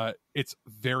it's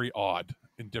very odd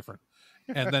and different.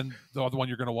 And then the other one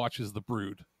you're going to watch is The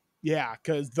Brood. Yeah,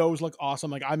 because those look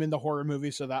awesome. Like, I'm in the horror movie,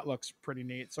 so that looks pretty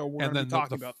neat. So we're going to be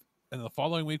talking about. And the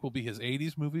following week will be his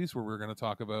 80s movies, where we're going to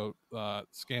talk about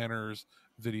Scanners,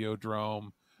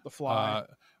 Videodrome, The Fly.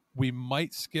 We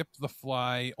might skip The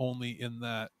Fly, only in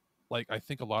that, like, I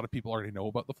think a lot of people already know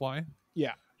about The Fly.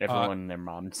 Yeah. Everyone and their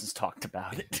moms has talked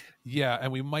about it. Yeah,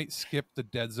 and we might skip The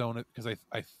Dead Zone, because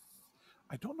I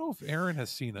don't know if Aaron has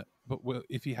seen it, but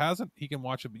if he hasn't, he can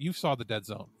watch it. But you saw The Dead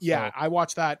Zone. Yeah, I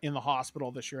watched that in the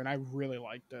hospital this year, and I really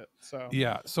liked it. So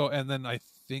yeah, and then I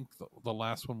think the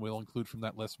last one we'll include from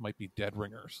that list might be Dead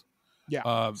Ringers.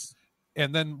 Yeah.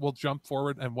 And then we'll jump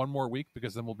forward and one more week,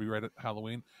 because then we'll be right at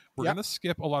Halloween. We're going to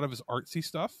skip a lot of his artsy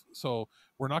stuff. So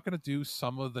we're not going to do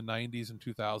some of the 90s and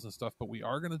 2000s stuff, but we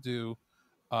are going to do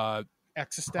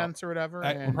Existence or whatever.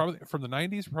 We're probably from the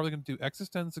 90s. We're probably going to do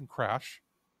Existence and Crash.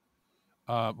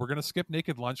 We're going to skip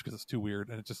Naked Lunch because it's too weird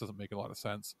and it just doesn't make a lot of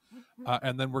sense.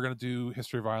 And then we're going to do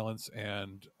History of Violence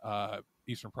and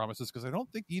Eastern Promises, because I don't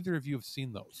think either of you have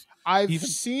seen those. I've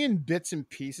seen bits and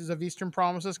pieces of Eastern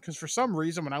Promises, because for some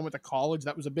reason when I went to college,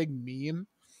 that was a big meme.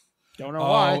 Don't know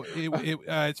why.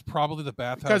 It's probably the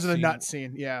bathhouse because of the scene. nut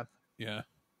scene. Yeah. Yeah.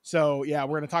 So yeah,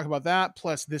 we're going to talk about that.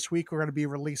 Plus, this week we're going to be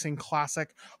releasing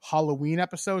classic Halloween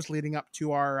episodes leading up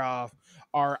to our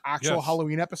actual Yes.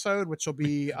 Halloween episode, which will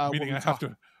be Meaning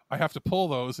I have to pull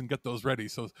those and get those ready.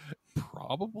 So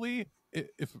probably,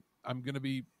 if I'm going to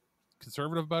be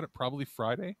conservative about it, probably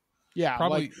Friday. Yeah,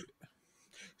 Probably like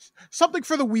something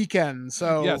for the weekend.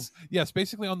 So yes.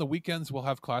 Basically, on the weekends we'll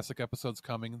have classic episodes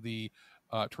coming. The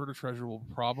Turtle Treasure will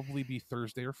probably be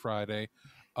Thursday or Friday,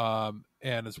 and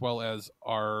as well as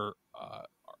our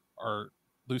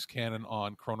loose cannon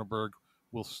on Cronenberg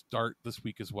will start this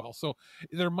week as well. So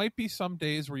there might be some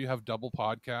days where you have double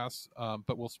podcasts,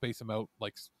 but we'll space them out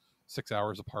like 6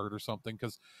 hours apart or something,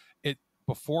 because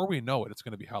before we know it, it's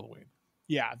going to be Halloween.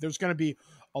 Yeah, there's going to be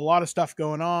a lot of stuff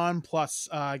going on. Plus,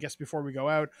 I guess before we go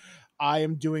out, I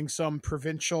am doing some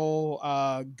provincial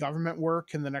government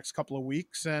work in the next couple of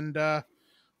weeks, and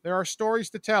there are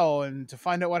stories to tell. And to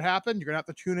find out what happened, you're going to have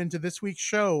to tune into this week's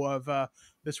show of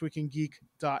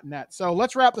ThisWeekInGeek.net. So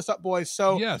let's wrap this up, boys.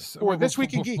 So yes, for This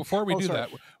Week in Geek, before we do sorry. that,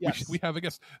 Yes. we have a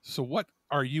guest. So what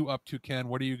are you up to, Ken?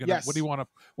 What are you gonna? Yes. What do you want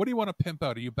to pimp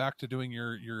out? Are you back to doing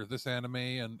your this anime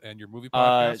and your movie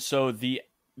podcast? So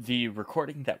the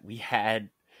recording that we had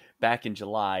back in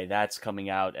July, that's coming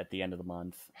out at the end of the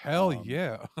month. Hell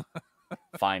yeah!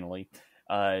 Finally,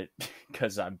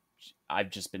 because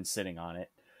I've just been sitting on it.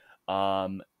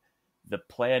 The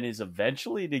plan is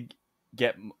eventually to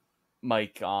get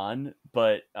Mike on,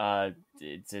 but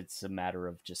it's a matter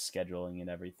of just scheduling and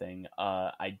everything.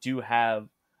 I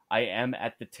am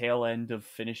at the tail end of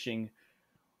finishing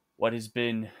what has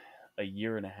been a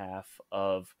year and a half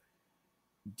of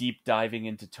deep diving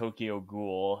into Tokyo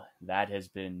Ghoul. That has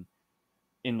been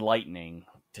enlightening,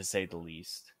 to say the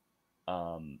least.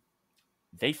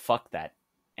 They fucked that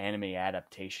anime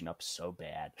adaptation up so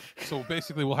bad. So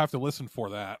basically, we'll have to listen for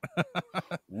that.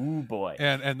 Ooh boy!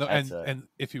 And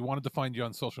if you wanted to find you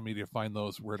on social media, find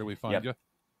those. Where do we find you?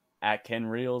 At Ken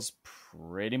Reels,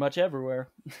 pretty much everywhere.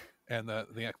 And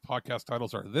the podcast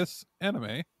titles are This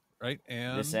Anime, right?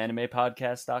 And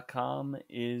ThisAnimePodcast.com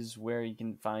is where you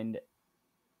can find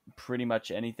pretty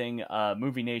much anything.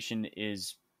 Movie Nation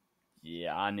is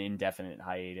on indefinite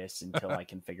hiatus until I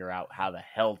can figure out how the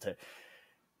hell to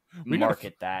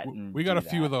market that. We got a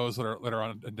few of those that are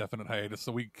on indefinite hiatus,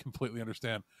 so we completely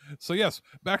understand. So yes,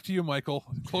 back to you, Michael.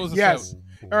 Close us out.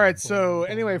 All right. So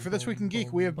anyway, for This Week in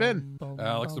Geek, we have been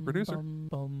Alex, the producer,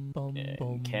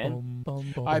 Ken.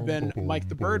 I've been Mike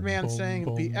the Birdman,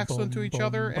 saying be excellent to each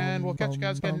other, and we'll catch you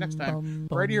guys again next time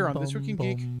right here on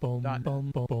ThisWeekInGeek.net.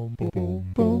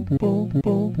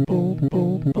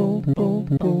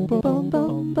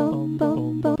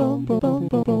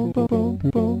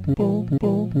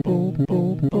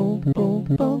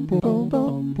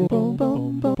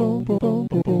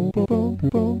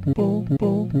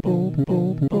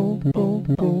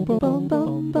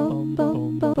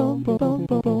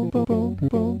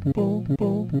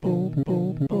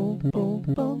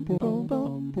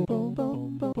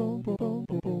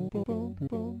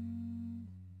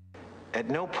 At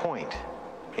no point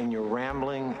in your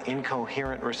rambling,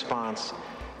 incoherent response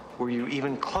were you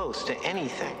even close to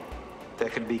anything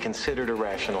that could be considered a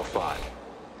rational thought.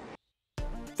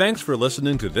 Thanks for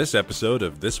listening to this episode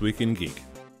of This Week in Geek.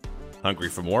 Hungry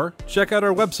for more? Check out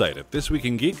our website at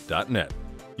ThisWeekInGeek.net.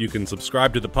 You can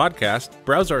subscribe to the podcast,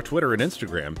 browse our Twitter and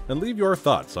Instagram, and leave your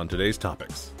thoughts on today's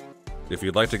topics. If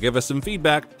you'd like to give us some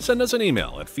feedback, send us an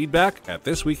email at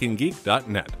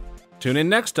feedback@ThisWeekInGeek.net. Tune in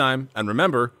next time, and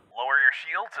remember, lower your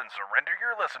shields and surrender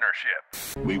your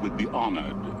listenership. We would be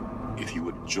honored if you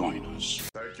would join us.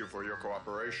 Thank you for your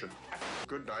cooperation.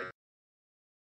 Good night.